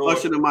out the door.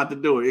 Ushered him out the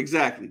door,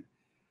 exactly.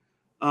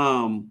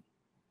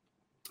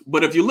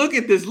 But if you look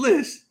at this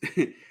list,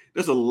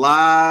 there's a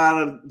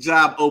lot of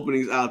job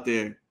openings out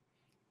there.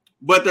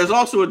 But there's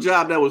also a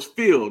job that was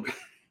filled,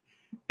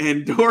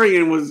 and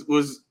Dorian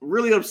was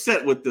really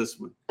upset with this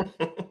one.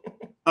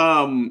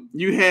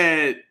 You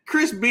had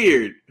Chris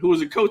Beard, who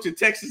was a coach at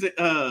Texas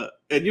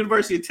at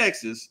University of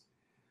Texas,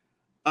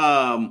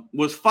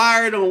 was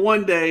fired on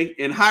one day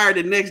and hired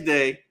the next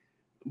day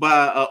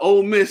by an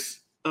Ole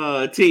Miss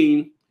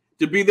team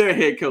to be their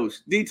head coach.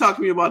 D, talk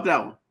to me about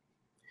that one.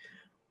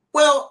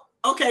 Well,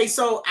 okay,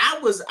 so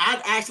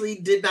I actually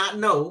did not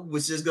know,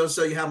 which just goes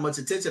to show you how much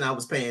attention I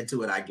was paying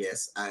to it, I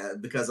guess,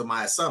 because of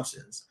my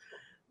assumptions.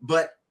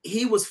 But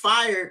he was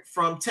fired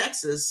from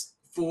Texas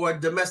for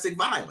domestic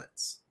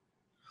violence,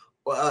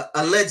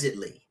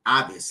 allegedly,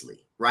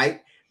 obviously,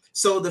 right?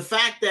 So the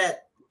fact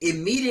that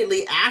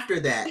immediately after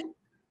that,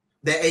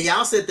 and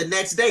y'all said the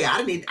next day,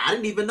 I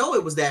didn't even know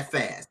it was that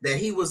fast, that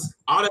he was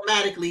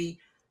automatically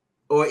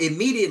or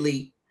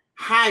immediately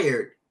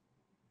hired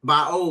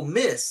by Ole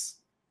Miss.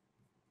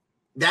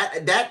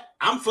 That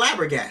I'm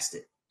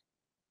flabbergasted.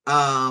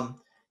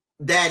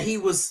 That he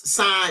was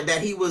signed,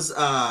 that he was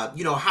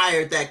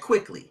hired that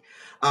quickly.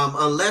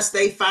 Unless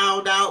they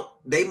found out,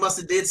 they must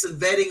have did some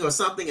vetting or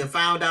something and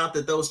found out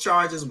that those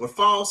charges were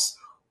false,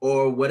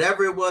 or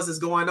whatever it was that's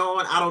going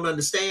on. I don't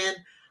understand.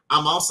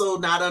 I'm also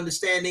not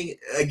understanding.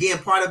 Again,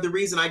 part of the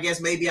reason I guess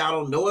maybe I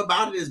don't know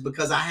about it is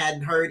because I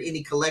hadn't heard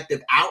any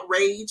collective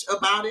outrage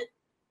about it.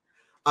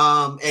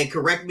 And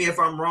correct me if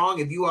I'm wrong.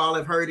 If you all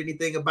have heard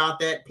anything about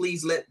that,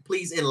 please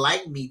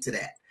enlighten me to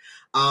that.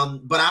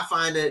 But I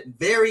find it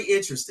very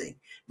interesting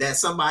that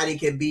somebody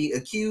can be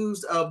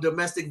accused of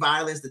domestic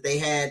violence, that they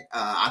had,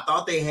 I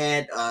thought they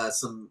had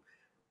some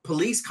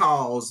police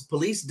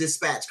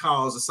dispatch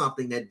calls or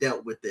something that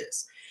dealt with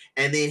this.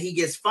 And then he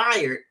gets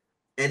fired.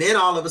 And then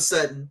all of a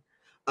sudden,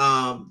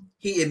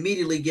 he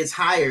immediately gets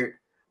hired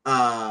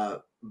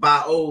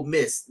by Ole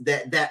Miss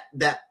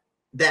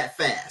that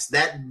fast.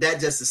 That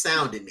just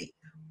astounded me.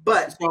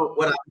 But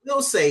what I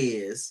will say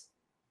is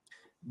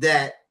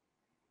that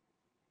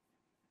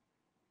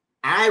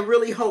I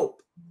really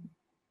hope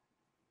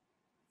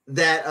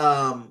that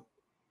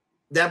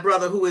that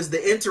brother who is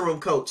the interim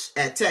coach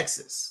at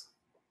Texas,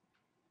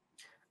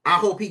 I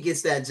hope he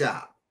gets that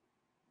job.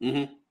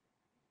 Mm-hmm.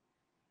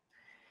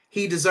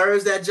 He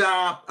deserves that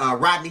job.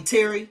 Rodney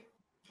Terry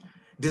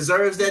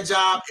deserves that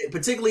job,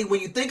 particularly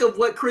when you think of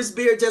what Chris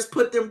Beard just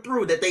put them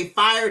through, that they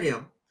fired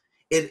him.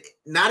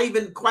 Not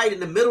even quite in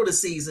the middle of the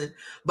season,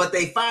 but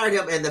they fired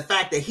him. And the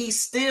fact that he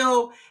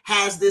still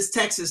has this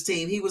Texas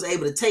team, he was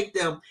able to take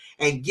them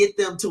and get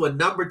them to a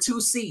number 2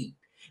 seed.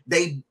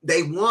 They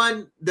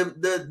won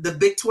the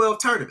Big 12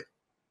 tournament,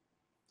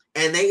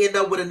 and they end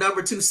up with a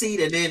number 2 seed,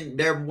 and then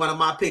they're one of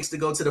my picks to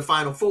go to the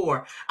Final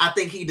Four. I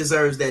think he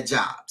deserves that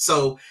job.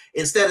 So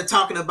instead of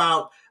talking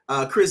about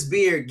Chris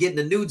Beard getting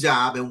a new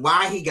job and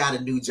why he got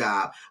a new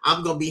job,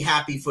 I'm going to be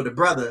happy for the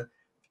brother.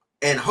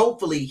 And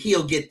hopefully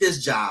he'll get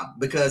this job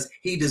because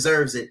he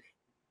deserves it.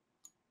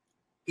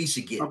 He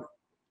should get it.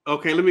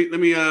 Okay, let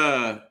me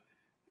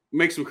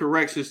make some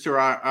corrections to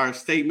our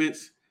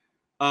statements.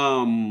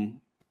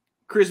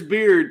 Chris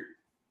Beard,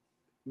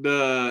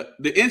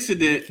 the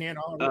incident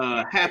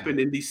happened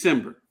in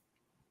December.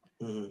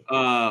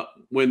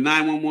 Mm-hmm. When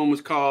 911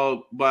 was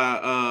called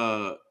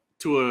by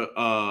to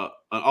an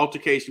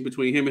altercation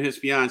between him and his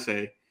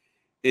fiance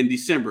in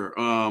December,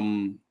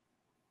 on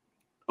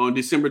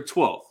December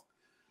 12th.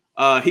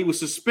 He was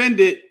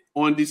suspended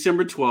on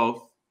December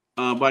 12th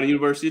by the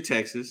University of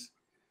Texas,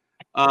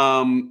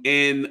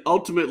 and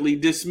ultimately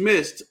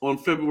dismissed on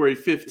February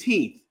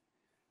 15th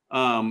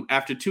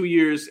after 2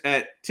 years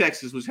at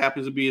Texas, which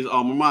happens to be his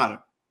alma mater.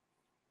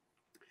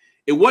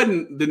 It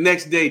wasn't the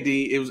next day,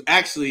 D. It was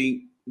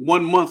actually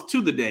 1 month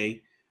to the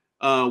day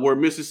where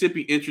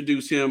Mississippi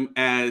introduced him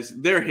as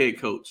their head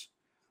coach.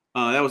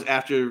 That was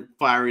after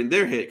firing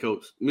their head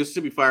coach.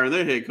 Mississippi firing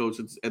their head coach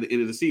at the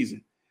end of the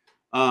season.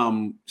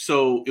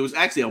 So it was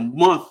actually a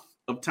month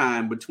of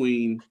time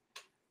between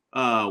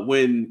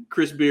when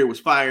Chris Beard was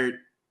fired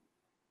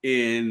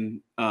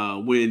and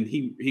when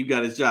he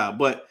got his job.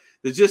 But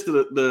the gist of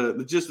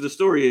the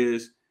story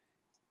is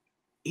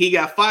he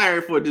got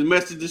fired for a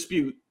domestic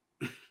dispute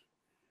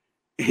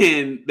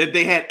and that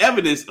they had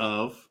evidence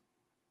of.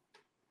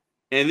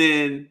 And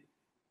then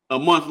a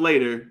month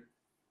later,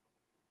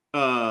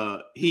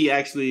 he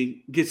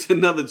actually gets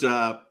another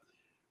job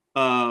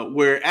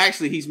where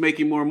actually he's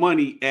making more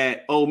money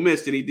at Ole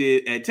Miss than he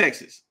did at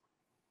Texas.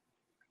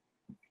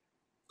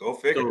 Go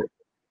figure.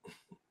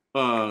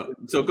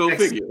 So go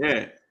figure.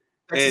 Yeah.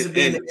 Texas has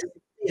been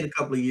in a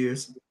couple of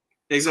years.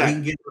 Exactly. So he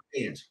can get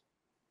revenge.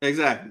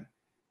 Exactly.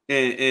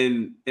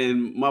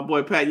 And my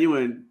boy Pat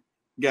Ewing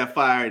got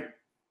fired.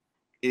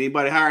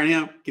 Anybody hiring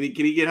him? Can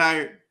he get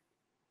hired?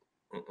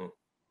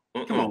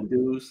 Come on,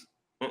 dudes.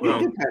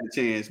 Give Pat a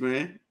chance,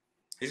 man.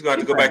 He's going to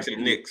have to go back to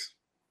the Knicks.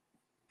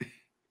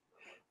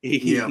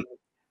 Yeah.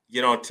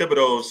 Get on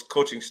Thibodeau's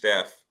coaching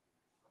staff.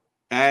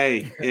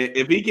 Hey,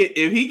 if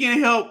he can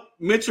help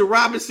Mitchell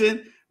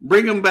Robinson,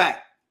 bring him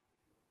back.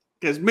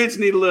 Because Mitch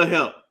need a little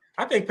help.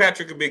 I think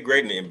Patrick could be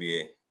great in the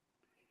NBA.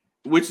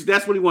 Which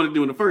that's what he wanted to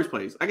do in the first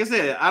place. Like I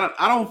said,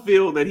 I don't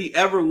feel that he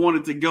ever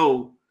wanted to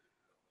go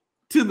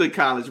to the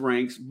college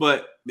ranks,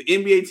 but the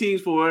NBA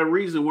teams, for whatever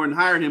reason, weren't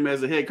hiring him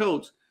as a head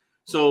coach.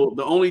 So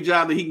the only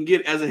job that he can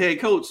get as a head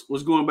coach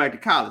was going back to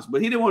college.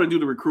 But he didn't want to do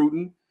the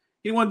recruiting.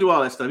 He didn't want to do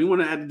all that stuff. He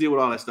wanted to have to deal with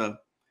all that stuff.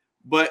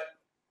 But,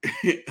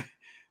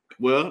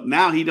 well,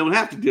 now he don't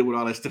have to deal with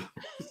all that stuff.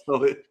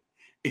 So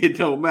it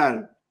don't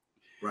matter.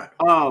 Right.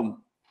 All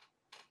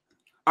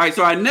right,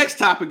 so our next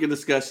topic of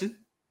discussion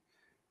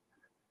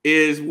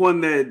is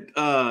one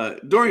that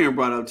Dorian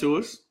brought up to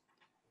us,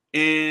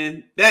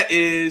 and that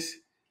is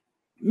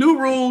new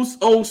rules,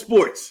 old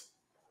sports.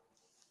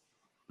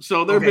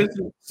 So there have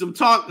been some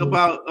talk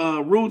about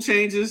rule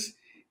changes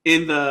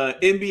in the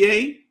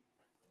NBA,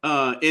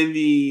 in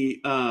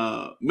the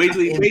Major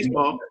League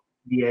Baseball,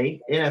 NBA,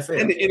 NFL,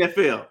 and the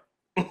NFL.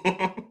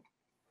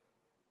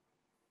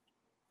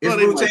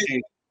 Rule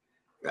changes.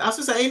 I was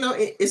just saying,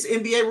 it's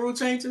NBA rule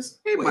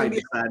changes. They might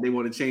decide they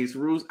want to change the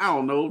rules. I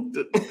don't know.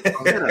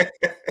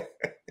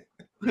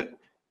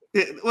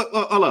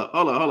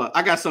 Hold up.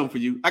 I got something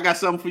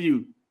for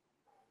you.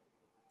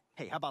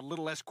 Hey, how about a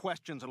little less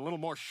questions and a little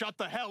more shut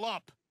the hell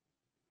up?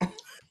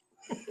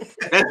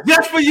 That's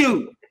just for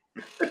you.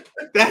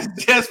 That's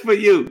just for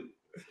you.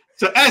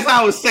 So as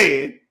I was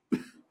saying,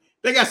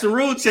 they got some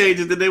rule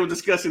changes that they were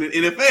discussing in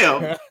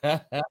NFL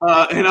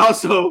and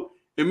also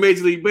in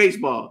Major League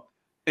Baseball.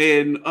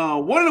 And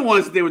one of the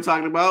ones that they were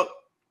talking about,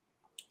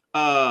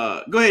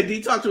 go ahead,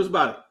 D, talk to us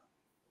about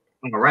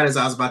it. Right as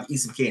I was about to eat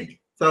some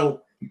candy.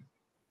 So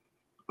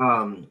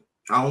I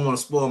don't want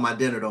to spoil my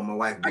dinner though. My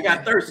wife. I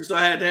got thirsty, so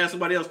I had to have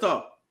somebody else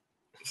talk.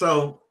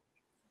 So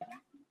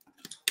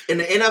in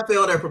the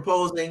NFL, they're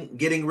proposing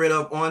getting rid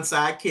of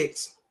onside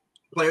kicks,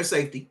 player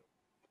safety,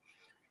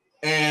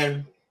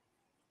 and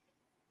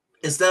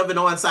instead of an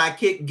onside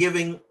kick,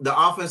 giving the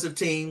offensive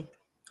team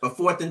a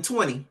 4th and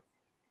 20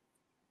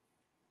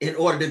 in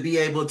order to be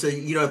able to,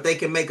 if they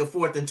can make a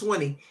 4th and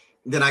 20,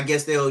 then I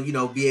guess they'll,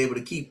 be able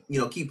to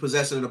keep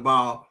possession of the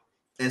ball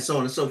and so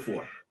on and so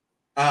forth.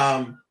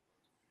 And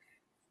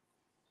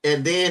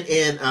then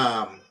in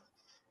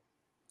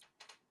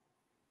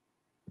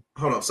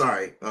hold on,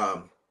 sorry.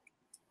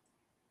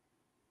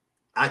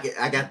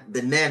 I got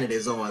the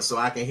nannies on, so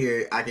I can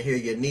hear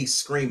your niece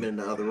screaming in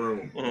the other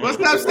room.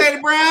 What's up,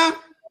 Sadie Brown?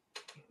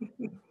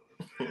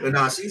 But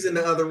no, she's in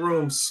the other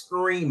room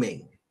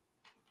screaming.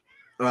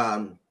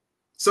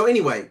 So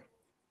anyway,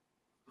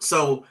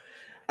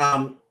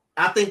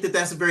 I think that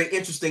that's a very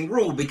interesting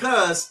rule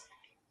because,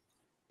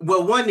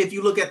 well, one, if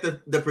you look at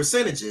the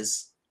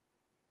percentages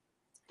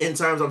in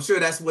terms, I'm sure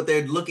that's what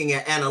they're looking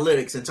at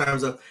analytics in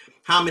terms of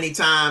how many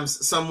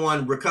times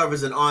someone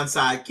recovers an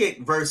onside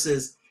kick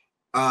versus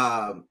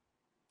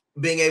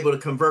being able to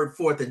convert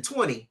 4th and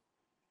 20.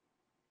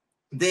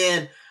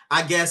 Then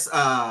I guess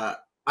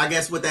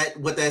what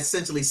that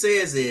essentially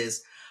says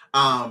is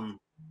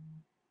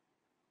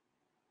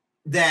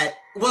that,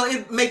 well,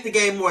 it make the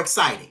game more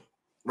exciting,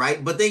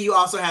 right? But then you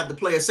also have the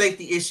player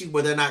safety issue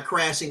where they're not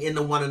crashing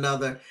into one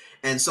another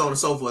and so on and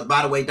so forth.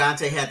 By the way,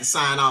 Dante had to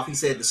sign off. He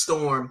said the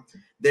storm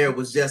there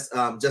was just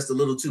a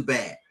little too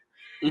bad.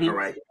 Mm-hmm. All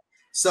right.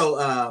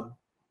 So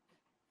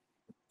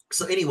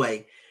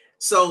anyway,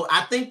 so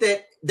I think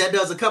that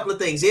does a couple of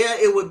things. Yeah,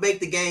 it would make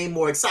the game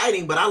more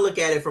exciting, but I look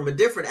at it from a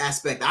different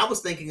aspect. I was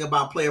thinking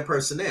about player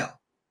personnel.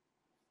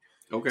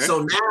 Okay.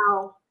 So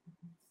now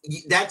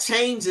that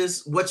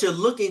changes what you're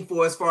looking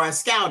for as far as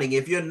scouting.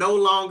 If you're no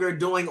longer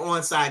doing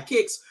onside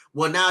kicks,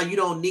 well, now you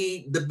don't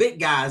need the big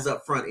guys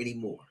up front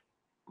anymore.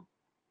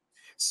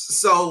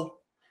 So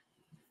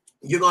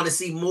you're going to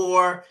see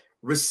more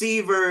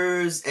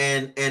receivers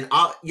and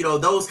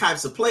those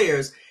types of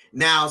players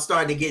now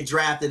starting to get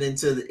drafted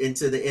into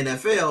the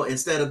NFL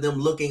instead of them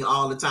looking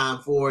all the time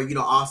for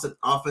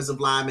offensive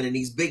linemen and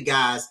these big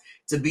guys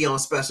to be on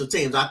special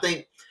teams. I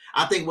think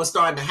what's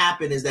starting to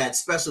happen is that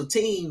special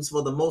teams,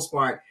 for the most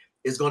part,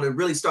 is going to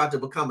really start to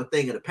become a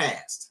thing of the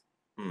past.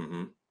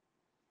 Mm-hmm.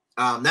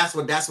 That's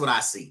what I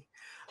see.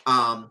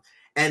 And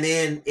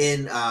then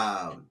in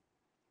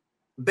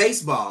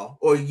baseball,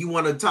 or you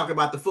want to talk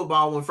about the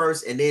football one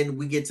first, and then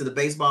we get to the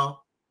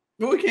baseball?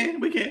 We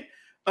can.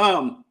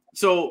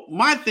 So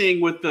my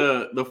thing with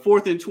the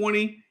 4th and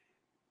 20,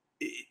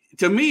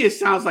 to me, it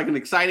sounds like an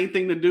exciting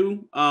thing to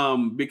do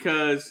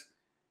because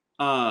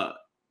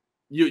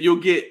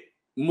you'll get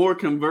more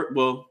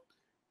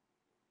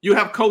you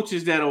have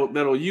coaches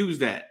that'll use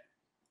that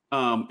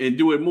and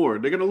do it more.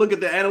 They're going to look at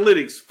the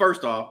analytics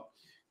first off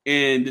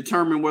and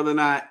determine whether or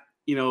not,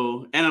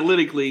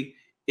 analytically,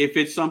 if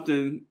it's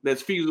something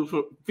that's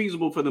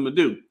feasible for them to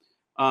do,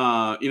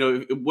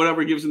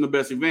 whatever gives them the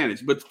best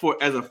advantage. But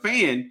as a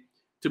fan,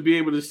 to be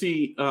able to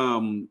see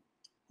on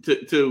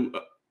an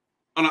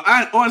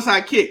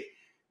onside kick,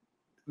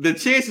 the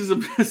chances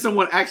of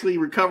someone actually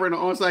recovering an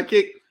onside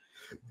kick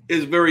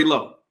is very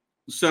low.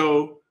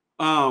 So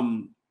a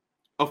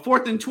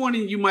 4th and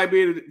 20, you might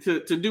be able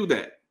to do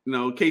that.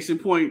 Case in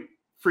point,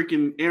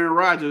 freaking Aaron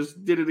Rodgers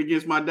did it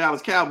against my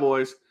Dallas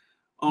Cowboys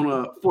on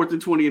a 4th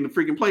and 20 in the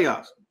freaking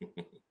playoffs.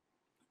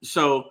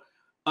 So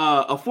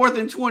a 4th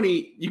and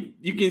 20,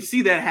 you can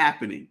see that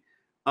happening.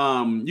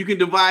 You can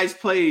devise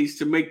plays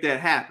to make that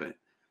happen.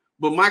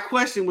 But my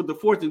question with the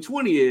 4th and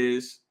 20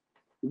 is,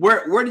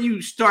 where do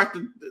you start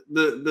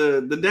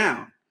the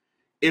down?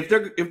 If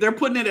they're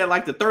putting it at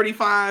like the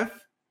 35,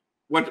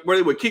 where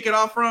they would kick it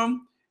off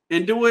from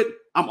and do it,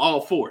 I'm all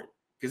for it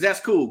because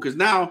that's cool. Because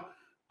now,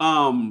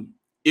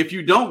 if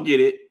you don't get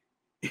it,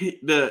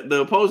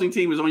 the opposing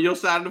team is on your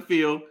side of the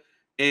field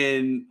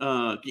and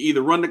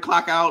either run the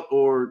clock out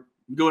or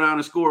go down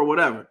and score or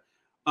whatever.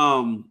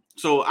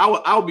 So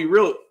I'll be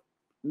real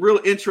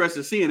interested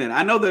in seeing it.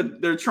 I know that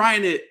they're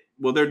trying it.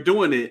 Well, they're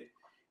doing it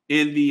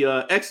in the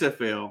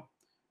XFL,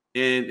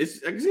 and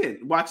it's, like I said,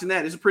 watching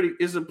that is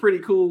a pretty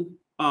cool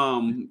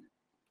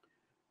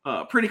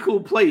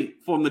play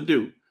for them to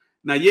do.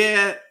 Now,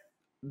 yeah,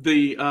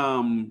 the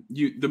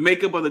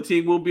makeup of the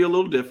team will be a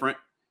little different,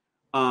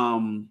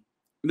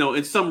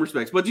 in some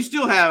respects, but you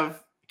still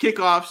have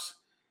kickoffs.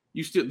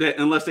 You still that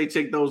unless they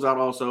take those out,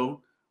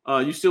 also,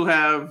 you still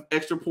have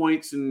extra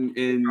points and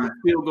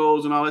field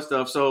goals and all that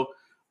stuff. So,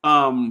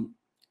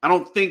 I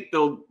don't think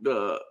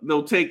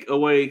they'll take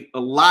away a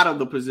lot of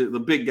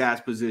the big guys'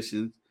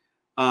 positions.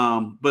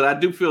 But I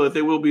do feel that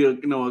there will be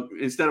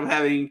instead of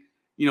having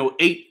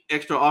 8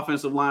 extra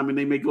offensive linemen.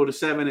 They may go to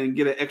 7 and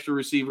get an extra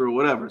receiver or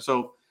whatever.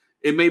 So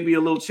it may be a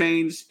little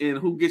change in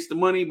who gets the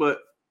money, but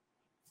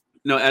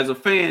as a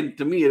fan,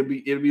 to me, it'd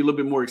be a little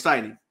bit more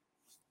exciting.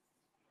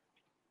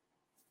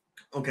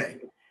 Okay.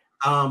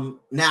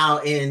 Now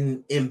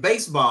in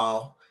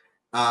baseball,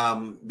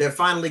 they're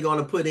finally going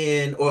to put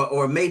in,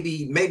 or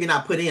maybe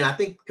not put in. I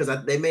think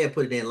because they may have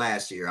put it in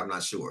last year. I'm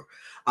not sure.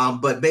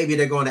 But maybe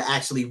they're going to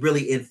actually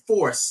really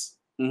enforce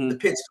the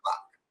pitch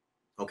clock.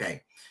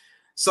 Okay.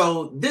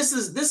 So this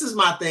is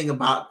my thing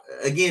about,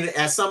 again,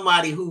 as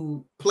somebody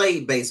who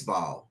played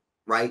baseball,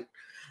 right?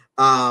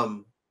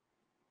 I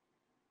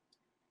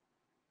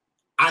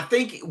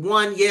think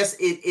yes,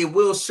 it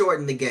will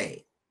shorten the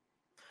game.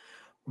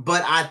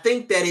 But I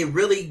think that it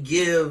really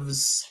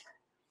gives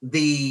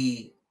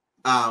the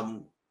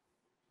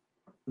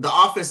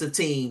offensive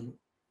team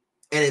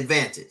an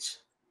advantage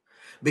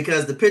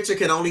because the pitcher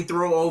can only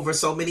throw over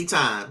so many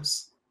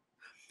times.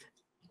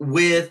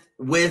 With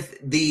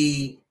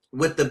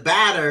the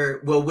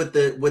batter, with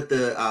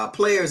the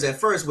players at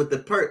first, with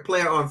the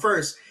player on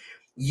first,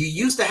 you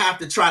used to have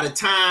to try to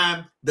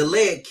time the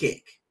leg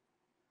kick,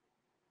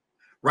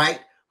 right?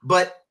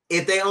 But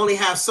if they only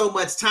have so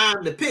much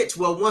time to pitch,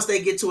 well, once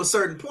they get to a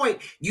certain point,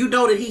 you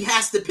know that he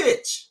has to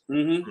pitch.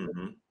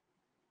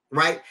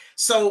 Right?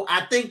 So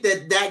I think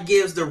that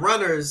gives the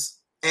runners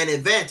an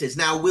advantage.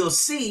 Now we'll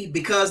see,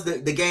 because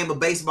the game of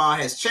baseball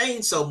has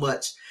changed so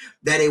much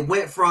that it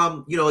went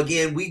from,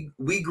 again,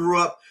 we grew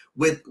up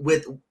with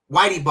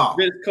Whitey Ball.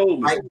 Vince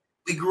Coleman. Right?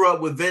 We grew up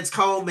with Vince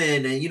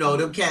Coleman and,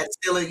 them cats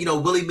stealing,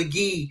 Willie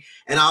McGee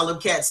and all them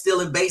cats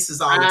stealing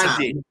bases all the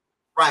time.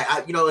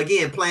 Right.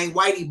 Again, playing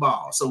Whitey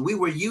Ball. So we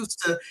were used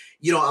to,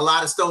 a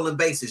lot of stolen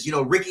bases,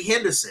 Ricky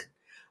Henderson,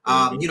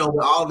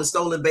 with all the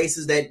stolen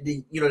bases that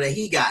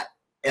he got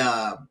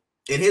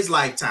in his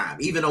lifetime,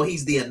 even though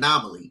he's the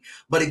anomaly.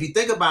 But if you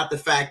think about the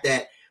fact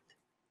that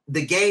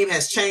the game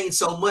has changed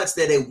so much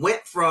that it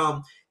went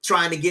from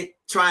trying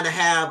to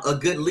have a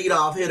good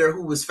leadoff hitter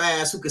who was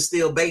fast, who could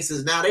steal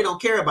bases. Now they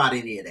don't care about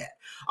any of that.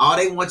 All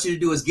they want you to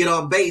do is get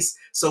on base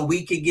so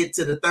we can get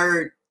to the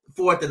 3rd,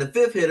 4th, and the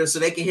 5th hitter so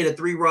they can hit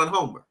a 3-run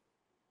homer.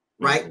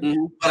 Right.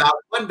 But I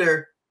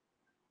wonder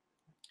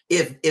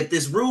if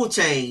this rule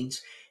change,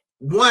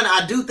 one,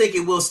 I do think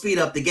it will speed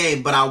up the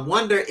game, but I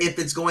wonder if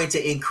it's going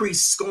to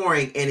increase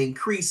scoring and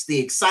increase the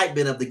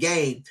excitement of the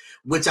game,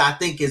 which I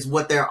think is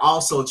what they're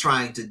also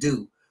trying to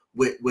do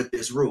with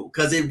this rule,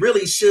 because it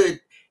really should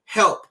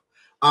help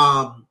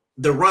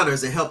the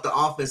runners and help the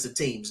offensive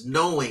teams,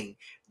 knowing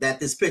that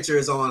this pitcher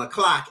is on a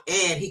clock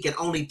and he can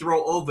only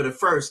throw over the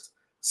first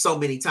so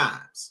many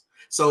times.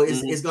 So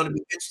it's going to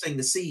be interesting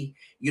to see,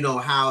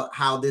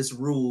 how this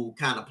rule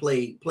kind of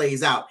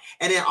plays out.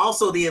 And then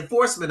also the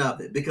enforcement of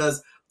it,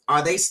 because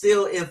are they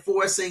still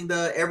enforcing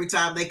every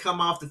time they come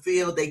off the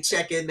field, they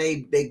checking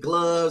they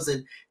gloves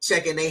and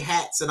checking their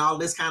hats and all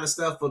this kind of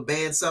stuff for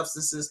banned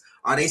substances?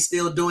 Are they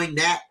still doing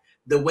that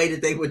the way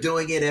that they were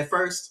doing it at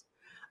first?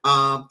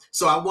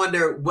 So I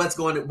wonder what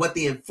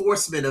the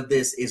enforcement of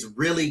this is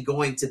really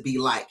going to be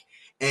like.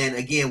 And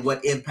again,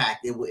 what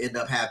impact it will end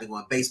up having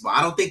on baseball.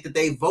 I don't think that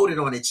they voted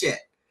on it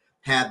yet,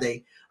 have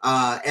they?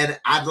 And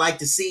I'd like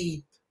to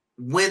see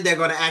when they're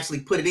going to actually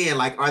put it in.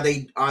 Like, are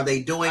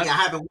they doing? I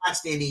haven't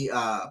watched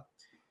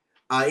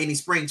any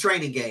spring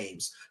training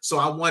games, so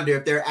I wonder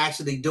if they're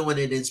actually doing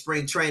it in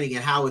spring training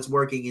and how it's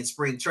working in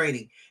spring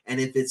training, and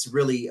if it's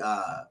really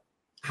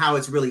how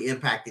it's really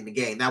impacting the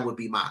game. That would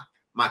be my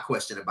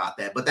question about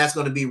that. But that's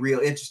going to be real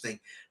interesting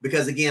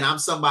because, again, I'm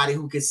somebody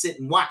who can sit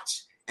and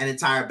watch an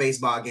entire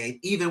baseball game,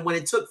 even when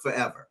it took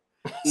forever.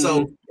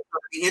 So it's going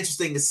to be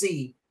interesting to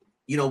see,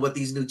 what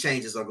these new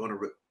changes are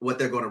what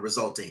they're going to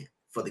result in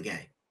for the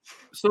game.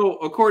 So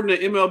according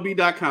to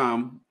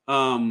MLB.com,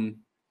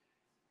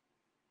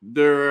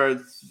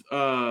 there's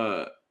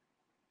a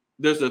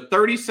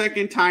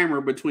 30-second timer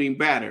between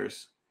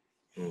batters.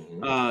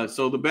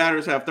 So the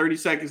batters have 30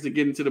 seconds to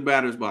get into the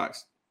batter's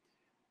box.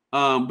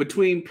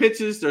 Between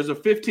pitches, there's a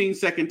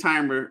 15-second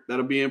timer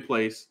that'll be in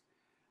place.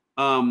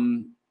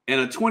 And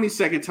a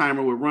 20-second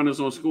timer with runners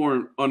on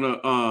scoring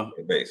on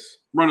base.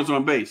 Runners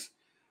on base.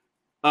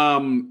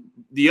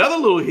 The other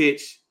little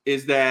hitch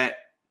is that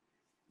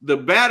the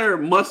batter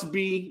must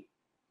be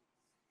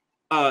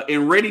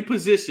in ready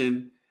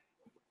position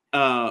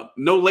no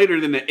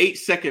later than the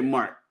 8-second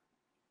mark.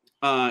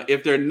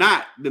 If they're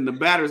not, then the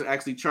batter is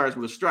actually charged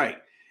with a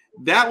strike.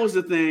 That was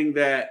the thing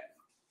that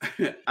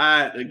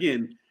I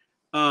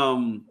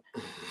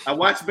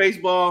watch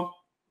baseball.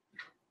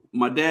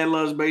 My dad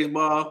loves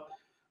baseball.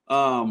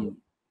 I'm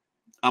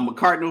a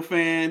Cardinal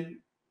fan.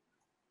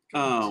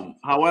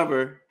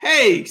 However,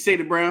 hey,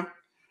 Sadie Brown.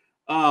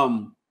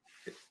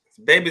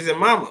 Babies and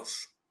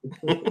mamas.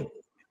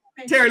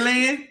 Terry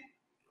Lynn.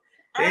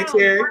 Hey,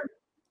 Terry.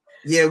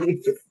 Yeah, Gray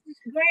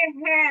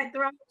hair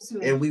throws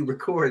me. and we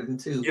recording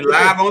too. You're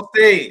live on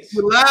stage.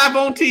 You're live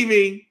on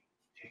TV.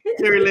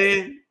 Terry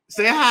Lynn,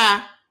 say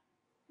hi.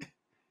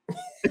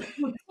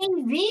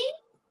 TV?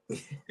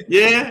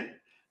 Yeah,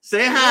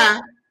 say hi.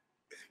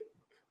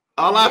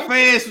 All our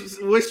fans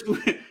wish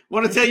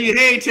Want to tell you,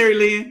 hey, Terry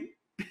Lynn.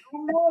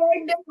 No,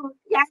 they don't.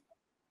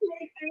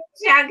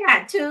 Y'all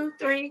got 2,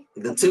 3.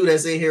 The 2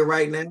 that's in here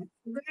right now.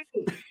 Great.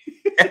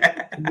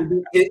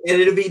 And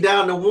it'll be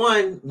down to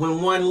 1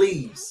 when 1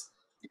 leaves.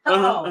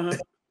 So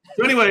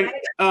anyway,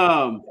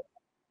 our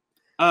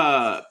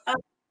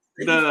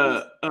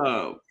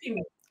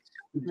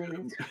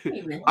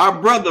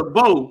brother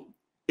Bo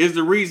is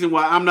the reason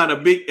why I'm not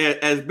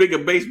as big a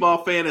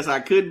baseball fan as I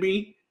could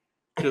be,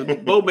 because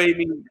Bo made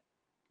me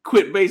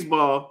quit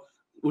baseball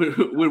with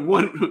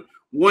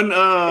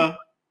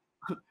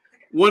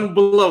one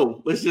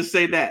blow. Let's just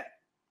say that.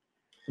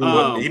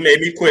 He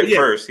made me quit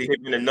first. He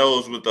hit me in the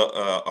nose with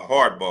a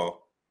hard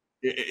ball.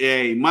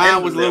 Hey,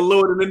 mine was a little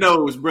lower than the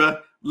nose, bro.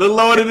 A little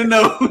lower than the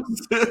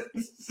nose.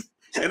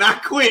 And I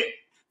quit.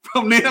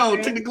 From then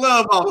on, took the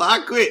glove off. I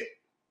quit.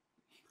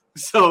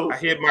 So I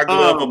hid my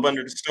glove up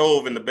under the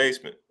stove in the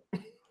basement.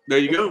 There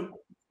you go.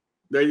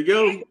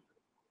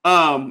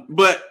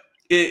 But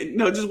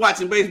just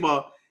watching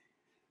baseball,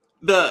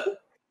 the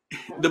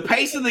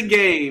pace of the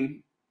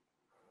game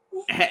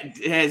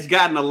has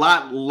gotten a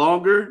lot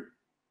longer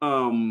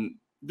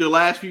the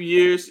last few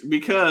years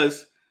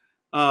because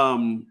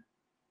and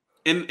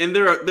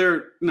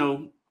they're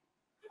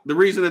the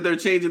reason that they're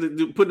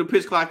changing putting the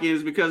pitch clock in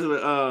is because of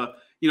the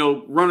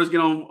runners get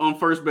on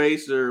first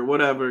base or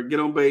whatever, get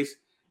on base,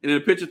 and then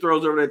the pitcher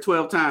throws over there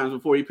 12 times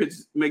before he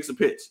makes a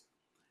pitch.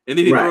 And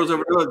then he throws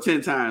over another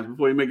 10 times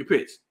before he make a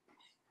pitch.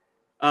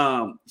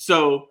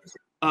 So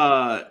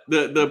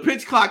the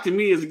pitch clock to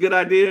me is a good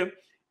idea.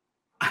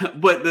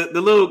 But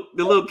the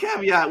little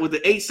caveat with the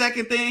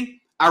 8-second thing,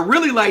 I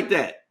really like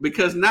that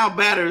because now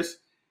batters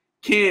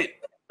can't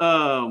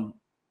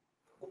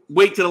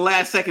wait to the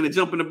last second to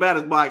jump in the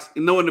batter's box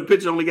and knowing the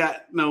pitcher only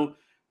got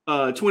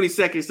 20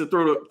 seconds to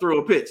throw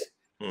a pitch.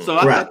 So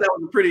I thought that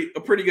was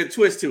a pretty good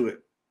twist to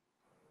it.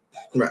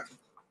 Right.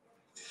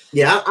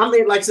 Yeah, I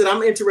mean, like I said,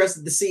 I'm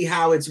interested to see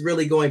how it's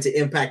really going to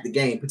impact the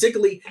game.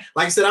 Particularly,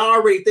 like I said, I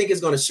already think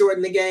it's going to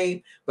shorten the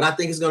game, but I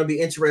think it's going to be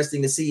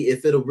interesting to see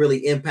if it'll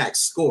really impact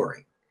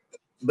scoring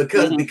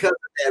because of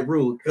that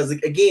rule. Because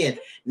again,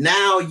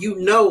 now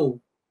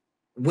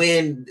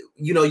when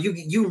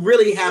you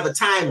really have a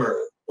timer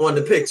on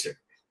the picture,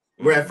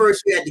 where at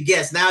first you had to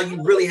guess. Now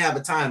you really have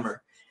a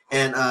timer,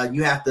 and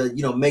you have to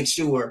make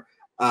sure.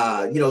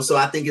 So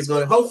I think it's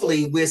going to.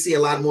 Hopefully, we'll see a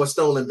lot more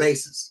stolen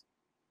bases.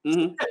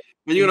 Mm-hmm.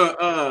 And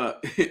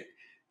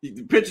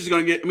the pitcher's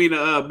going to get.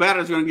 The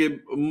batter's going to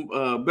get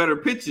better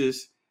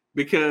pitches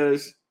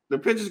because the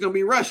pitcher's going to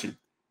be rushing.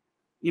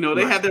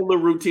 They have their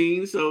little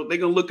routine, so they're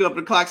going to look up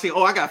the clock, say,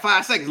 "Oh, I got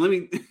 5 seconds. Let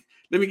me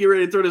get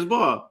ready to throw this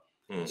ball."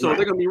 Mm-hmm. So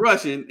they're going to be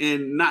rushing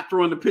and not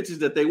throwing the pitches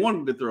that they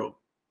wanted to throw.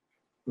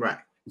 Right.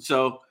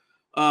 So,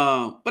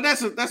 but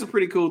that's a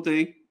pretty cool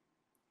thing.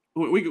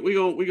 We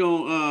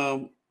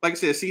gonna like I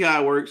said, see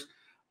how it works.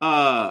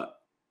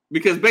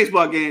 Because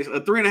baseball games,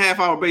 a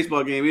 3.5-hour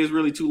baseball game is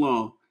really too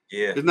long.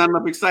 Yeah, there's not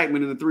enough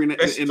excitement in the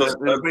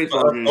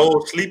baseball game.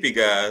 Old sleepy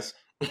guys.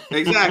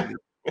 Exactly.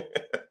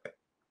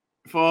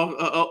 For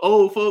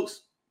old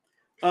folks.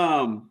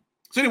 So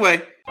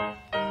anyway. For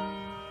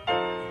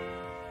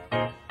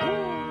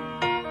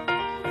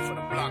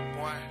the block,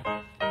 boy.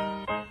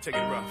 Take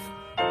it rough.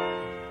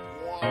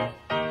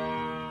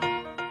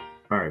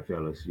 All right,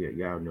 fellas. Yeah,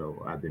 y'all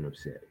know I've been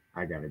upset.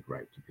 I got a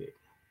gripe to pick.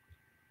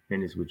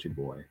 And it's with your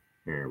boy,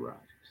 Aaron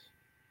Rodgers.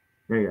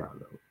 Now y'all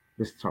know.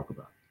 Let's talk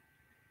about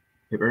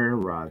it. If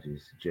Aaron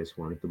Rodgers just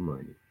wanted the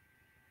money,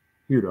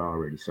 he would have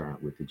already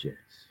signed with the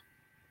Jets.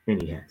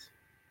 And he hasn't.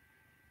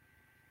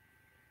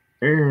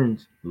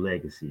 Aaron's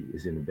legacy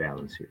is in the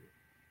balance here.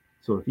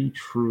 So if he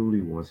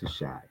truly wants a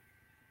shot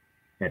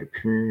at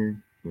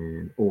appearing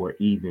in or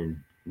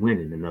even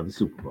winning another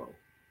Super Bowl,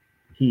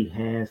 he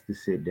has to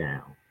sit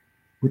down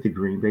with the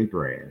Green Bay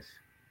Brass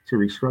to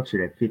restructure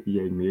that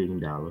 $58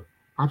 million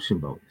option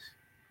bonus.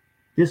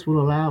 This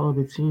will allow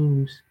other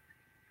teams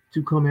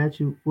to come at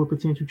you for a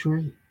potential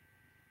trade.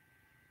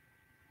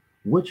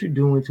 What you're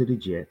doing to the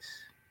Jets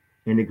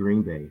and the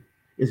Green Bay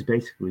is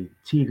basically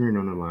teetering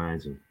on the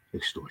lines of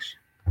extortion.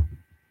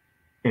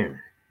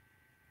 Aaron,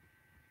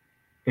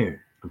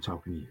 I'm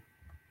talking to you.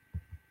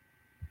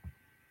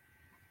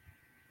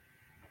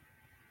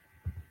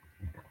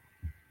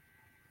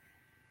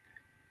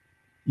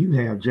 You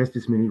have just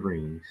as many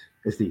rings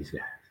as these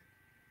guys.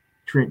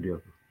 Trent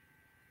Dilfer,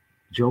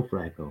 Joe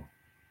Flacco,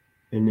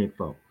 and Nick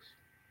Foles.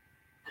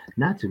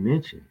 Not to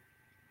mention,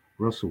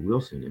 Russell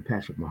Wilson and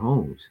Patrick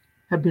Mahomes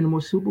have been to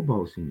more Super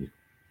Bowls than you.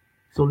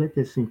 So let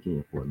that sink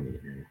in for a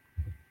minute, Aaron.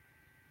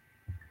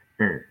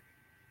 Aaron,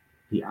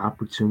 the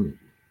opportunity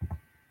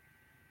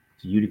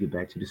for you to get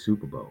back to the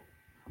Super Bowl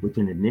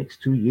within the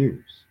next 2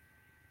 years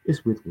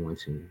is with one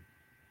team,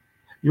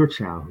 your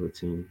childhood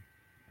team,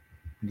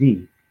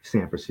 the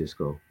San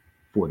Francisco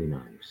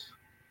 49ers.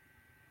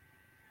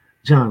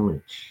 John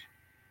Lynch,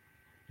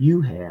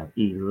 you have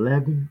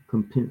 11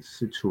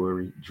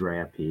 compensatory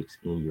draft picks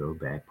in your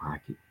back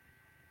pocket.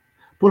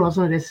 Pull off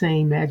some of that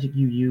same magic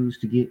you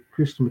used to get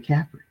Christian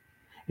McCaffrey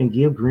and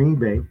give Green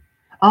Bay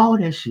all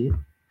that shit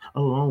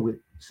along with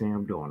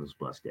Sam Darnold's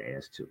bust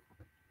ass too.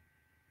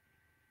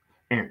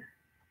 Aaron,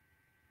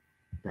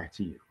 back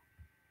to you.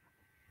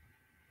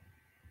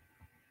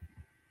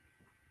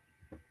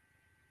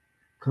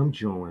 Come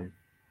join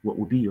what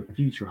will be your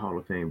future Hall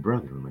of Fame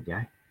brethren, my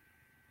guy,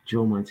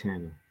 Joe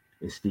Montana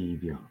and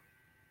Steve Young.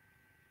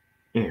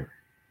 Aaron,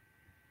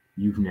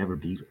 you've never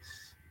beat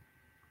us.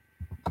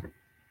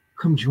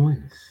 Come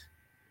join us.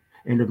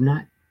 And if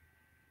not,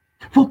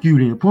 fuck you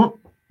then, punk.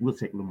 We'll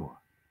take Lamar.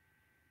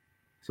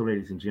 So,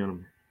 ladies and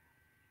gentlemen,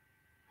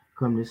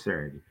 come this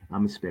Saturday,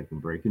 I'm expecting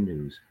breaking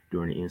news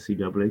during the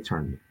NCAA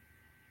tournament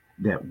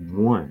that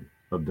one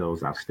of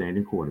those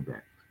outstanding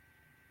quarterbacks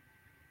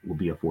will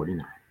be a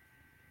 49.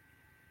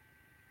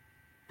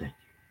 Thank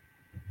you.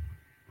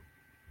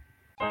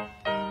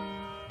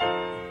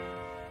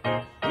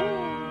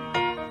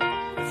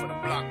 For the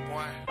block,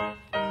 boy.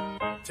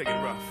 Take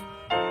it rough.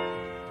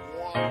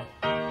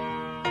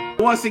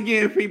 Once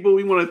again, people,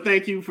 we want to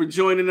thank you for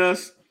joining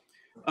us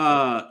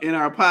in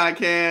our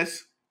podcast.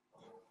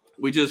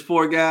 We just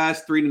 4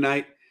 guys, 3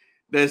 tonight.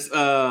 That's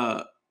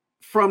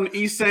from the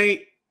East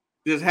St.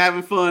 Just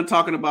having fun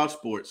talking about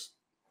sports.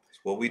 That's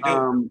what we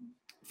do.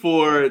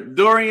 For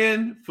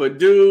Dorian, for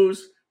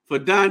Dudes, for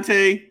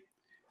Dante,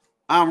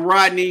 I'm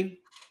Rodney,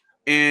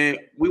 and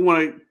we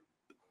want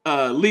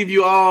to leave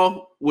you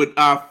all with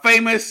our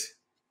famous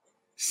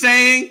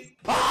saying,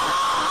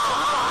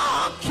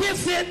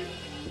 kiss it.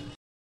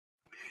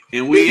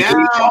 And we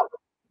out.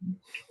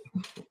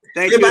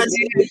 Thank you.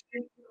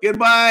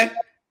 Goodbye.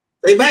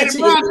 Say bye,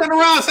 Turn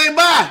around. Say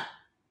bye.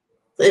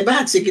 Say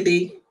bye,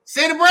 Chickadee.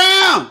 Say the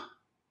Brown.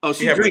 Oh,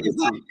 she's drinking.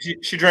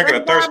 She drinking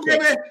a thirst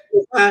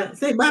cup.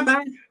 Say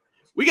bye-bye.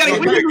 We gotta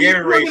get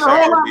a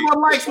whole lot more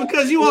likes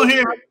because you on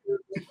here.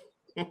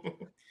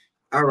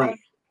 All right.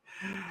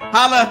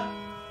 Holla.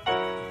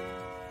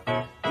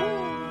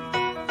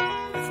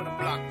 For the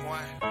block,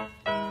 boy.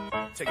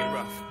 Take it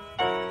rough.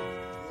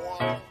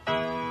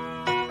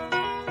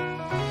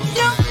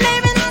 Don't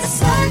blame it on the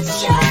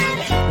sunshine.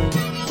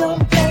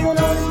 Don't blame it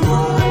on the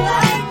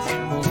moonlight.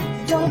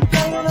 Don't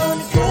blame it on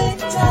the good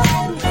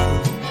times.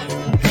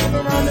 Blame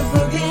it on the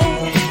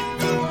boogie.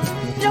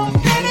 Don't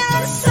blame it on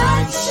the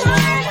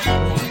sunshine.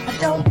 I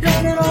don't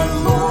blame it on the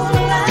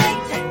moonlight.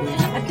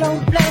 I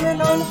don't blame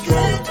it on the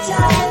good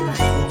times.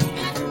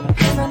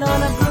 Blame it on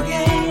the boogie.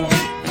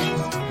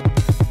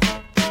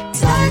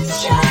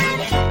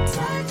 Sunshine,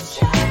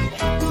 sunshine,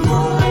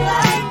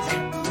 moonlight,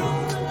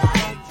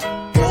 moonlight,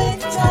 good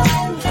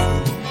times.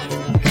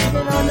 Blame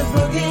it on the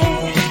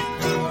boogie.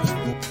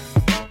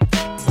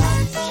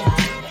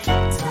 Sunshine,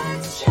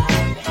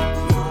 sunshine,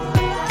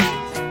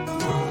 moonlight,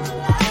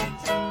 moonlight,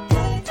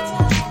 good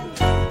times.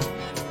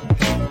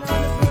 Blame it on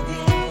the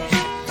boogie.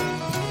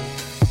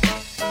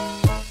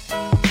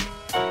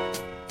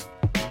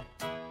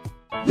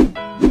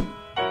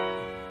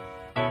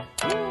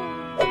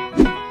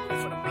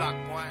 For the block,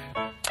 boy.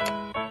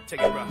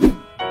 Take it rough.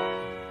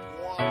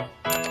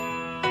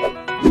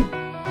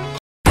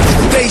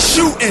 They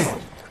shooting.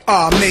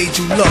 I made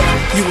you look.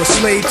 You a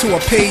slave to a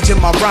page in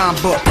my rhyme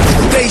book.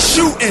 They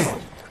shooting.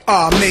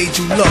 I made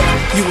you look.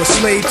 You a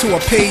slave to a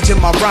page in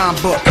my rhyme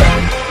book.